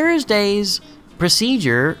 And Thursday's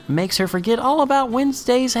procedure makes her forget all about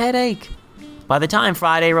Wednesday's headache. By the time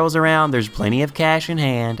Friday rolls around, there's plenty of cash in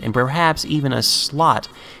hand and perhaps even a slot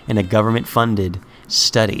in a government-funded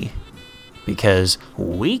study. Because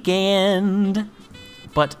weekend.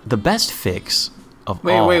 But the best fix of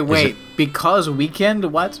all... Wait. Because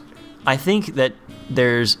weekend? What? I think that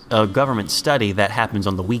there's a government study that happens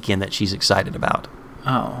on the weekend that she's excited about.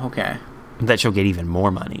 Oh, okay. That she'll get even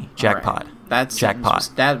more money. Jackpot. Right. Jackpot.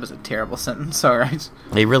 That was a terrible sentence. All right.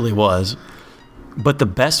 It really was. But the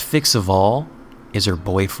best fix of all is her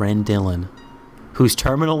boyfriend Dylan, whose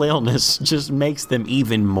terminal illness just makes them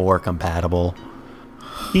even more compatible.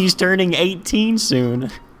 He's turning 18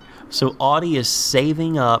 soon, so Audie is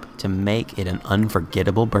saving up to make it an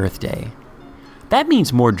unforgettable birthday. That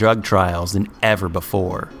means more drug trials than ever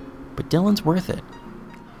before. But Dylan's worth it.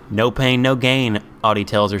 No pain, no gain, Audie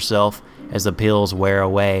tells herself as the pills wear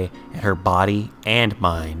away at her body and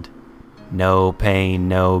mind. No pain,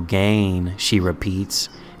 no gain, she repeats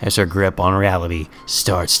as her grip on reality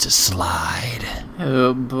starts to slide.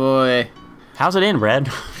 Oh boy. How's it end,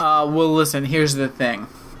 Brad? Well, listen, here's the thing.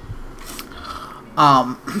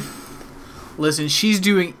 Listen, she's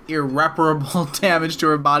doing irreparable damage to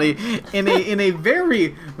her body in a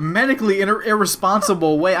very medically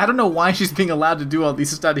irresponsible way. I don't know why she's being allowed to do all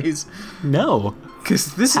these studies. No.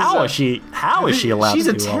 Because this How is she allowed she's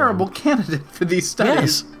to a do all terrible candidate for these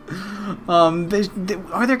studies. Yes.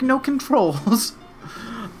 Are there no controls?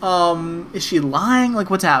 Is she lying? Like,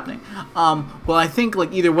 what's happening? Well, I think,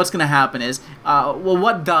 like, either what's gonna happen is,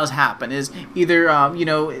 what does happen is either,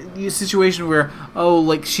 a situation where,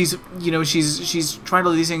 she's trying to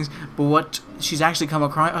do these things, but what she's actually come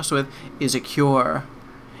across with is a cure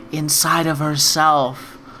inside of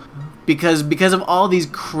herself. Because of all these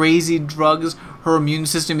crazy drugs, her immune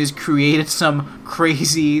system has created some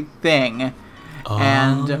crazy thing. Oh.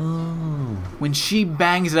 And when she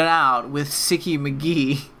bangs it out with Sicky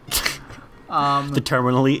McGee... the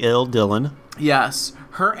terminally ill Dylan. Yes.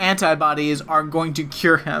 Her antibodies are going to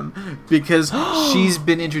cure him because she's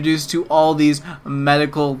been introduced to all these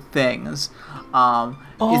medical things.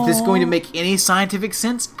 Is this going to make any scientific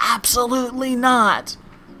sense? Absolutely not.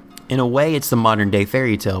 In a way, it's the modern-day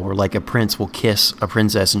fairy tale where, like, a prince will kiss a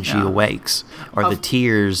princess and she awakes. Or the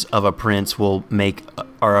tears of a prince will make,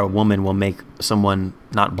 or a woman will make someone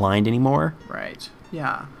not blind anymore. Right.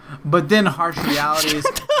 Yeah. But then harsh realities,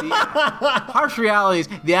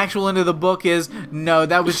 the actual end of the book is, no,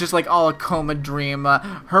 that was just like all a coma dream.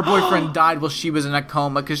 Her boyfriend died while she was in a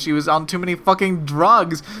coma because she was on too many fucking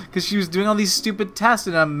drugs because she was doing all these stupid tests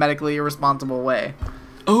in a medically irresponsible way.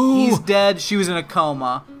 Ooh. He's dead. She was in a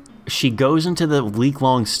coma. She goes into the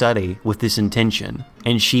week-long study with this intention,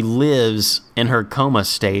 and she lives in her coma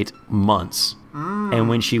state months. And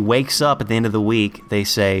when she wakes up at the end of the week, they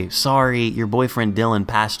say, sorry, your boyfriend Dylan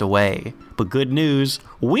passed away. But good news,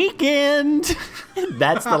 weekend!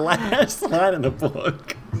 That's the last line in the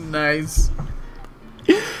book. Nice.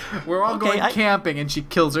 We're all going camping, and she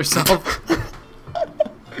kills herself.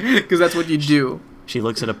 Because that's what you do. She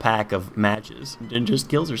looks at a pack of matches and just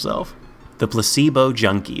kills herself. The Placebo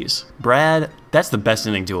Junkies. Brad, that's the best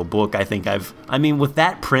ending to a book I think with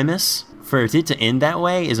that premise, for it to end that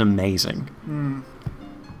way is amazing.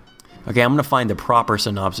 Okay, I'm going to find the proper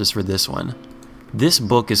synopsis for this one. This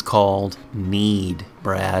book is called Need,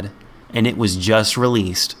 Brad, and it was just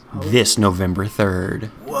released this November 3rd.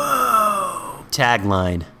 Whoa!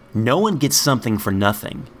 Tagline, no one gets something for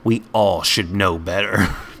nothing. We all should know better.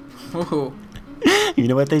 Whoa. You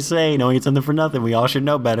know what they say, no one gets something for nothing. We all should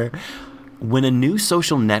know better. When a new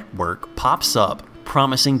social network pops up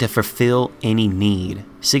promising to fulfill any need,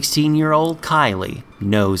 16-year-old Kylie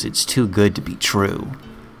knows it's too good to be true.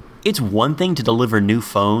 It's one thing to deliver new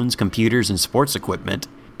phones, computers, and sports equipment,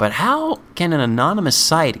 but how can an anonymous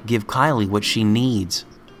site give Kylie what she needs?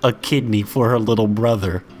 A kidney for her little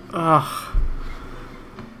brother. Ugh.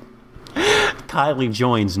 Kylie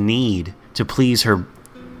joins Need to please her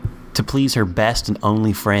best and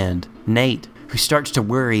only friend, Nate, who starts to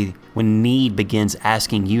worry when Need begins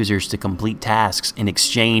asking users to complete tasks in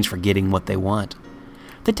exchange for getting what they want.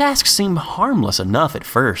 The tasks seem harmless enough at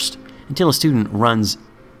first, until a student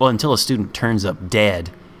turns up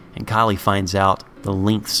dead, and Kylie finds out the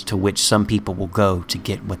lengths to which some people will go to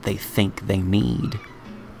get what they think they need.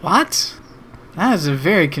 What? That is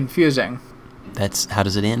very confusing. How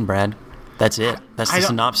does it end, Brad? That's it. That's the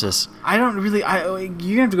synopsis. I don't really... you're going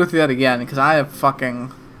to have to go through that again, because I have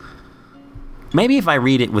fucking... Maybe if I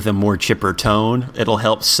read it with a more chipper tone, it'll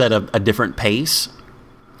help set a different pace.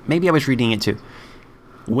 Maybe I was reading it too.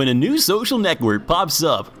 When a new social network pops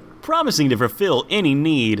up, promising to fulfill any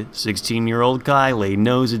need, 16-year-old Kylie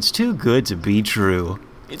knows it's too good to be true.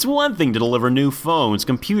 It's one thing to deliver new phones,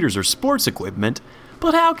 computers, or sports equipment,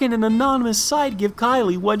 but how can an anonymous site give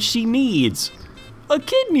Kylie what she needs? A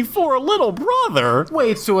kidney for a little brother?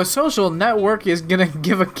 Wait, so a social network is gonna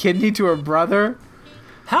give a kidney to her brother?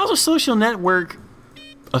 How's a social network?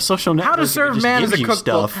 A social network. How to Serve Man is a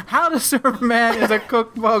cookbook. Stuff. How to Serve Man is a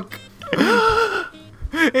cookbook.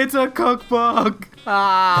 It's a cookbook.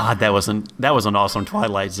 God, that was an awesome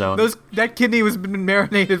Twilight Zone. That kidney was been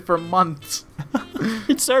marinated for months.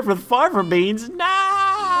 It's served with farmer beans.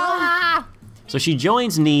 No. So she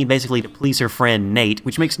joins Need basically to please her friend Nate,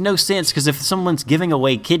 which makes no sense because if someone's giving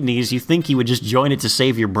away kidneys, you think you would just join it to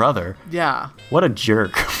save your brother. Yeah. What a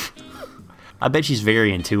jerk. I bet she's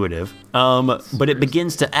very intuitive. But it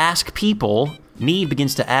begins to ask people Need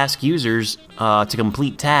begins to ask users to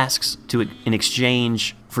complete tasks in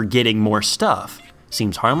exchange for getting more stuff.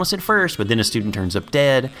 Seems harmless at first, but then a student turns up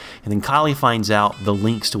dead, and then Kylie finds out the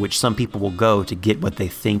links to which some people will go to get what they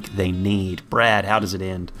think they need. Brad, how does it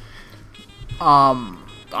end?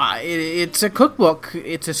 It's a cookbook.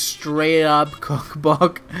 It's a straight up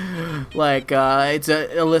cookbook. Like it's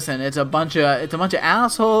a bunch of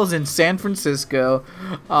assholes in San Francisco.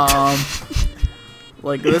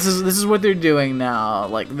 Like this is what they're doing now.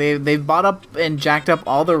 Like they've bought up and jacked up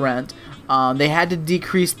all the rent. They had to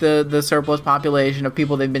decrease the surplus population of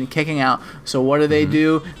people they've been kicking out. So what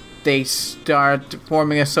do? They start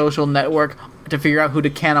forming a social network to figure out who to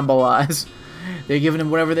cannibalize. They're giving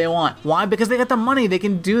them whatever they want. Why? Because they got the money. They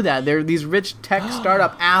can do that. They're these rich tech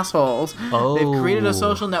startup assholes. Oh. They've created a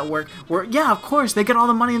social network where, yeah, of course, they get all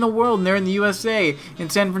the money in the world, and they're in the USA, in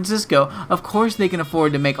San Francisco. Of course they can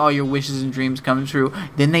afford to make all your wishes and dreams come true.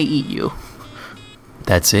 Then they eat you.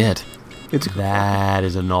 That's it. That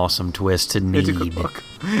is an awesome twist to Need. It's a cookbook.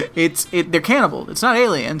 They're cannibals. It's not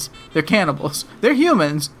aliens. They're cannibals. They're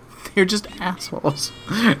humans. They're just assholes.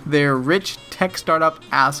 They're rich tech startup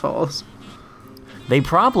assholes. They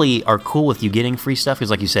probably are cool with you getting free stuff because,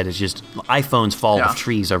 like you said, it's just iPhones fall off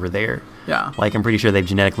trees over there. Yeah. Like, I'm pretty sure they've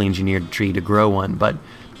genetically engineered a tree to grow one, but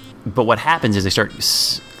what happens is they start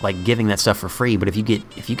like giving that stuff for free. But if you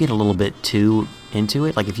get a little bit too into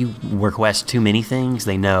it, like if you request too many things,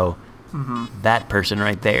 they know that person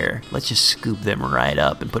right there. Let's just scoop them right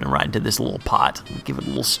up and put them right into this little pot and give it a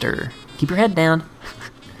little stir. Keep your head down.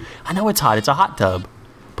 I know it's hot. It's a hot tub.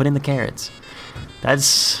 Put in the carrots.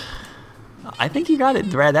 I think you got it,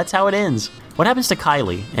 Brad. That's how it ends. What happens to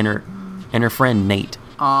Kylie and her friend Nate?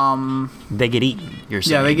 They get eaten. You're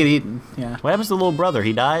saying? Yeah, they get eaten. Yeah. What happens to the little brother?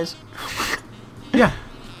 He dies. Yeah,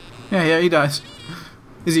 he dies.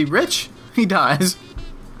 Is he rich? He dies.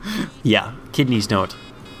 Yeah, kidneys aren't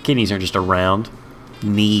just around.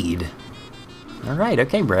 Need. All right,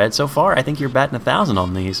 okay, Brad. So far, I think you're batting 1,000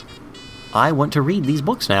 on these. I want to read these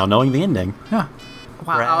books now, knowing the ending. Yeah.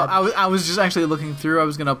 Wow, I was just actually looking through. I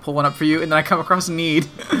was going to pull one up for you, and then I come across Need.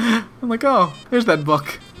 I'm like, oh, there's that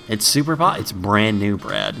book. It's super pop. It's brand new,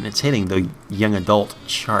 Brad, and it's hitting the young adult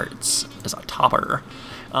charts as a topper.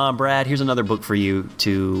 Brad, here's another book for you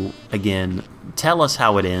to, again, tell us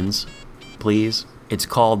how it ends, please. It's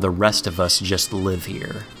called The Rest of Us Just Live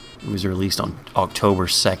Here. It was released on October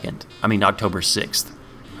 6th.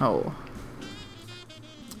 Oh.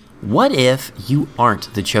 What if you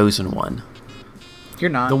aren't the chosen one? You're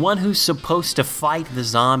not. The one who's supposed to fight the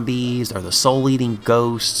zombies or the soul-eating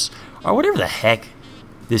ghosts or whatever the heck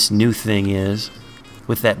this new thing is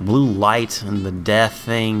with that blue light and the death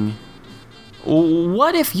thing.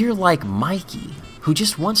 What if you're like Mikey, who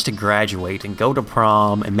just wants to graduate and go to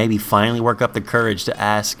prom and maybe finally work up the courage to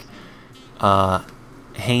ask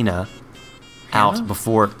Hannah out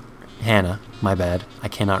before... Hannah, my bad. I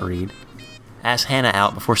cannot read. Ask Hannah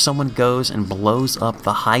out before someone goes and blows up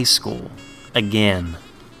the high school. Again.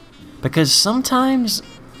 Because sometimes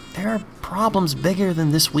there are problems bigger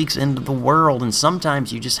than this week's end of the world, and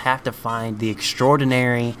sometimes you just have to find the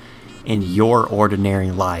extraordinary in your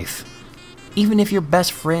ordinary life. Even if your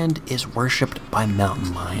best friend is worshipped by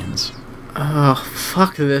mountain lions. Oh,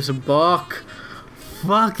 fuck this book.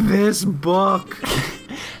 Fuck this book.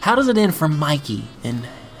 How does it end for Mikey and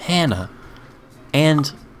Hannah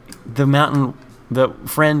and the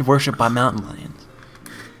friend worshipped by mountain lions?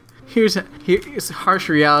 Here's harsh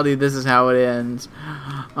reality. This is how it ends.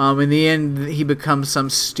 In the end, he becomes some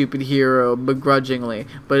stupid hero begrudgingly,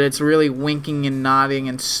 but it's really winking and nodding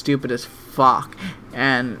and stupid as fuck.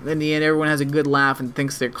 And in the end, everyone has a good laugh and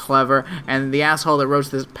thinks they're clever. And the asshole that wrote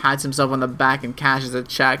this pats himself on the back and cashes a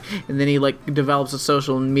check. And then he develops a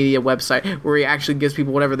social media website where he actually gives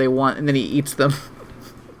people whatever they want, and then he eats them.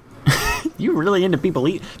 You really into people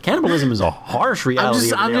eat? Cannibalism is a harsh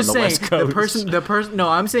reality I'm just on the saying, West Coast. the person. No,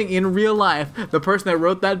 I'm saying in real life, the person that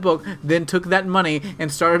wrote that book then took that money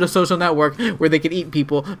and started a social network where they could eat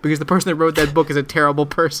people because the person that wrote that book is a terrible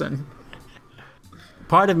person.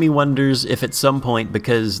 Part of me wonders if at some point,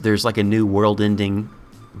 because there's like a new world-ending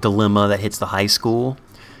dilemma that hits the high school,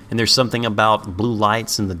 and there's something about blue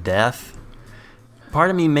lights and the death. Part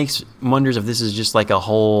of me wonders if this is just like a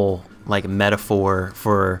whole metaphor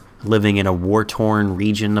for living in a war-torn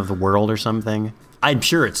region of the world or something. I'm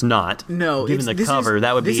sure it's not. No, given the cover,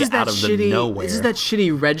 that would be out of the nowhere. This is that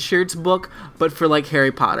shitty Red Shirts book, but for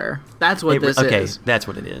Harry Potter. That's what this is. Okay, that's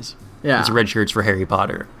what it is. Yeah, it's Red Shirts for Harry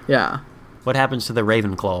Potter. Yeah. What happens to the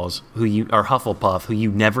Ravenclaws, or Hufflepuff, who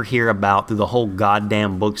you never hear about through the whole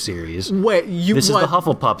goddamn book series? Wait, This is the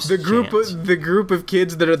Hufflepuffs. The group of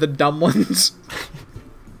kids that are the dumb ones.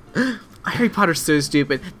 Harry Potter's so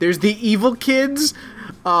stupid. There's the evil kids,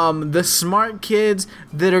 the smart kids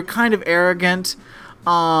that are kind of arrogant,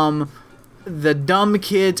 the dumb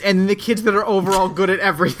kids, and the kids that are overall good at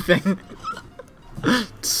everything.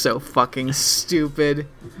 So fucking stupid.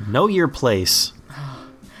 Know your place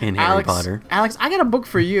in Harry Potter. Alex, I got a book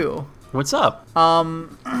for you. What's up?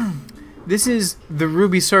 This is The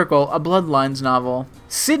Ruby Circle, a Bloodlines novel.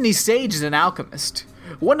 Sidney Sage is an alchemist,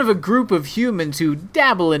 one of a group of humans who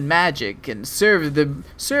dabble in magic and serve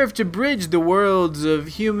to bridge the worlds of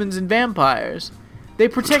humans and vampires. They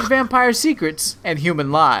protect vampire secrets and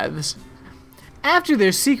human lives. After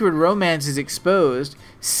their secret romance is exposed,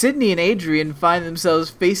 Sidney and Adrian find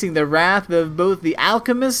themselves facing the wrath of both the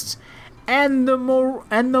alchemists and the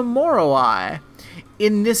Moroi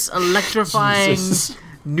in this electrifying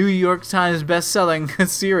New York Times best-selling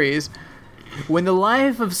series. When the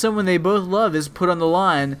life of someone they both love is put on the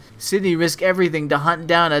line, Sidney risks everything to hunt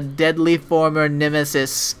down a deadly former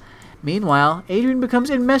nemesis. Meanwhile, Adrian becomes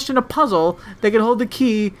enmeshed in a puzzle that could hold the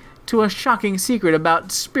key to a shocking secret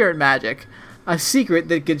about spirit magic. A secret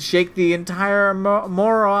that could shake the entire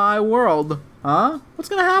Moroi world. Huh? What's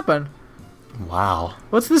gonna happen? Wow.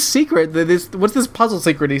 What's the secret? What's this puzzle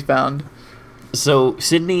secret he's found? So,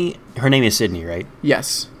 Sydney, her name is Sydney, right?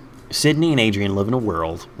 Yes. Sydney and Adrian live in a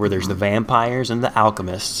world where there's the vampires and the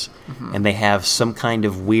alchemists, and they have some kind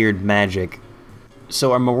of weird magic.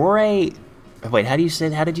 So, are Moroi... Wait, how did you say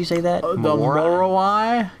that? The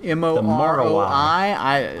Moroi? M-O-R-O-I?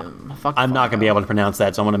 I'm not going to be able to pronounce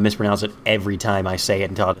that, so I'm going to mispronounce it every time I say it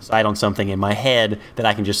until I decide on something in my head that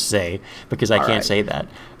I can just say, because I can't say that.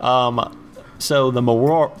 So, the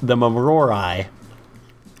Moroi...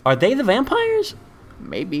 Are they the vampires?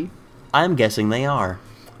 Maybe. I'm guessing they are.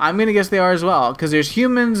 I'm going to guess they are as well, because there's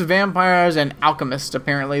humans, vampires, and alchemists,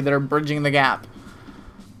 apparently, that are bridging the gap.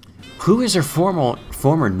 Who is her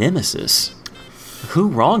former nemesis? Who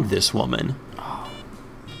wronged this woman?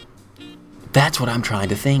 That's what I'm trying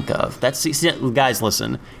to think of. Guys,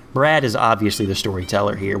 listen. Brad is obviously the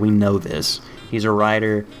storyteller here. We know this. He's a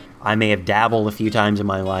writer. I may have dabbled a few times in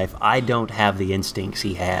my life. I don't have the instincts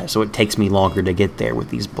he has, so it takes me longer to get there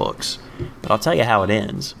with these books. But I'll tell you how it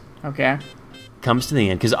ends. Okay. Comes to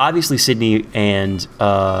the end, because obviously Sydney and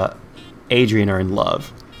Adrian are in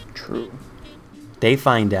love. True. They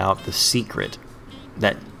find out the secret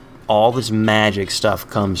that all this magic stuff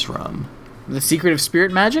comes from. The secret of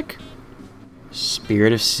spirit magic? The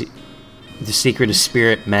secret of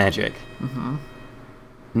spirit magic. Mm-hmm.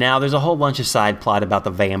 Now, there's a whole bunch of side plot about the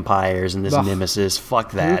vampires and this nemesis.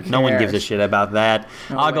 Fuck that. No one gives a shit about that.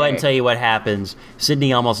 I'll go ahead and tell you what happens.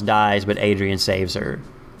 Sydney almost dies, but Adrian saves her.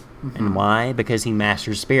 Mm-hmm. And why? Because he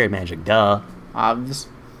masters spirit magic. Duh. Obvious.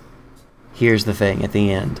 Here's the thing at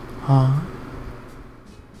the end. Huh?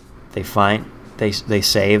 They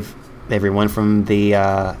save everyone from the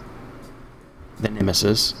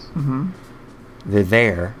nemesis. Mm-hmm. They're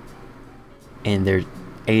there, and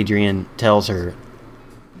Adrian tells her,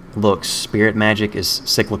 look, spirit magic is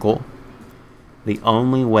cyclical. The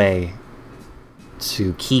only way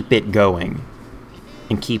to keep it going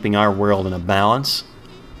and keeping our world in a balance,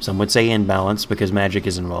 some would say in balance because magic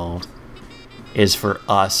is involved, is for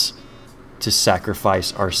us to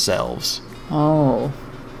sacrifice ourselves. Oh.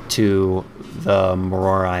 To the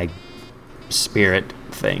Moroi spirit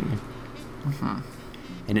thing. Mm-hmm.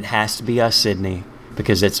 And it has to be us, Sydney,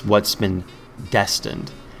 because it's what's been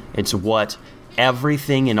destined. It's what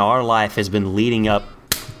everything in our life has been leading up.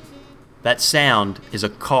 That sound is a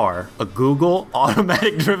car, a Google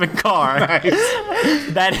automatic driven car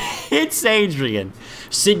that hits Adrian.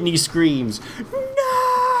 Sydney screams,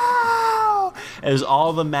 "No!" as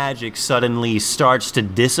all the magic suddenly starts to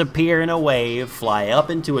disappear in a wave, fly up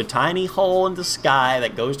into a tiny hole in the sky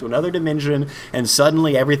that goes to another dimension, and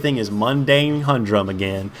suddenly everything is mundane humdrum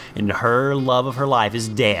again, and her love of her life is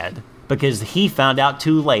dead. Because he found out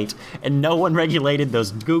too late, and no one regulated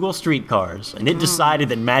those Google streetcars, and it decided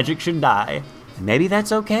that magic should die. And maybe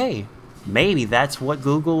that's okay. Maybe that's what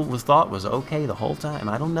Google thought was okay the whole time.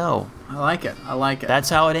 I don't know. I like it. That's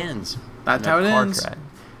how it ends. That's how it ends. Crash.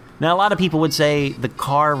 Now, a lot of people would say the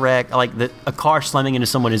car wreck, a car slamming into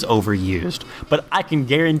someone is overused. But I can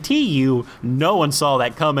guarantee you no one saw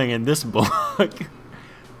that coming in this book.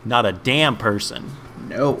 Not a damn person.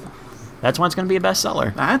 No. That's why it's going to be a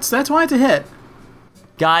bestseller. That's why it's a hit.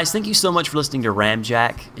 Guys, thank you so much for listening to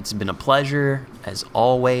Ramjack. It's been a pleasure, as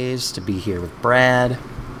always, to be here with Brad.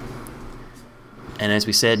 And as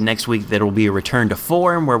we said, next week there will be a return to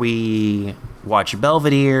form where we watch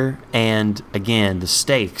Belvedere. And again, the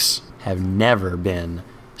stakes have never been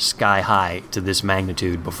sky high to this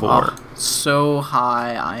magnitude before. So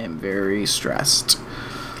high, I am very stressed.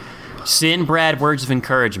 Send Brad words of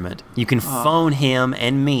encouragement. You can phone him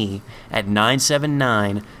and me at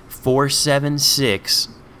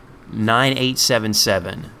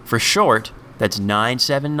 979-476-9877. For short, that's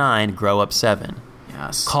 979-GROW-UP-7.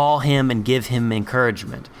 Yes. Call him and give him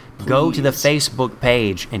encouragement. Go to the Facebook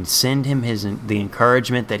page and send him the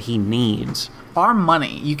encouragement that he needs. Our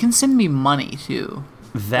money. You can send me money, too.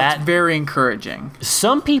 That's very encouraging.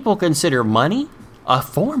 Some people consider money a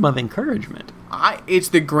form of encouragement. It's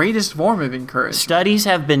the greatest form of encouragement. Studies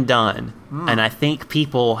have been done, and I think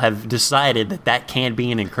people have decided that can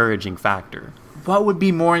be an encouraging factor. What would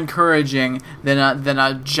be more encouraging than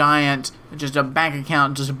a giant, just a bank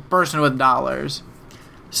account just bursting with dollars?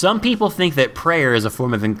 Some people think that prayer is a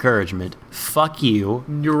form of encouragement. Fuck you.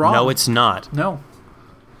 You're wrong. No, it's not. No,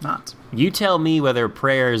 not. You tell me whether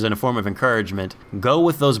prayer is in a form of encouragement. Go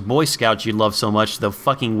with those Boy Scouts you love so much to the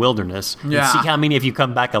fucking wilderness and see how many of you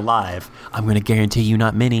come back alive. I'm going to guarantee you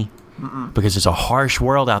not many. Because it's a harsh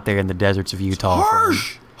world out there in the deserts of Utah.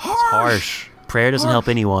 Harsh! It's harsh. Prayer doesn't help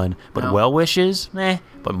anyone. But well wishes? Meh.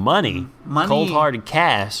 But money. Cold-hearted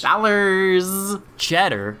cash. Dollars.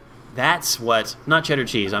 Cheddar. That's what, not cheddar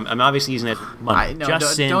cheese. I'm obviously using it money.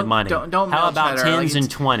 Just send money. Don't How about cheddar. 10s and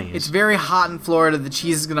 20s? It's very hot in Florida. The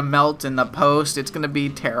cheese is gonna melt in the post. It's gonna be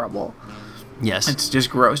terrible. Yes. It's just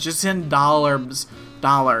gross. Just send dollars.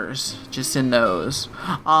 Just send those.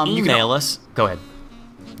 Email us. Go ahead.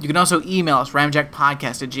 You can also email us,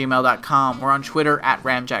 ramjackpodcast@gmail.com. We're on Twitter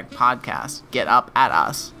 @ramjackpodcast. Get up at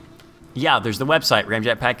us. Yeah, there's the website,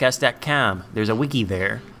 ramjackpodcast.com. There's a wiki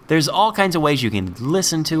there. There's all kinds of ways you can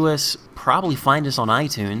listen to us, probably find us on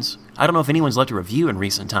iTunes. I don't know if anyone's left a review in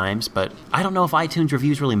recent times, but I don't know if iTunes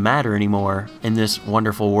reviews really matter anymore in this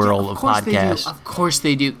wonderful world of podcasts. Of course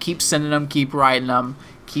they do. Keep sending them, keep writing them,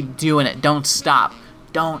 keep doing it. Don't stop.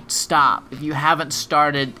 Don't stop. If you haven't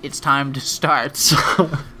started, it's time to start.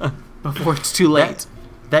 Before it's too late.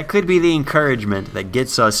 That could be the encouragement that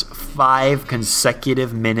gets us 5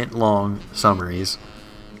 consecutive minute-long summaries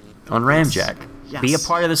on Ramjack. Yes. Be a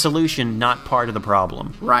part of the solution, not part of the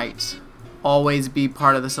problem. Right. Always be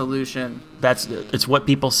part of the solution. It's what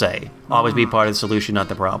people say. Always be part of the solution, not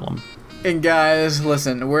the problem. And guys,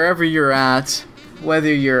 listen, wherever you're at,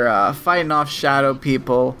 whether you're fighting off shadow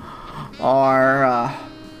people or, I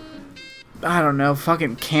don't know,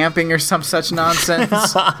 fucking camping or some such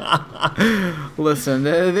nonsense. Listen,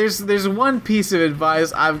 there's one piece of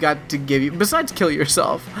advice I've got to give you, besides kill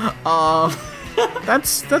yourself.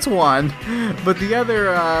 That's one, but the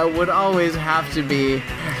other would always have to be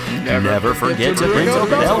never forget to bring the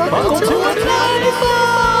belt buckle to a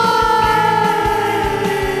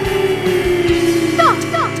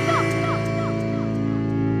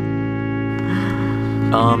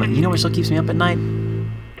 95. You know what still keeps me up at night?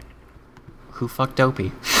 Who fucked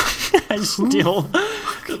Dopey? Still,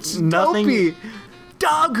 nothing. Dopey?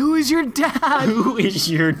 Doug, who is your dad? Who is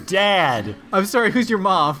your dad? I'm sorry, who's your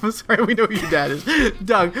mom? I'm sorry, we know who your dad is.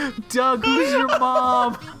 Doug, who's your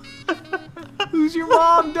mom? Who's your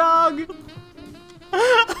mom, Doug?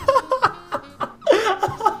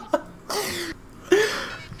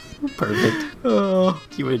 Perfect. Oh,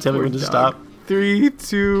 you want to tell me when to stop? 3,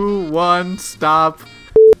 2, 1, stop.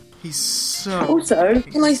 He's so... Also,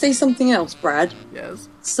 can I say something else, Brad? Yes.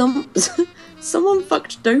 Someone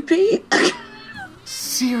fucked Dopey.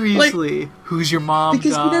 Seriously, who's your mom,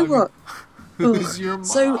 because Doug? you know what? Who's your mom?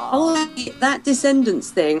 So that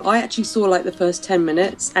Descendants thing, I actually saw like the first 10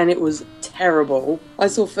 minutes and it was terrible. I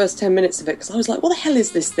saw first 10 minutes of it because I was like, what the hell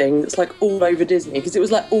is this thing that's like all over Disney? Because it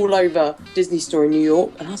was like all over Disney Store in New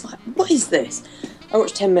York. And I was like, what is this? I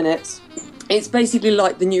watched 10 minutes. It's basically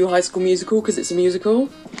like the new High School Musical because it's a musical.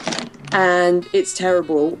 And it's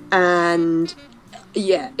terrible. And...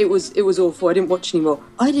 yeah, it was awful. I didn't watch anymore.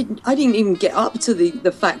 I didn't even get up to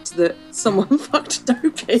the fact that someone fucked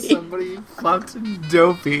Dopey. Somebody fucked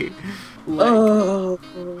Dopey. Like,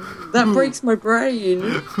 that breaks my brain.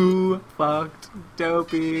 Who fucked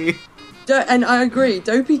Dopey? And I agree,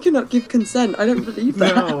 Dopey cannot give consent. I don't believe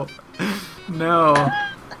that. No.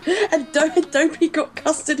 And Dopey got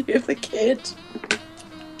custody of the kid.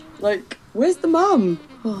 Like, where's the mum?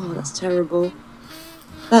 Oh, that's terrible.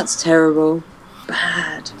 That's terrible.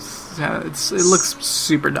 Bad. Yeah, it looks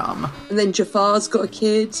super dumb. And then Jafar's got a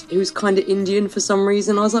kid who's kind of Indian for some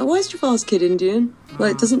reason. I was like, why is Jafar's kid Indian?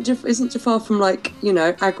 Like, isn't Jafar from, like, you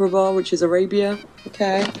know, Agrabah, which is Arabia?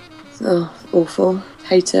 Okay. Oh, awful.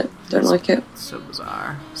 Hate it. Don't like it. So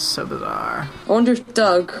bizarre. So bizarre. I wonder if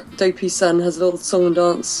Doug, Dopey's son, has a little song and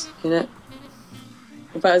dance in it.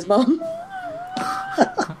 About his mum.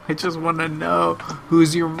 I just want to know,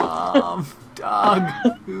 who's your mom, Doug,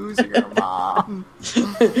 who's your mom?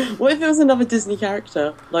 What if it was another Disney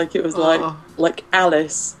character? Like it was like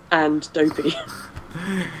Alice and Dopey.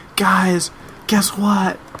 Guys, guess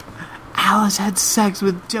what? Alice had sex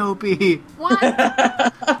with Dopey. What?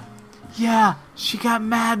 Yeah, she got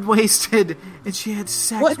mad wasted and she had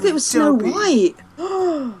sex What if with it was Snow Dopey. White?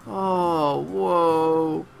 Oh,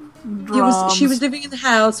 whoa. She was living in the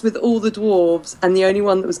house with all the dwarves, and the only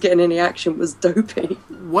one that was getting any action was Dopey.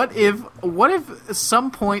 What if at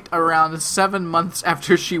some point around 7 months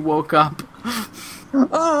after she woke up,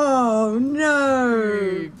 Oh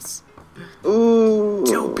no! Ooh.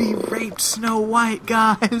 Dopey raped Snow White,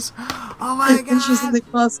 guys? Oh my god! And she's in the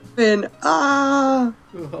class bin. Ah!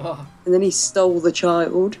 And then he stole the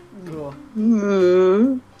child.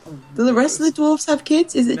 Hmm. Do the rest of the dwarves have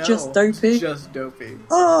kids? Is it just Dopey? Just Dopey.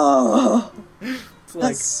 Oh! It's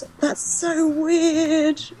like, That's so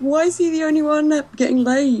weird. Why is he the only one getting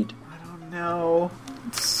laid? I don't know.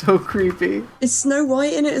 It's so creepy. Is Snow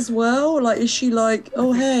White in it as well? Like, is she like,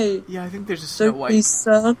 oh hey, Yeah, I think there's a Snow White. Dopey's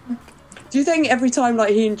son? Do you think every time like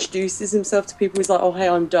he introduces himself to people, he's like, oh hey,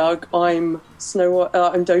 I'm Doug, I'm Snow White,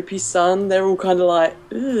 I'm Dopey's son? They're all kind of like,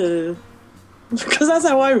 ugh. Because that's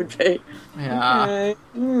how I would be. Yeah.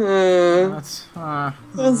 Okay. That's,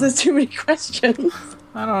 There's too many questions.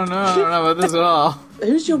 I don't know about this at all.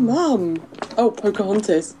 Who's your mum? Oh,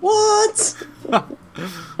 Pocahontas. What?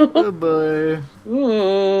 Oh boy.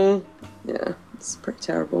 Yeah, it's pretty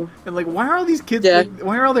terrible. And like, why are all these kids? Yeah.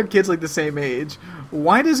 Why are all their kids like the same age?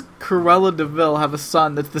 Why does Cruella de Vil have a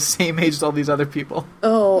son that's the same age as all these other people?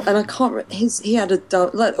 Oh, and I can't. He had a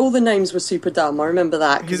dumb. Like all the names were super dumb. I remember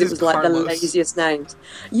that because His it is was like the Carlos. laziest names.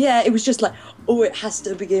 Yeah, it was just like, oh, it has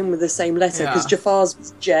to begin with the same letter because Yeah. Jafar's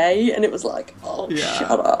was J, and it was like, oh, Yeah.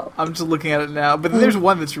 shut up. I'm just looking at it now, but there's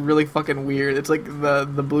one that's really fucking weird. It's like the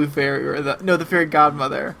blue fairy or the fairy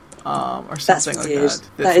godmother, or That's something like weird. that.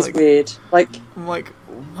 That is like, weird. Like, I'm like,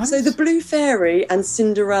 what? so the Blue Fairy and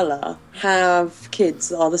Cinderella have kids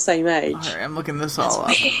that are the same age. Alright, I'm looking this all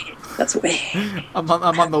up. That's weird. I'm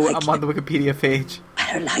on the Wikipedia page.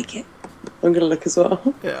 I don't like it. I'm gonna look as well.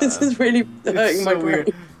 Yeah. This is really hurting It's my so brain.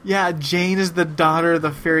 weird. Yeah, Jane is the daughter of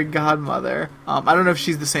the fairy godmother. I don't know if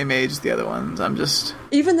she's the same age as the other ones. I'm just...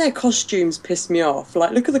 Even their costumes piss me off. Like,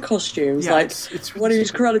 look at the costumes. Yeah, like, it's one who's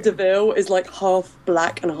super Cruella de Vil is like half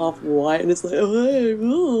black and half white, and it's like, oh, hey,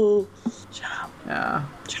 ooh. Shut up. Yeah.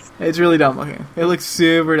 It's really dumb looking. It looks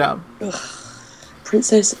super dumb.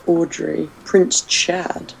 Princess Audrey, Prince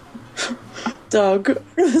Chad, Doug,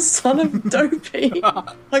 the son of Dopey.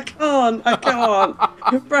 I can't.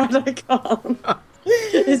 Brad, I can't.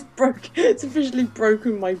 It's officially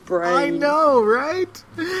broken my brain. I know, right?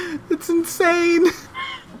 It's insane.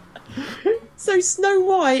 So Snow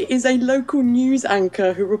White is a local news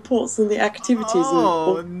anchor who reports on the activities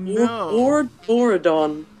Oh, no.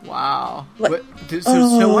 Borodon. Wow. Like- So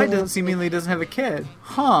Snow White seemingly doesn't have a kid.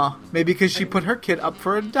 Huh. Maybe because she put her kid up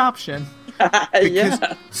for adoption. Because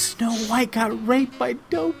Yeah, Snow White got raped by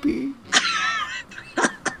Dopey.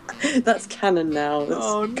 that's canon now. That's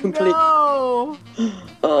Oh, complete. no.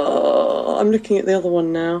 Oh, I'm looking at the other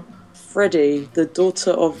one now. Freddie, the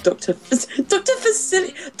daughter of Dr.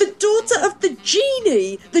 Facili, the daughter of the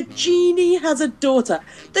genie. The genie has a daughter.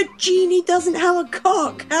 The genie doesn't have a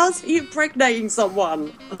cock. How's he impregnating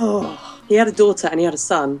someone? Oh, he had a daughter and he had a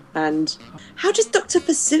son. And how does Dr.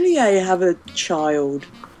 Facilier have a child?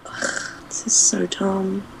 Ugh, this is so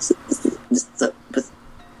dumb.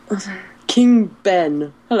 King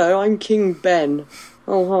Ben. Hello, I'm King Ben.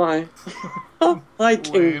 Oh, hi. Hi,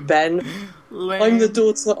 King Lame. Ben. I'm the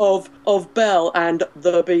daughter of Belle and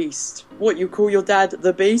the Beast. What, you call your dad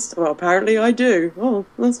the Beast? Well, apparently I do. Oh,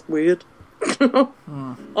 that's weird.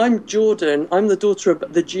 I'm Jordan. I'm the daughter of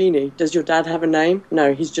the genie. Does your dad have a name?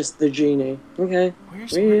 No, he's just the genie. Okay.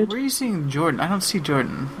 Where are you seeing Jordan? I don't see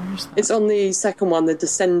Jordan. Where's that? It's on the second one, the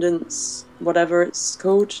Descendants, whatever it's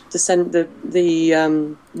called.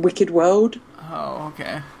 The Wicked World. Oh,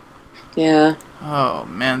 okay. Yeah. Oh,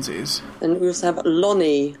 mansies. And we also have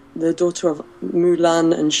Lonnie, the daughter of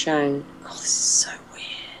Mulan and Shang. Oh, this is so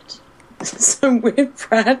weird. This is so weird,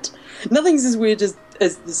 Brad. Nothing's as weird as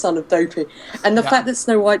the son of Dopey. And the fact that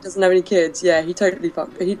Snow White doesn't have any kids, yeah, he totally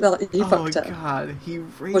fucked. He fucked her. Oh, God. He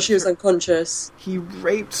raped Well, she was her. unconscious. He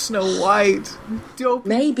raped Snow White. Dopey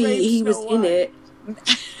Maybe raped he Snow was in White. it.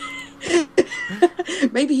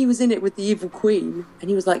 Maybe he was in it with the evil queen, and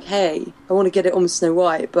he was like, "Hey, I want to get it on with Snow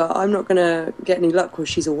White, but I'm not gonna get any luck while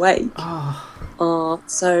she's awake. Oh,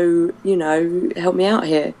 So help me out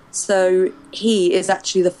here." So he is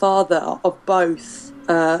actually the father of both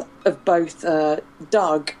Doug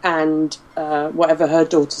and whatever her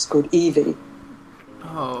daughter's called, Evie.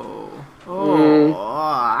 oh.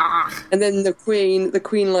 And then the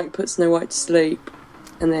queen like put Snow White to sleep,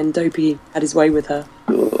 and then Dopey had his way with her.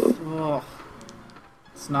 Oh,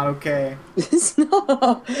 it's not okay. It's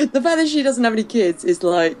not. The fact that she doesn't have any kids is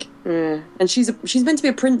like, and she's meant to be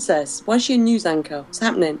a princess. Why is she a news anchor? What's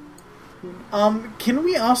happening? Can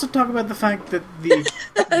we also talk about the fact that the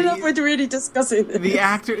I love we're really discussing this. the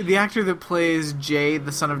actor that plays Jay,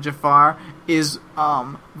 the son of Jafar, is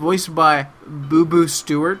voiced by Boo Boo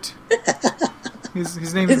Stewart.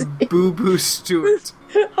 His name is Boo Boo Stewart.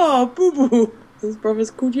 Oh, Boo Boo. His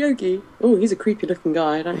brother's called Yogi. Oh, he's a creepy looking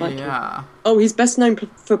guy. I don't like him. Yeah. Oh, he's best known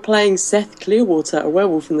for playing Seth Clearwater, a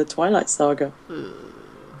werewolf in the Twilight Saga.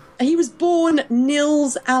 He was born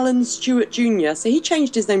Nils Allen Stewart Jr., so he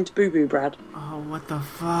changed his name to Boo Boo, Brad. Oh, what the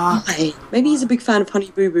fuck? Why? Maybe he's a big fan of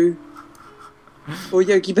Honey Boo Boo. Or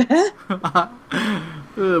Yogi Bear.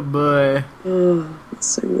 Oh, boy. Oh, that's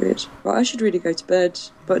so weird. Right, I should really go to bed.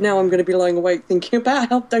 But now I'm going to be lying awake thinking about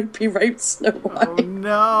how Dopey raped Snow White. Oh,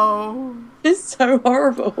 no. It's so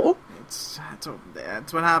horrible.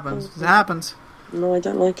 That's what happens. It happens. No, I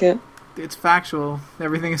don't like it. It's factual.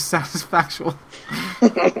 Everything is satisfactual.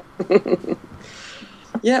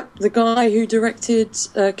 Yep, the guy who directed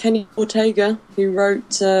Kenny Ortega, who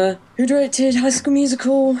directed High School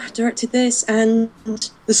Musical, directed this, and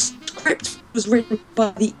the script was written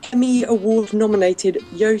by the Emmy Award nominated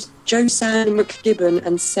Josann McGibbon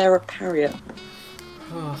and Sarah Parriott.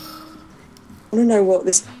 I want to know what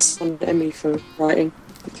this is on Emmy for writing,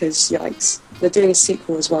 because yikes. They're doing a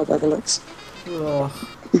sequel as well by the looks. Ugh.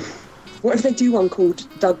 What if they do one called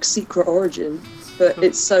Doug's Secret Origin, but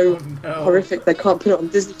it's so horrific they can't put it on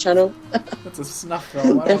Disney Channel? That's a snuff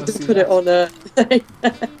film. They have to put it on they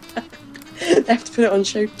have to put it on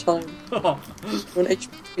Showtime. On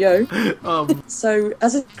HBO. So,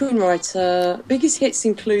 as a screenwriter, biggest hits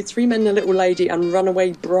include Three Men and a Little Lady and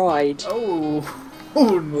Runaway Bride. Oh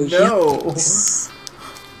no. Yes.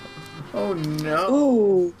 Oh no.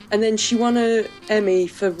 Oh, and then she won an Emmy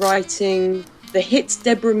for writing the hit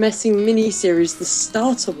Deborah Messing miniseries, The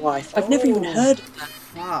Starter Wife. I've never even heard of that.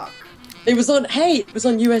 Fuck. It was on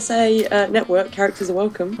USA Network. Characters Are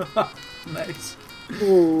Welcome. Nice.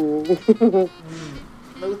 Ooh.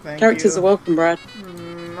 No, thank Characters you. Are Welcome, Brad.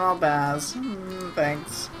 No, Baz.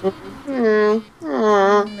 Thanks. Nope. Nope.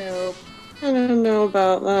 I don't know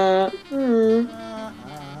about that.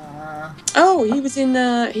 Oh, he was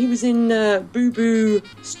in Boo Boo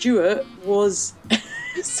Stewart was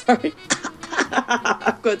sorry.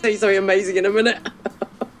 I've got to tell you something amazing in a minute.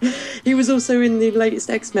 He was also in the latest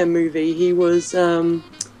X-Men movie. He was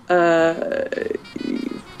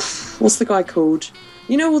what's the guy called?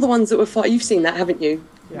 You know all the ones that were fighting. You've seen that, haven't you?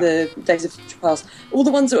 Yeah. The Days of Future Past. All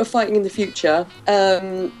the ones that were fighting in the future.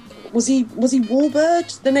 Was he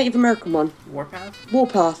Warbird, the Native American one?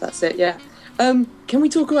 Warpath, that's it. Yeah. Can we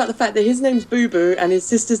talk about the fact that his name's Boo Boo and his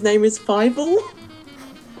sister's name is Fievel?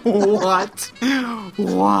 What?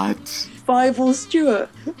 What? Fievel Stewart.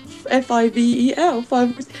 Fivel.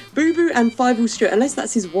 Boo Boo and Fievel Stewart, unless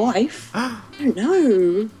that's his wife. I don't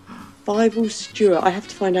know. Fievel Stewart. I have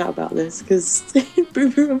to find out about this, because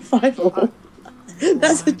Boo Boo and Fievel.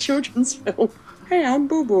 That's a children's film. Hey, I'm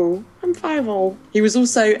Boo Boo. I'm Fievel. He was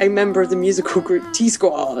also a member of the musical group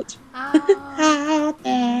T-Squad. Out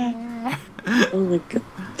there. Oh my god.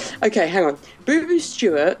 Okay, hang on. Boo Boo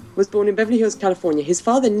Stewart was born in Beverly Hills, California. His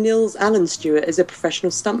father, Nils Allen Stewart, is a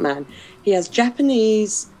professional stuntman. He has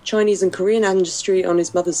Japanese, Chinese, and Korean ancestry on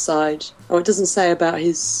his mother's side. Oh, it doesn't say about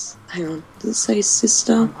his... Hang on. Does it say his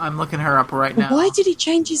sister? I'm looking her up right now. Why did he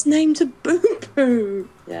change his name to Boo Boo?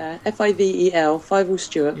 Yeah, Fivel, Fievel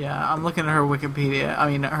Stewart. Yeah, I'm looking at her Wikipedia. I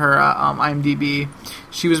mean, her IMDb.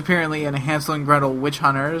 She was apparently in Hansel and Gretel Witch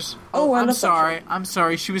Hunters. Oh, I'm sorry. I'm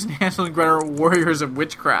sorry. She was in Hansel and Gretel Warriors of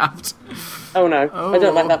Witchcraft. Oh no, I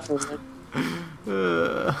don't like that film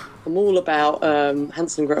then. I'm all about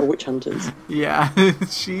Hansel and Gretel Witch Hunters. Yeah,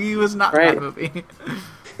 she was not in that movie.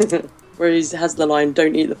 Where he has the line,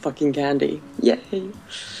 "Don't eat the fucking candy." Yay.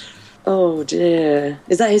 Oh dear.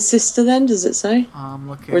 Is that his sister then, does it say? I'm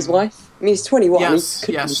looking. Or his wife? I mean, he's 21. Yes,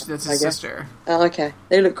 that's his sister. Oh, okay.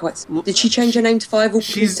 They look quite... Did she change her name to Fievel?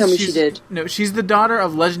 Please tell me she did. No, she's the daughter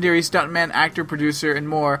of legendary stuntman, actor, producer, and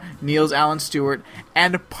more, Nils Allen Stewart,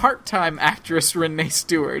 and part-time actress Renee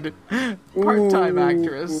Stewart. Part-time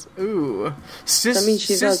actress. Ooh. That means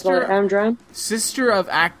she does like Amdram? Sister of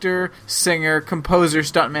actor, singer, composer,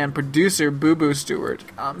 stuntman, producer Boo Boo Stewart.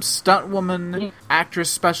 Stunt woman,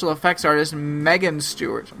 actress, special effects artist Megan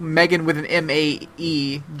Stewart. Megan with an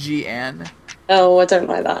M-A-E-G-N. Oh, I don't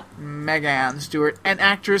like that. Megan Stewart. And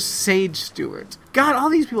actress Sage Stewart. God, all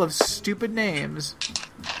these people have stupid names.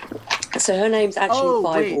 So her name's actually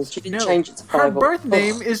Fievel. wait, She didn't no. change it to Fievel. Her birth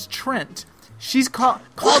name is Trent. She's called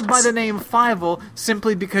by the name Fievel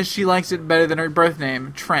simply because she likes it better than her birth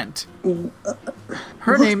name, Trent.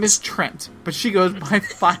 Her name is Trent, but she goes by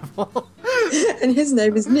Fievel. And his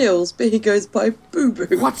name is Niels, but he goes by Boo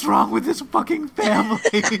Boo. What's wrong with this fucking family?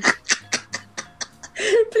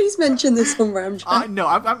 Please mention this on Ramjack. No,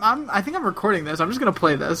 I think I'm recording this. I'm just gonna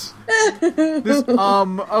play this.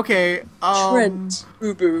 Okay. Trent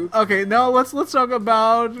Boo Boo. Okay, now let's talk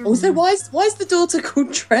about. Also, why is the daughter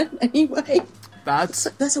called Trent anyway? That's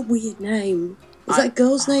That's a weird name. Is that a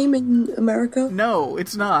girl's name in America? no,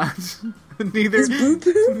 it's not. Neither Is Boo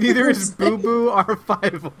Boo? neither is Boo Boo or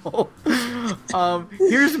Fievel.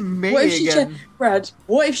 Here's May What if she again. Brad?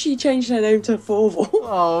 What if she changed her name to Forval?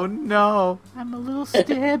 Oh no, I'm a little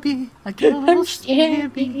stabby. I get a little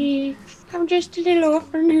stabby. I'm just a little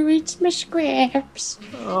orphan who eats my scraps.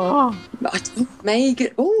 Oh, Megan.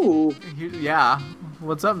 Oh, yeah.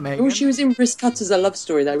 What's up, Megan? oh, she was in Brisk Cutters, A Love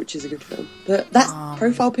Story, though, which is a good film. But that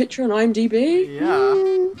profile picture on IMDb.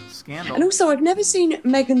 Yeah. Scandal. And also, I've never seen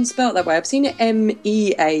Megan spelt that way. I've seen it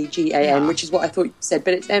Meagan, Yeah. which is what I thought you said,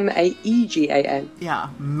 but it's Maegan. Yeah,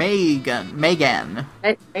 Megan. Megan.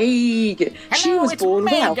 She Hello, was it's born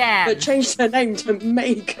well, Megan. but changed her name to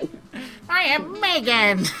Megan. I am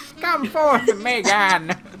Megan. Come forth,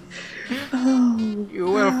 Megan. You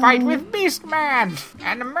will fight with Beastman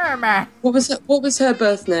and the Merman. What was her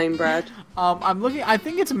birth name, Brad? I'm looking. I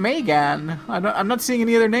think it's Megan. I'm not seeing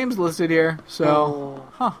any other names listed here. So,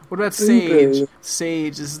 What about Sage? Boo-boo.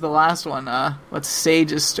 Sage. This is the last one. What's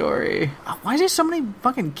Sage's story? Why is there so many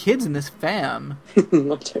fucking kids in this fam? I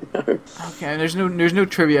don't know. Okay, there's no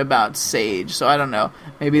trivia about Sage, so I don't know.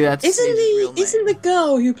 Maybe that's Sage's real name. Isn't the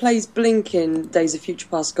girl who plays Blink in Days of Future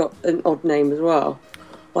Past got an odd name as well?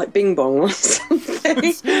 Like Bing Bong or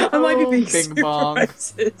something. I might be being Bing super Bong.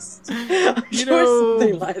 racist. I'm You sure it's know-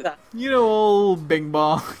 something like that. You know, old Bing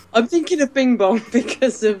Bong. I'm thinking of Bing Bong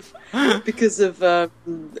because of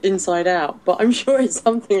Inside Out, but I'm sure it's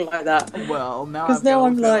something like that. Well, now Because I've now gotta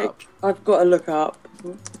I'm look that up. like, I've got to look up.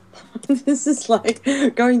 This is like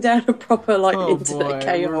going down a proper Oh boy, internet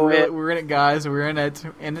cable we're, here. we're in it, guys. We're in it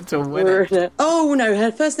to win We're it. in it. Oh no,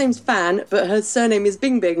 her first name's Fan, but her surname is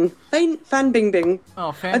Bing Bing. Fan Bing Bing.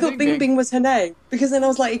 Oh, Fan I thought Bing Bing was her name because then I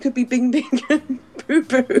was like, it could be Bing Bing and Boo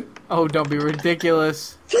Boo. Oh, don't be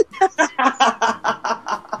ridiculous.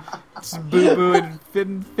 It's Boo Boo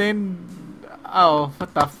and Fin. Oh,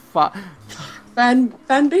 what the fuck? Fan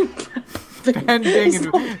Bing. Fan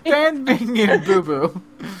Bing and Boo Boo.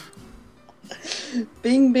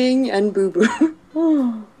 Bing Bing and Boo Boo.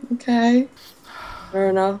 Oh, okay. Fair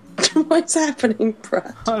enough. What's happening,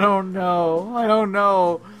 Brad? I don't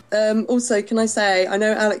know. Also, can I say, I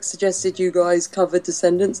know Alex suggested you guys cover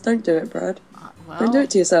Descendants. Don't do it, Brad. Well, Don't do it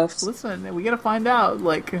to yourselves. Listen, we gotta find out,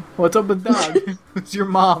 like, what's up with Doug? Who's your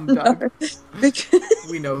mom, Doug? Because,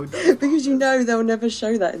 We know who Doug. because you know they'll never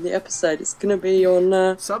show that in the episode. It's going to be on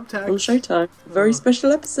Subtext. Showtime. Very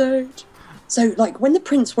special episode. So, like, when the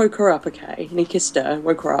prince woke her up, okay, and he kissed her,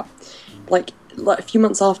 woke her up, like a few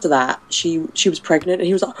months after that, she was pregnant, and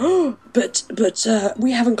he was like, "Oh, but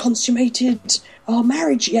we haven't consummated our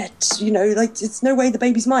marriage yet. You know, like it's no way the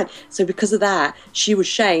baby's mine." So because of that, she was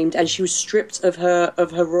shamed and she was stripped of her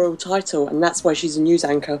royal title, and that's why she's a news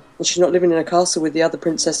anchor and she's not living in a castle with the other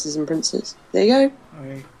princesses and princes. There you go.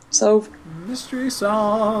 Okay. Solved. Mystery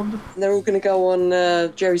solved. And they're all going to go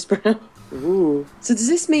on Jerry Springer. Ooh. So does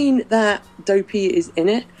this mean that Dopey is in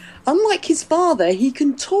it? Unlike his father, he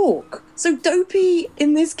can talk. So Dopey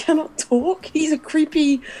in this cannot talk? He's a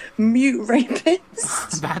creepy mute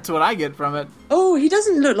rapist? That's what I get from it. Oh, he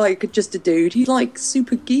doesn't look like just a dude. He's like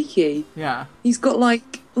super geeky. Yeah. He's got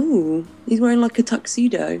like, ooh, he's wearing like a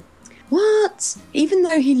tuxedo. What? Even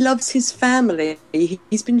though he loves his family,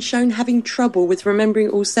 he's been shown having trouble with remembering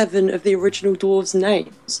all 7 of the original dwarves'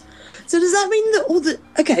 names. So does that mean that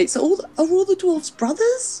are all the dwarves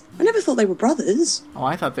brothers? I never thought they were brothers. Oh,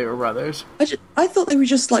 I thought they were brothers. I thought they were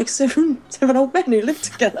just like seven old men who lived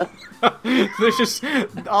together. There's just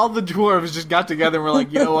all the dwarves just got together and were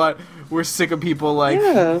like, you know what? We're sick of people like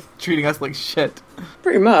Yeah. treating us like shit.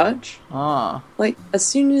 Pretty much. Ah, Like, as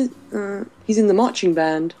soon as he's in the marching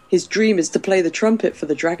band, his dream is to play the trumpet for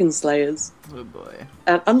the Dragon Slayers. oh boy.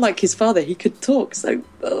 And unlike his father, he could talk, so...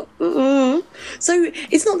 So,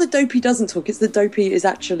 it's not that Dopey doesn't talk, it's that Dopey is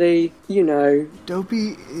actually, you know...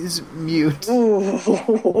 Dopey is mute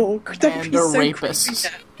Oh, and a rapist.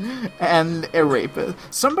 And a rapist.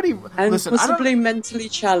 Somebody And listen. possibly mentally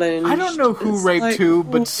challenged. I don't know who It's raped like, who,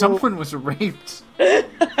 but oh. someone was raped.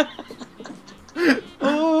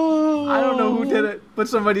 Oh. I don't know who did it, but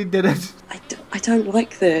somebody did it. I don't... I don't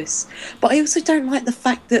like this. But I also don't like the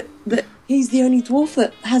fact that he's the only dwarf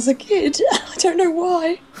that has a kid. I don't know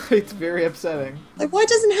why. It's very upsetting. Like, why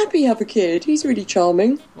doesn't Happy have a kid? He's really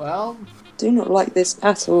charming. Well, Do not like this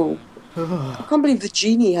at all. I can't believe the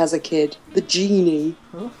genie has a kid. The genie.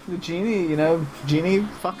 the genie, genie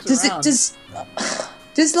fucks Does around.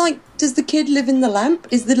 does the kid live in the lamp?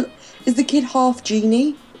 Is the kid half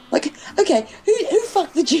genie? Like, okay, who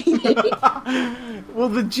fucked the genie? Well,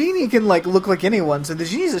 the genie can, look like anyone, so the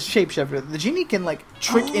genie's a shapeshifter. The genie can,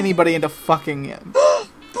 trick anybody into fucking him.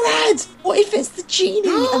 Brad, what if it's the genie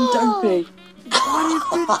and Dopey?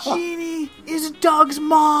 What if the genie is Doug's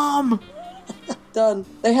mom? Done.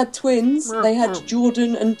 They had twins. They had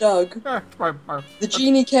Jordan and Doug. The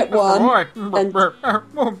genie kept one, and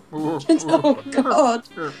oh god,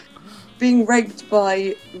 being raped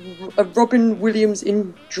by a Robin Williams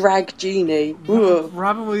in drag genie. Ugh.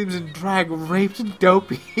 Robin Williams in drag raped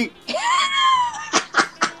Dopey.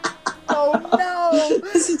 Oh no!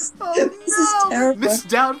 This is Oh no! terrifying. Miss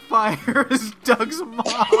Doubtfire is Doug's mom.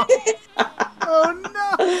 Oh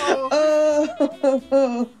no!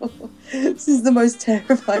 This is the most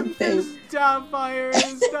terrifying thing. Miss Doubtfire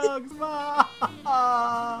is Doug's mom.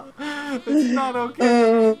 It's not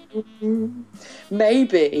okay.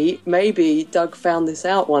 Maybe Doug found this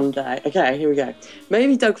out one day. Okay, here we go.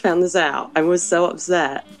 Maybe Doug found this out and was so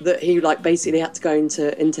upset that he basically had to go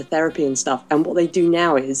into therapy and stuff. And what they do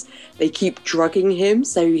now is they keep drugging him,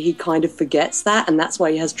 so he kind of forgets that, and that's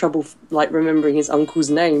why he has trouble remembering his uncle's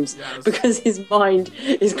names, because his mind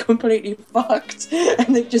is completely fucked,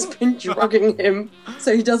 and they've just been drugging him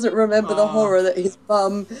so he doesn't remember the horror that his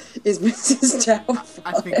mum is Mrs.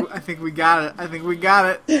 Doubtfire. I think we got it. I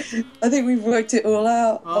think we've worked it all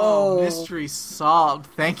out. Oh, mystery solved.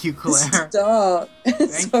 Thank you, It's Claire. dark.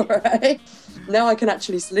 It's alright. Now I can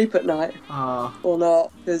actually sleep at night. Or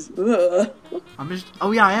not, because I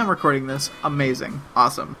am recording this. Amazing.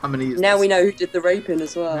 Awesome. I'm gonna use now this. we know who did the raping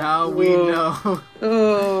as well. Now we know.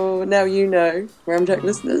 Oh, now you know. Ramjack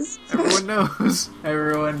listeners. Everyone knows.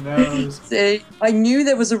 Everyone knows. See, I knew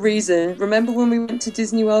there was a reason. Remember when we went to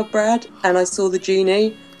Disney World, Brad, and I saw the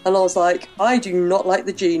genie? And I was like, I do not like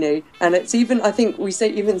the genie. And it's even, I think we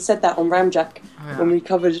even said that on Ramjack when we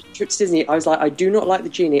covered Trip to Disney. I was like, I do not like the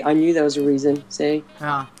genie. I knew there was a reason, see?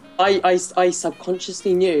 Yeah. I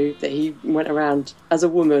subconsciously knew that he went around as a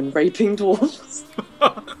woman raping dwarves.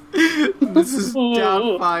 Mrs.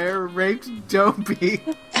 Doubtfire raped Dopey.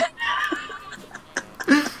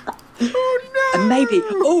 Oh no! And maybe,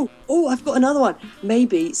 I've got another one.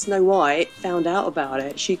 Maybe Snow White found out about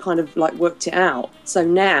it. She kind of worked it out. So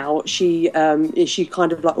now she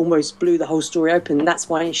kind of almost blew the whole story open. That's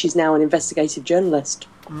why she's now an investigative journalist.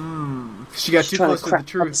 She got too trying close to to the crack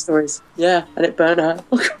truth. stories. Yeah, and it burned her.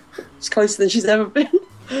 She's closer than she's ever been.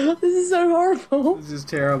 This is so horrible. This is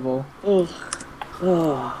terrible. Oh,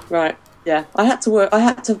 right. Yeah, I had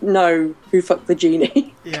to know who fucked the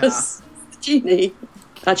genie. Because the genie.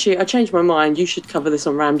 Actually, I changed my mind. You should cover this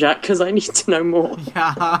on Ramjack because I need to know more.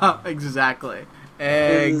 Yeah, exactly.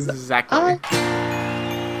 Exactly.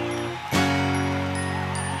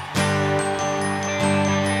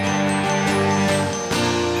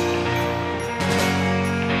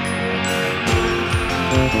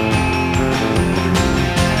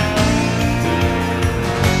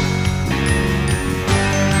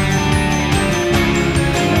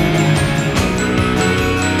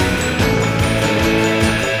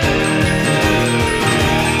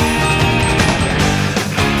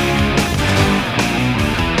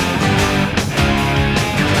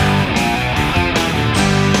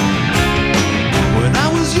 When I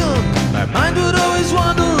was young, my mind would always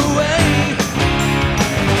wander away.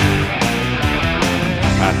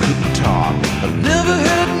 I couldn't talk, I never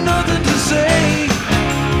had nothing to say.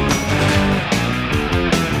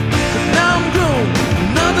 But now I'm grown,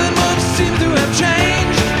 nothing much seems to have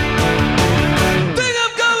changed. Think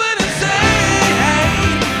I'm going insane.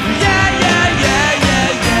 Yeah,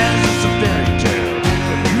 it's a fairy tale,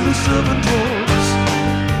 but you the seven dwarfs.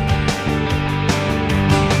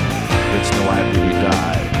 It's no happy we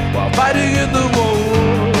died while fighting in the war.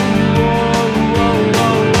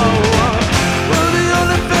 Were the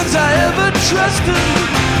only friends I ever trusted.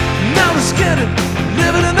 Now we're scattered,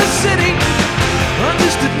 living in the city.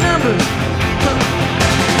 Undistant numbers.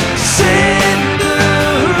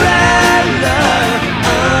 Cinderella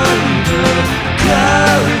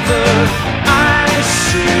undercover. I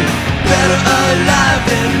see better alive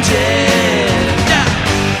than dead. Yeah.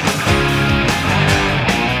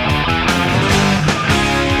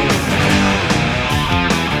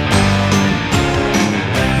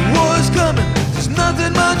 War's coming, there's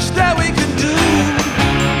nothing much that we can do.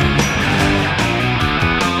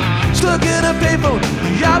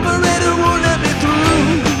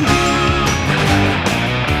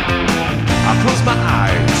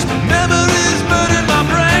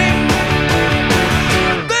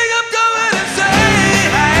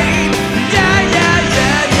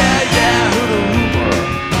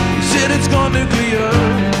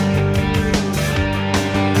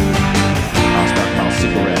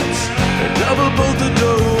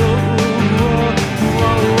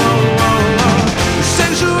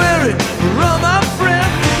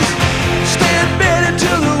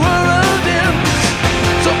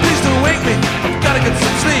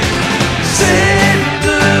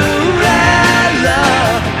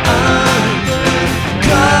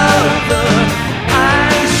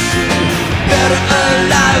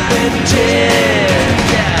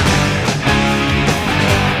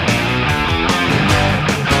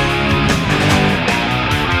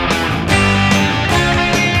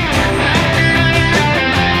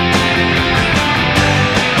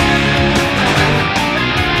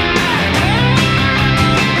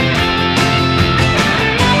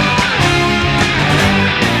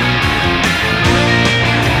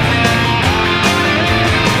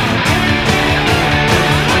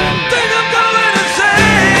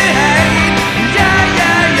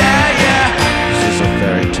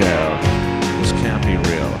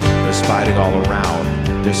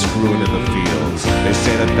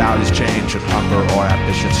 values change and hunger or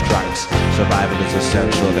ambition strikes. Survival is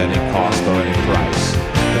essential at any cost or any price.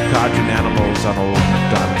 The cartoon animals on old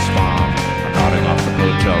MacDonald's farm are nodding off the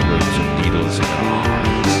hotel rooms with needles in their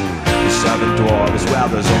arms. The seven dwarves, well,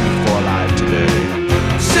 there's only 4 alive today.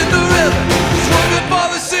 Cinderella